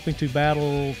 They are helping to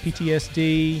battle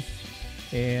PTSD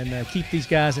and keep these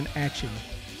guys in action.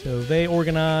 So they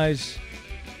organize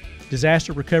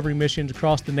disaster recovery missions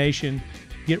across the nation,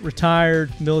 get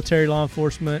retired military, law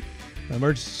enforcement,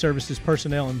 emergency services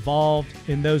personnel involved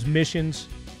in those missions,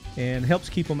 and helps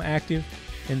keep them active.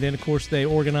 And then, of course, they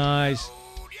organize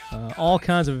all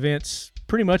kinds of events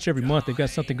pretty much every month. They've got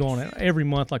something going on every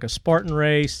month, like a Spartan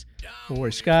race or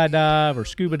a skydive or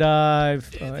scuba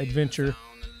dive adventure.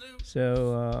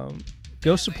 So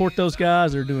go support those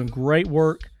guys. They're doing great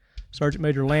work. Sergeant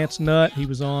Major Lance Nutt, he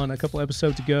was on a couple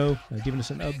episodes ago, giving us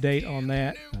an update on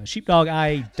that.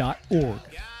 Sheepdogia.org.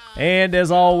 And as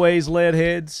always,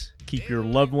 leadheads, keep your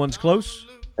loved ones close.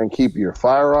 And keep your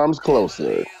firearms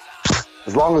closer.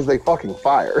 As long as they fucking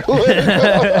fire.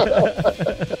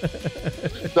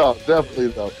 No, definitely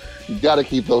though. You got to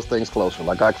keep those things closer.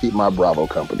 Like I keep my Bravo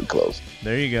company close.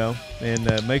 There you go.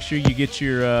 And make sure you get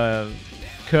your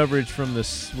coverage from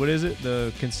this, what is it?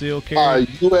 The concealed carry?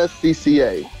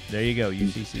 USCCA. There you go,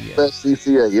 USCCA.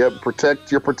 USCCA, yep.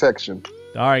 Protect your protection.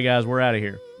 All right, guys, we're out of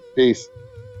here. Peace.